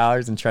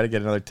 $15 and try to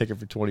get another ticket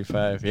for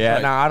 $25. Yeah.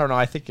 Right. No, I don't know.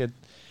 I think it.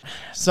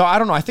 So I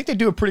don't know. I think they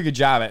do a pretty good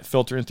job at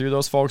filtering through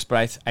those folks,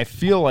 but I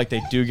feel like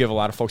they do give a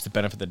lot of folks the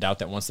benefit of the doubt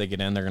that once they get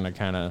in, they're gonna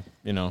kind of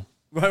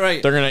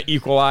Right. they're gonna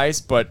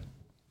equalize. But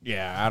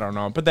yeah, I don't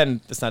know. But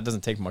then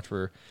doesn't take much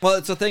for. Well,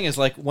 it's the thing is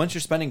like once you're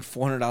spending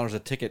 $400 a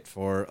ticket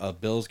for a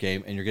Bills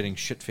game and you're getting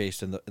shit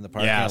faced in the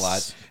parking Yes,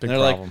 lot, big and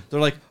problem. they're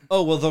like,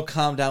 oh well, they'll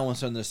calm down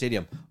once they're in the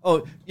stadium.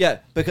 Oh yeah,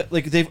 because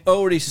like they've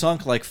already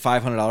sunk like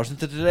 $500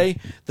 into today.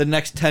 The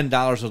next $10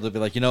 they'll be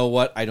like, you know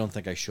what? I don't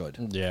think I should.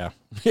 Yeah.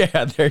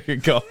 Yeah, there you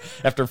go.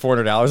 After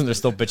 $400 and they're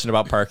still bitching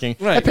about parking.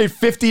 Right. I paid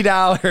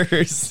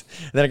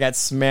 $50. Then I got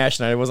smashed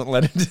and I wasn't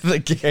let into the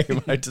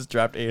game. I just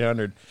dropped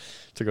 $800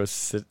 to go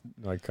sit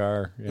in my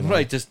car.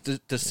 Right, just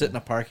to sit in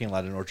a parking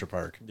lot in Orchard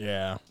Park.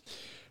 Yeah.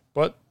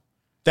 But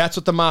that's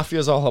what the mafia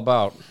is all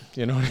about.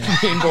 You know what I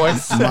mean,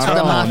 boys? That's what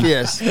the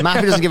mafia is.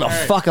 Mafia doesn't give a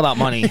fuck about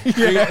money.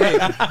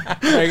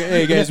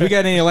 Hey guys, we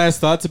got any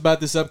last thoughts about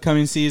this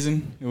upcoming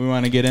season we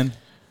want to get in?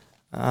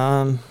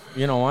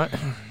 You know what?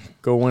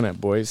 Go win it,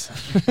 boys.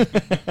 I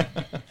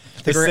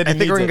think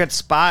we're in a good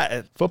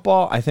spot.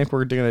 Football, I think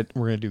we're gonna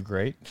do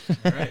great.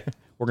 Right.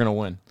 We're gonna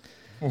win.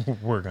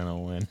 We're gonna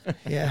win.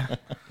 Yeah.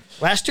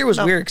 Last year was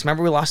weird because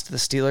remember we lost to the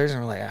Steelers and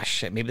we're like, ah,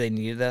 shit, maybe they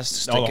needed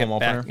us to the get home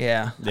back. opener?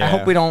 Yeah. I Yeah.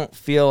 hope we don't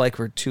feel like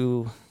we're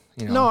too,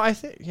 No, I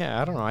think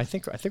I don't know. I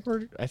think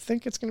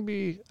it's gonna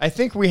be. I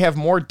think we have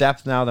more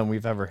depth now than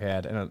we've ever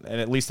had in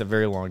at least a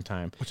very long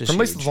time. Which is From at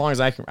least huge. as long as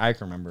I can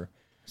remember.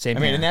 Same I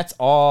mean, here. and that's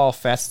all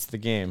facets of the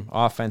game: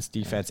 offense,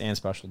 defense, and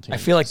special teams. I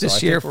feel like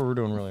this year- we're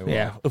doing really well.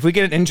 Yeah. If we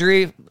get an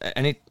injury,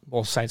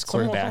 both sides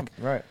Someone will quarterback.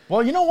 come. Right.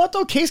 Well, you know what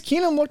though? Case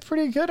Keenum looked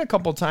pretty good a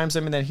couple times. I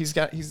mean, that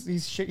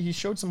he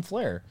showed some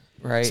flair.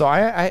 Right. So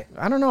I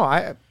don't know.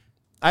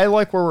 I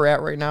like where we're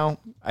at right now.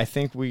 I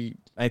think we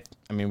don't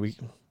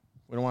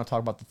want to talk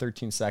about the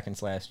 13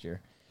 seconds last year,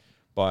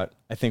 but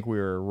I think we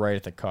were right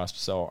at the cusp.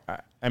 So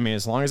I mean,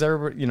 as long as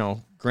everybody,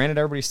 granted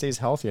everybody stays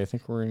healthy, I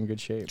think we're in good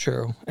shape.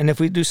 True. And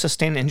if we do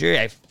sustain injury,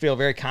 I feel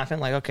very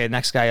confident. Like, okay,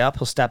 next guy up,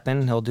 he'll step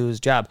in, he'll do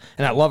his job.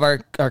 And I love our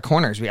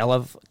corners. I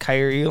love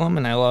Kyrie Elam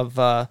and I love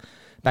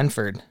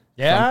Benford from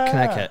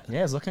Connecticut.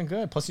 Yeah, it's looking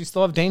good. Plus, you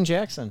still have Dane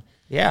Jackson.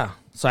 Yeah.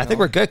 So I think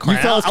we're good. You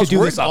fellas could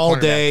do this all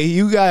day.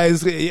 You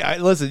guys,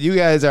 listen. You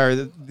guys are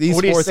these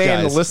What are you sports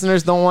saying? guys. The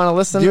listeners don't want to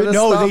listen to this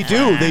No, stuff? they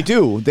do. They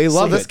do. They So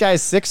love this it.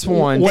 guy's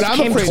 6'1". What I'm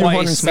came afraid,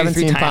 twice, maybe 217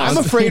 3 times. pounds.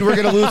 I'm afraid we're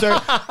gonna lose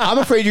our. I'm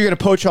afraid you're gonna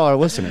poach all our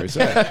listeners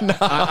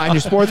on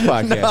your sports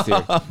podcast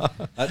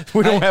here.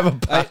 We don't have a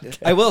podcast.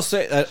 I will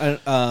say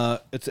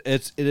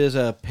it is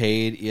a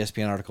paid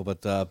ESPN article,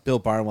 but Bill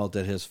Barnwell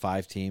did his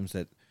 5 teams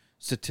that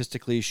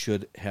statistically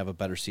should have a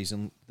better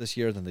season this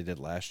year than they did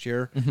last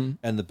year,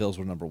 and the Bills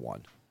were number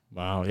 1.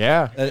 Wow,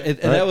 yeah. And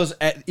that was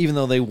even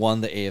though they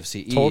won the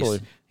AFC East. Totally.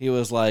 He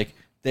was like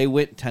they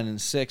went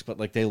 10-6, but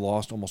like they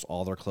lost almost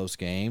all their close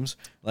games.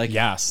 Like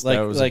Yes, like,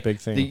 that was a big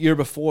thing. The year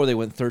before they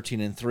went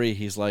 13-3.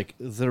 He's like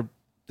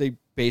they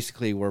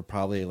basically were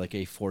probably like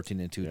a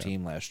 14-2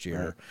 team last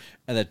year,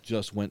 and that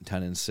just went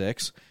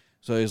 10-6.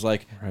 So he's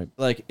like,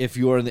 like if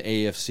you're in the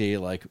AFC,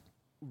 like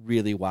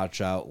really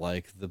watch out.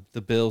 Like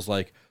the Bills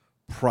like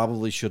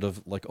probably should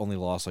have like only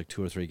lost like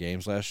 2 or 3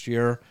 games last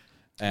year.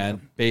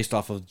 And based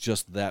off of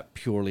just that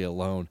purely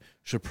alone,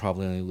 should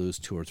probably only lose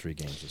 2 or 3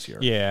 games this year.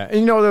 Yeah,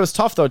 and that was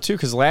tough though too,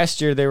 because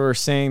last year they were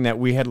saying that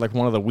we had like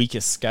one of the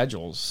weakest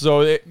schedules.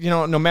 So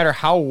no matter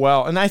how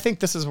well, and I think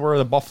this is where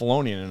the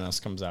Buffalonian in us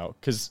comes out,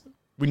 because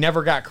we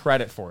never got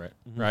credit for it,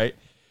 right?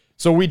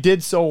 So we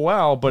did so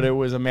well, but it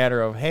was a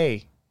matter of,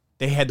 hey,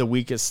 they had the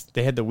weakest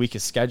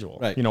schedule,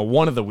 Right.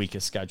 One of the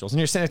weakest schedules. And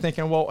you're sitting there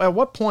thinking, well, at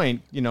what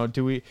point,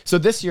 do we? So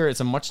this year it's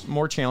a much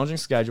more challenging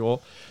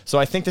schedule. So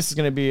I think this is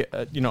going to be,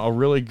 a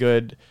really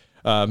good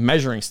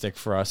measuring stick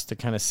for us to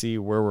kind of see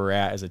where we're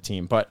at as a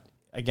team. But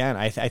again,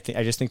 I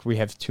just think we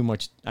have too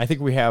much. I think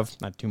we have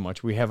not too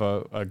much. We have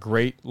a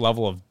great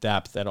level of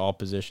depth at all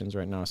positions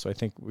right now. So I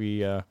think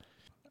we.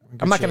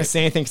 I'm not going to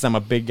say anything because I'm a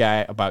big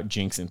guy about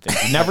jinxing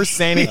things. Never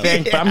say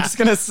anything, but I'm just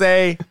going to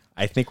say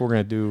I think we're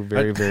going to do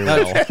very, very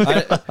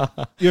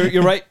well.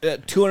 You're right.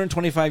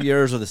 225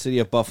 years of the city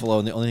of Buffalo,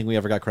 and the only thing we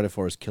ever got credit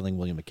for is killing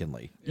William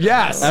McKinley.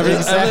 Yes,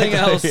 Everything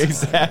else.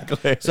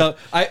 Exactly. So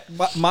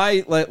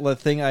my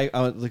thing I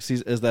would see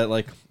is that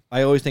like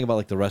I always think about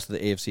like the rest of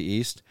the AFC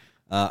East.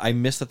 I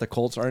miss that the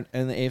Colts aren't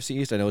in the AFC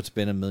East. I know it's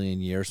been a million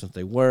years since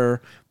they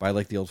were, but I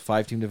like the old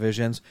 5-team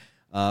divisions.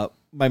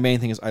 My main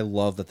thing is I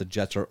love that the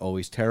Jets are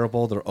always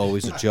terrible. They're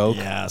always a joke.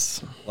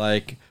 Yes.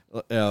 Like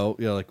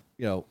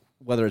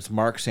whether it's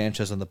Mark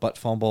Sanchez and the butt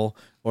fumble,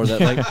 or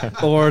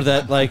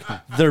that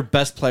their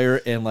best player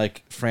in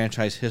like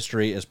franchise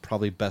history is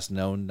probably best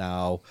known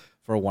now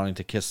for wanting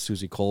to kiss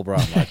Susie Colbert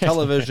on live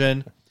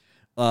television.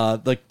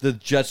 Like the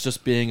Jets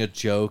just being a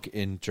joke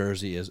in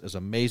Jersey is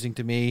amazing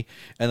to me,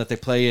 and that they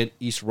play in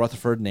East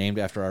Rutherford, named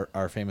after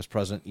our famous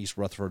president, East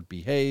Rutherford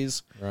B.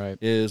 Hayes, Right.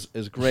 is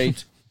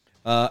great.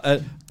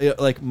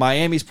 Like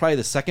Miami's probably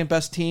the second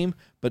best team,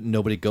 but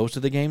nobody goes to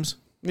the games.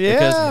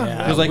 Yeah.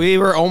 Because, like, we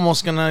were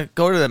almost gonna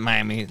go to the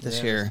Miami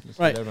this year.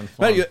 right.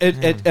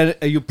 And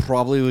you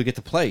probably would get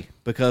to play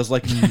because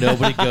like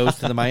nobody goes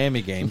to the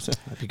Miami games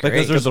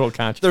because Good little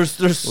contract. there's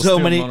so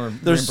student many loan other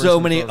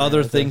reimbursement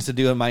program right things to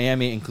do in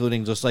Miami,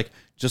 including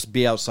just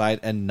be outside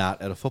and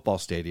not at a football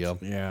stadium.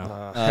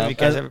 Yeah. Have you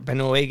guys ever been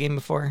to a away game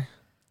before?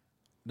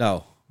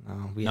 No.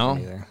 No, we No.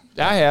 haven't either.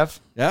 I have.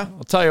 Yeah.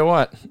 I'll tell you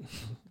what.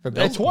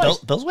 Bills, twice.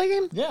 Bills away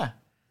game? Yeah.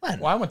 When?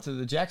 Well, I went to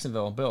the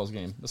Jacksonville Bills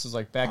game. This was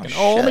like back in. shit,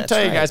 Let me that's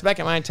tell you right. guys, back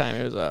at my time,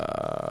 it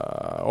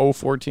was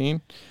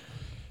 014,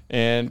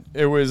 and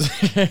it was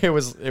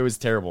it was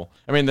terrible.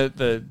 I mean,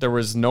 there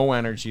was no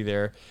energy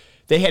there.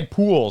 They had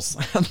pools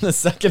on the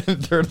second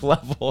and third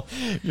level.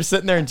 You're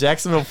sitting there in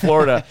Jacksonville,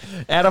 Florida,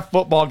 at a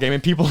football game,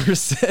 and people are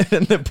sitting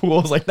in the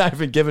pools, like not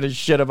even giving a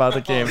shit about the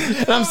game.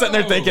 And I'm sitting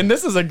there thinking,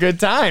 this is a good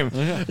time.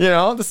 You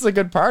know, this is a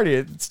good party.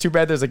 It's too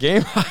bad there's a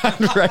game on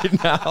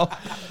right now.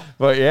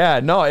 But yeah,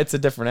 no, it's a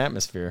different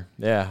atmosphere.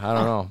 Yeah, I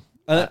don't know.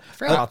 I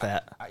forgot about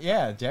that.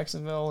 Yeah,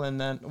 Jacksonville, and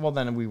then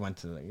we went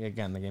to the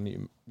game that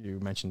you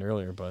mentioned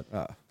earlier. But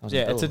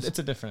yeah, it's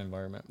a different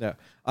environment. Yeah.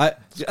 And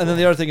then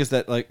the other thing is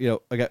that, like, you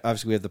know,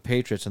 obviously we have the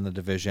Patriots in the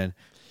division,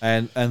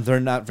 and they're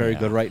not very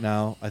good right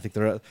now. I think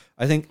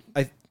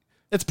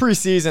It's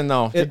preseason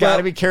though. You got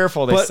to be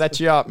careful. They set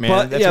you up,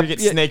 man. That's where you get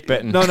snake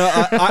bitten. No,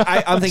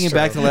 I'm thinking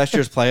back to last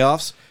year's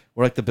playoffs,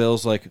 where like the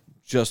Bills like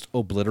just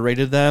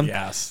obliterated them.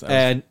 Yes,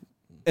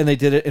 and they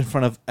did it in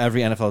front of every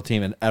NFL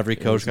team, and every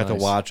coach got to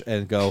nice. watch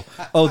and go,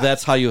 "Oh,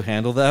 that's how you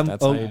handle them.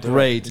 That's how Oh, you do it."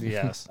 great."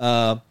 Yes.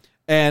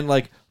 And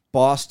like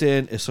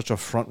Boston is such a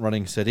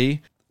front-running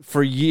city.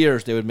 For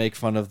years, they would make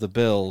fun of the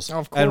Bills,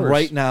 Of and course.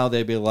 right now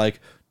they'd be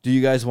like, "Do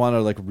you guys want to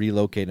like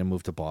relocate and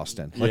move to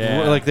Boston?" Like,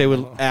 Yeah. like they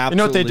would absolutely. You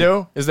know what they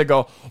do is they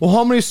go, "Well,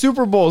 how many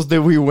Super Bowls did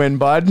we win,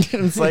 bud?"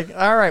 And it's like,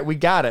 all right, we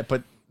got it,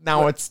 but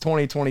now it's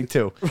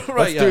 2022.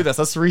 Let's do this.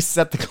 Let's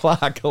reset the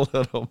clock a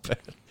little bit.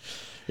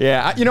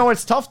 Yeah, you know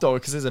it's tough though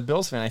because as a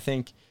Bills fan, I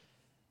think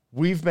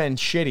we've been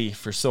shitty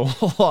for so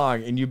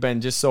long, and you've been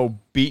just so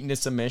beaten to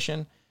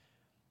submission.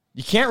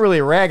 You can't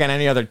really rag on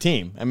any other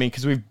team. I mean,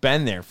 because we've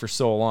been there for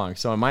so long.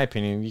 So in my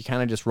opinion, you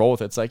kind of just roll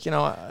with it. It's like, you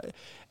know,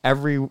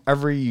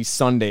 every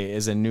Sunday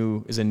is a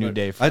new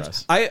day for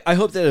us. I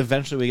hope that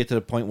eventually we get to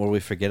the point where we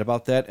forget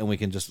about that and we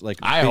can just like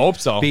I hope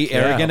so. be Yeah,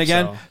 I arrogant hope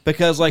again so.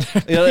 because like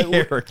you know,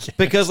 arrogant.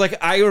 because like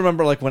I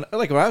remember like when I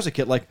was a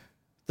kid like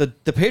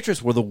the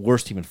Patriots were the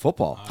worst team in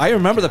football. I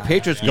remember the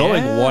Patriots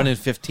going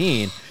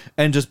 1-15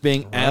 and just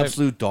being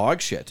absolute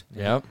dog shit.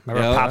 Yep.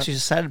 Remember Yeah. what Pops used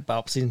to said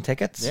about season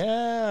tickets?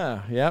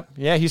 Yeah, yep.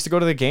 Yeah, he used to go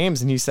to the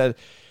games, and he said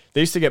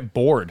they used to get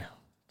bored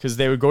because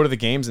they would go to the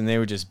games and they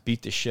would just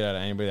beat the shit out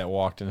of anybody that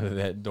walked into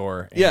that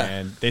door. Yeah.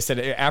 And they said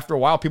after a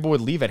while, people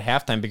would leave at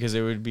halftime because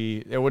it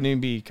wouldn't even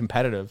be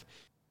competitive.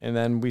 And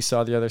then we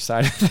saw the other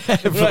side of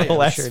that for Right, the we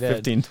last sure did.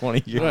 15,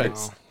 20 years. Right.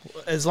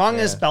 As long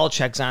as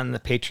Belichick's on the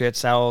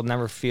Patriots, I'll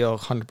never feel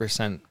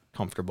 100%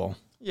 comfortable.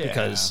 Yeah.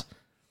 Because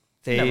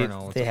Never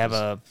know what's they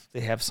up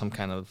have some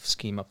kind of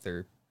scheme up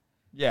their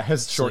Yeah,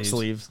 his short Sleeves.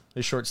 sleeve.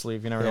 His short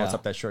sleeve. You never know what's Yeah.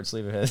 up that short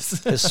sleeve of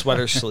his. his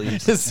sweater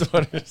sleeves. His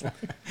sweater sleeve.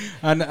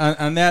 On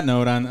that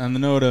note, on the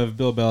note of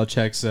Bill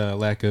Belichick's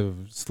lack of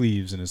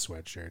sleeves in his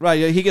sweatshirt. Right,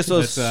 yeah, he gets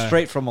those That's,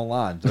 straight from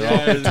Milan.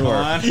 They're all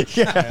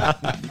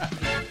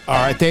All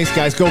right, thanks,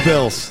 guys. Go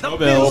Bills. Go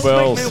Bills.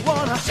 Bills. Make me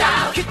wanna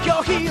shout, kick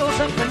your heels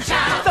up and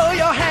shout, throw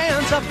your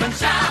hands up and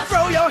shout,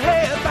 throw your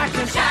head back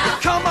and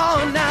shout. Come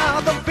on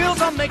now, the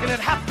Bills are making it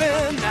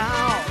happen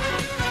now.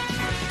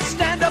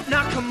 Stand up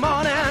now, come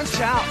on and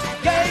shout,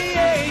 yeah,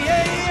 yeah,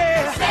 yeah,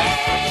 yeah.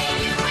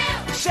 Say you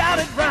will. Shout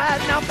it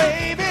right now,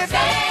 baby.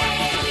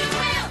 Say you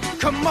will.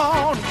 Come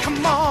on,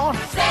 come on,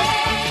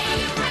 Say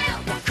you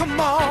will. come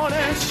on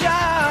and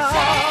shout.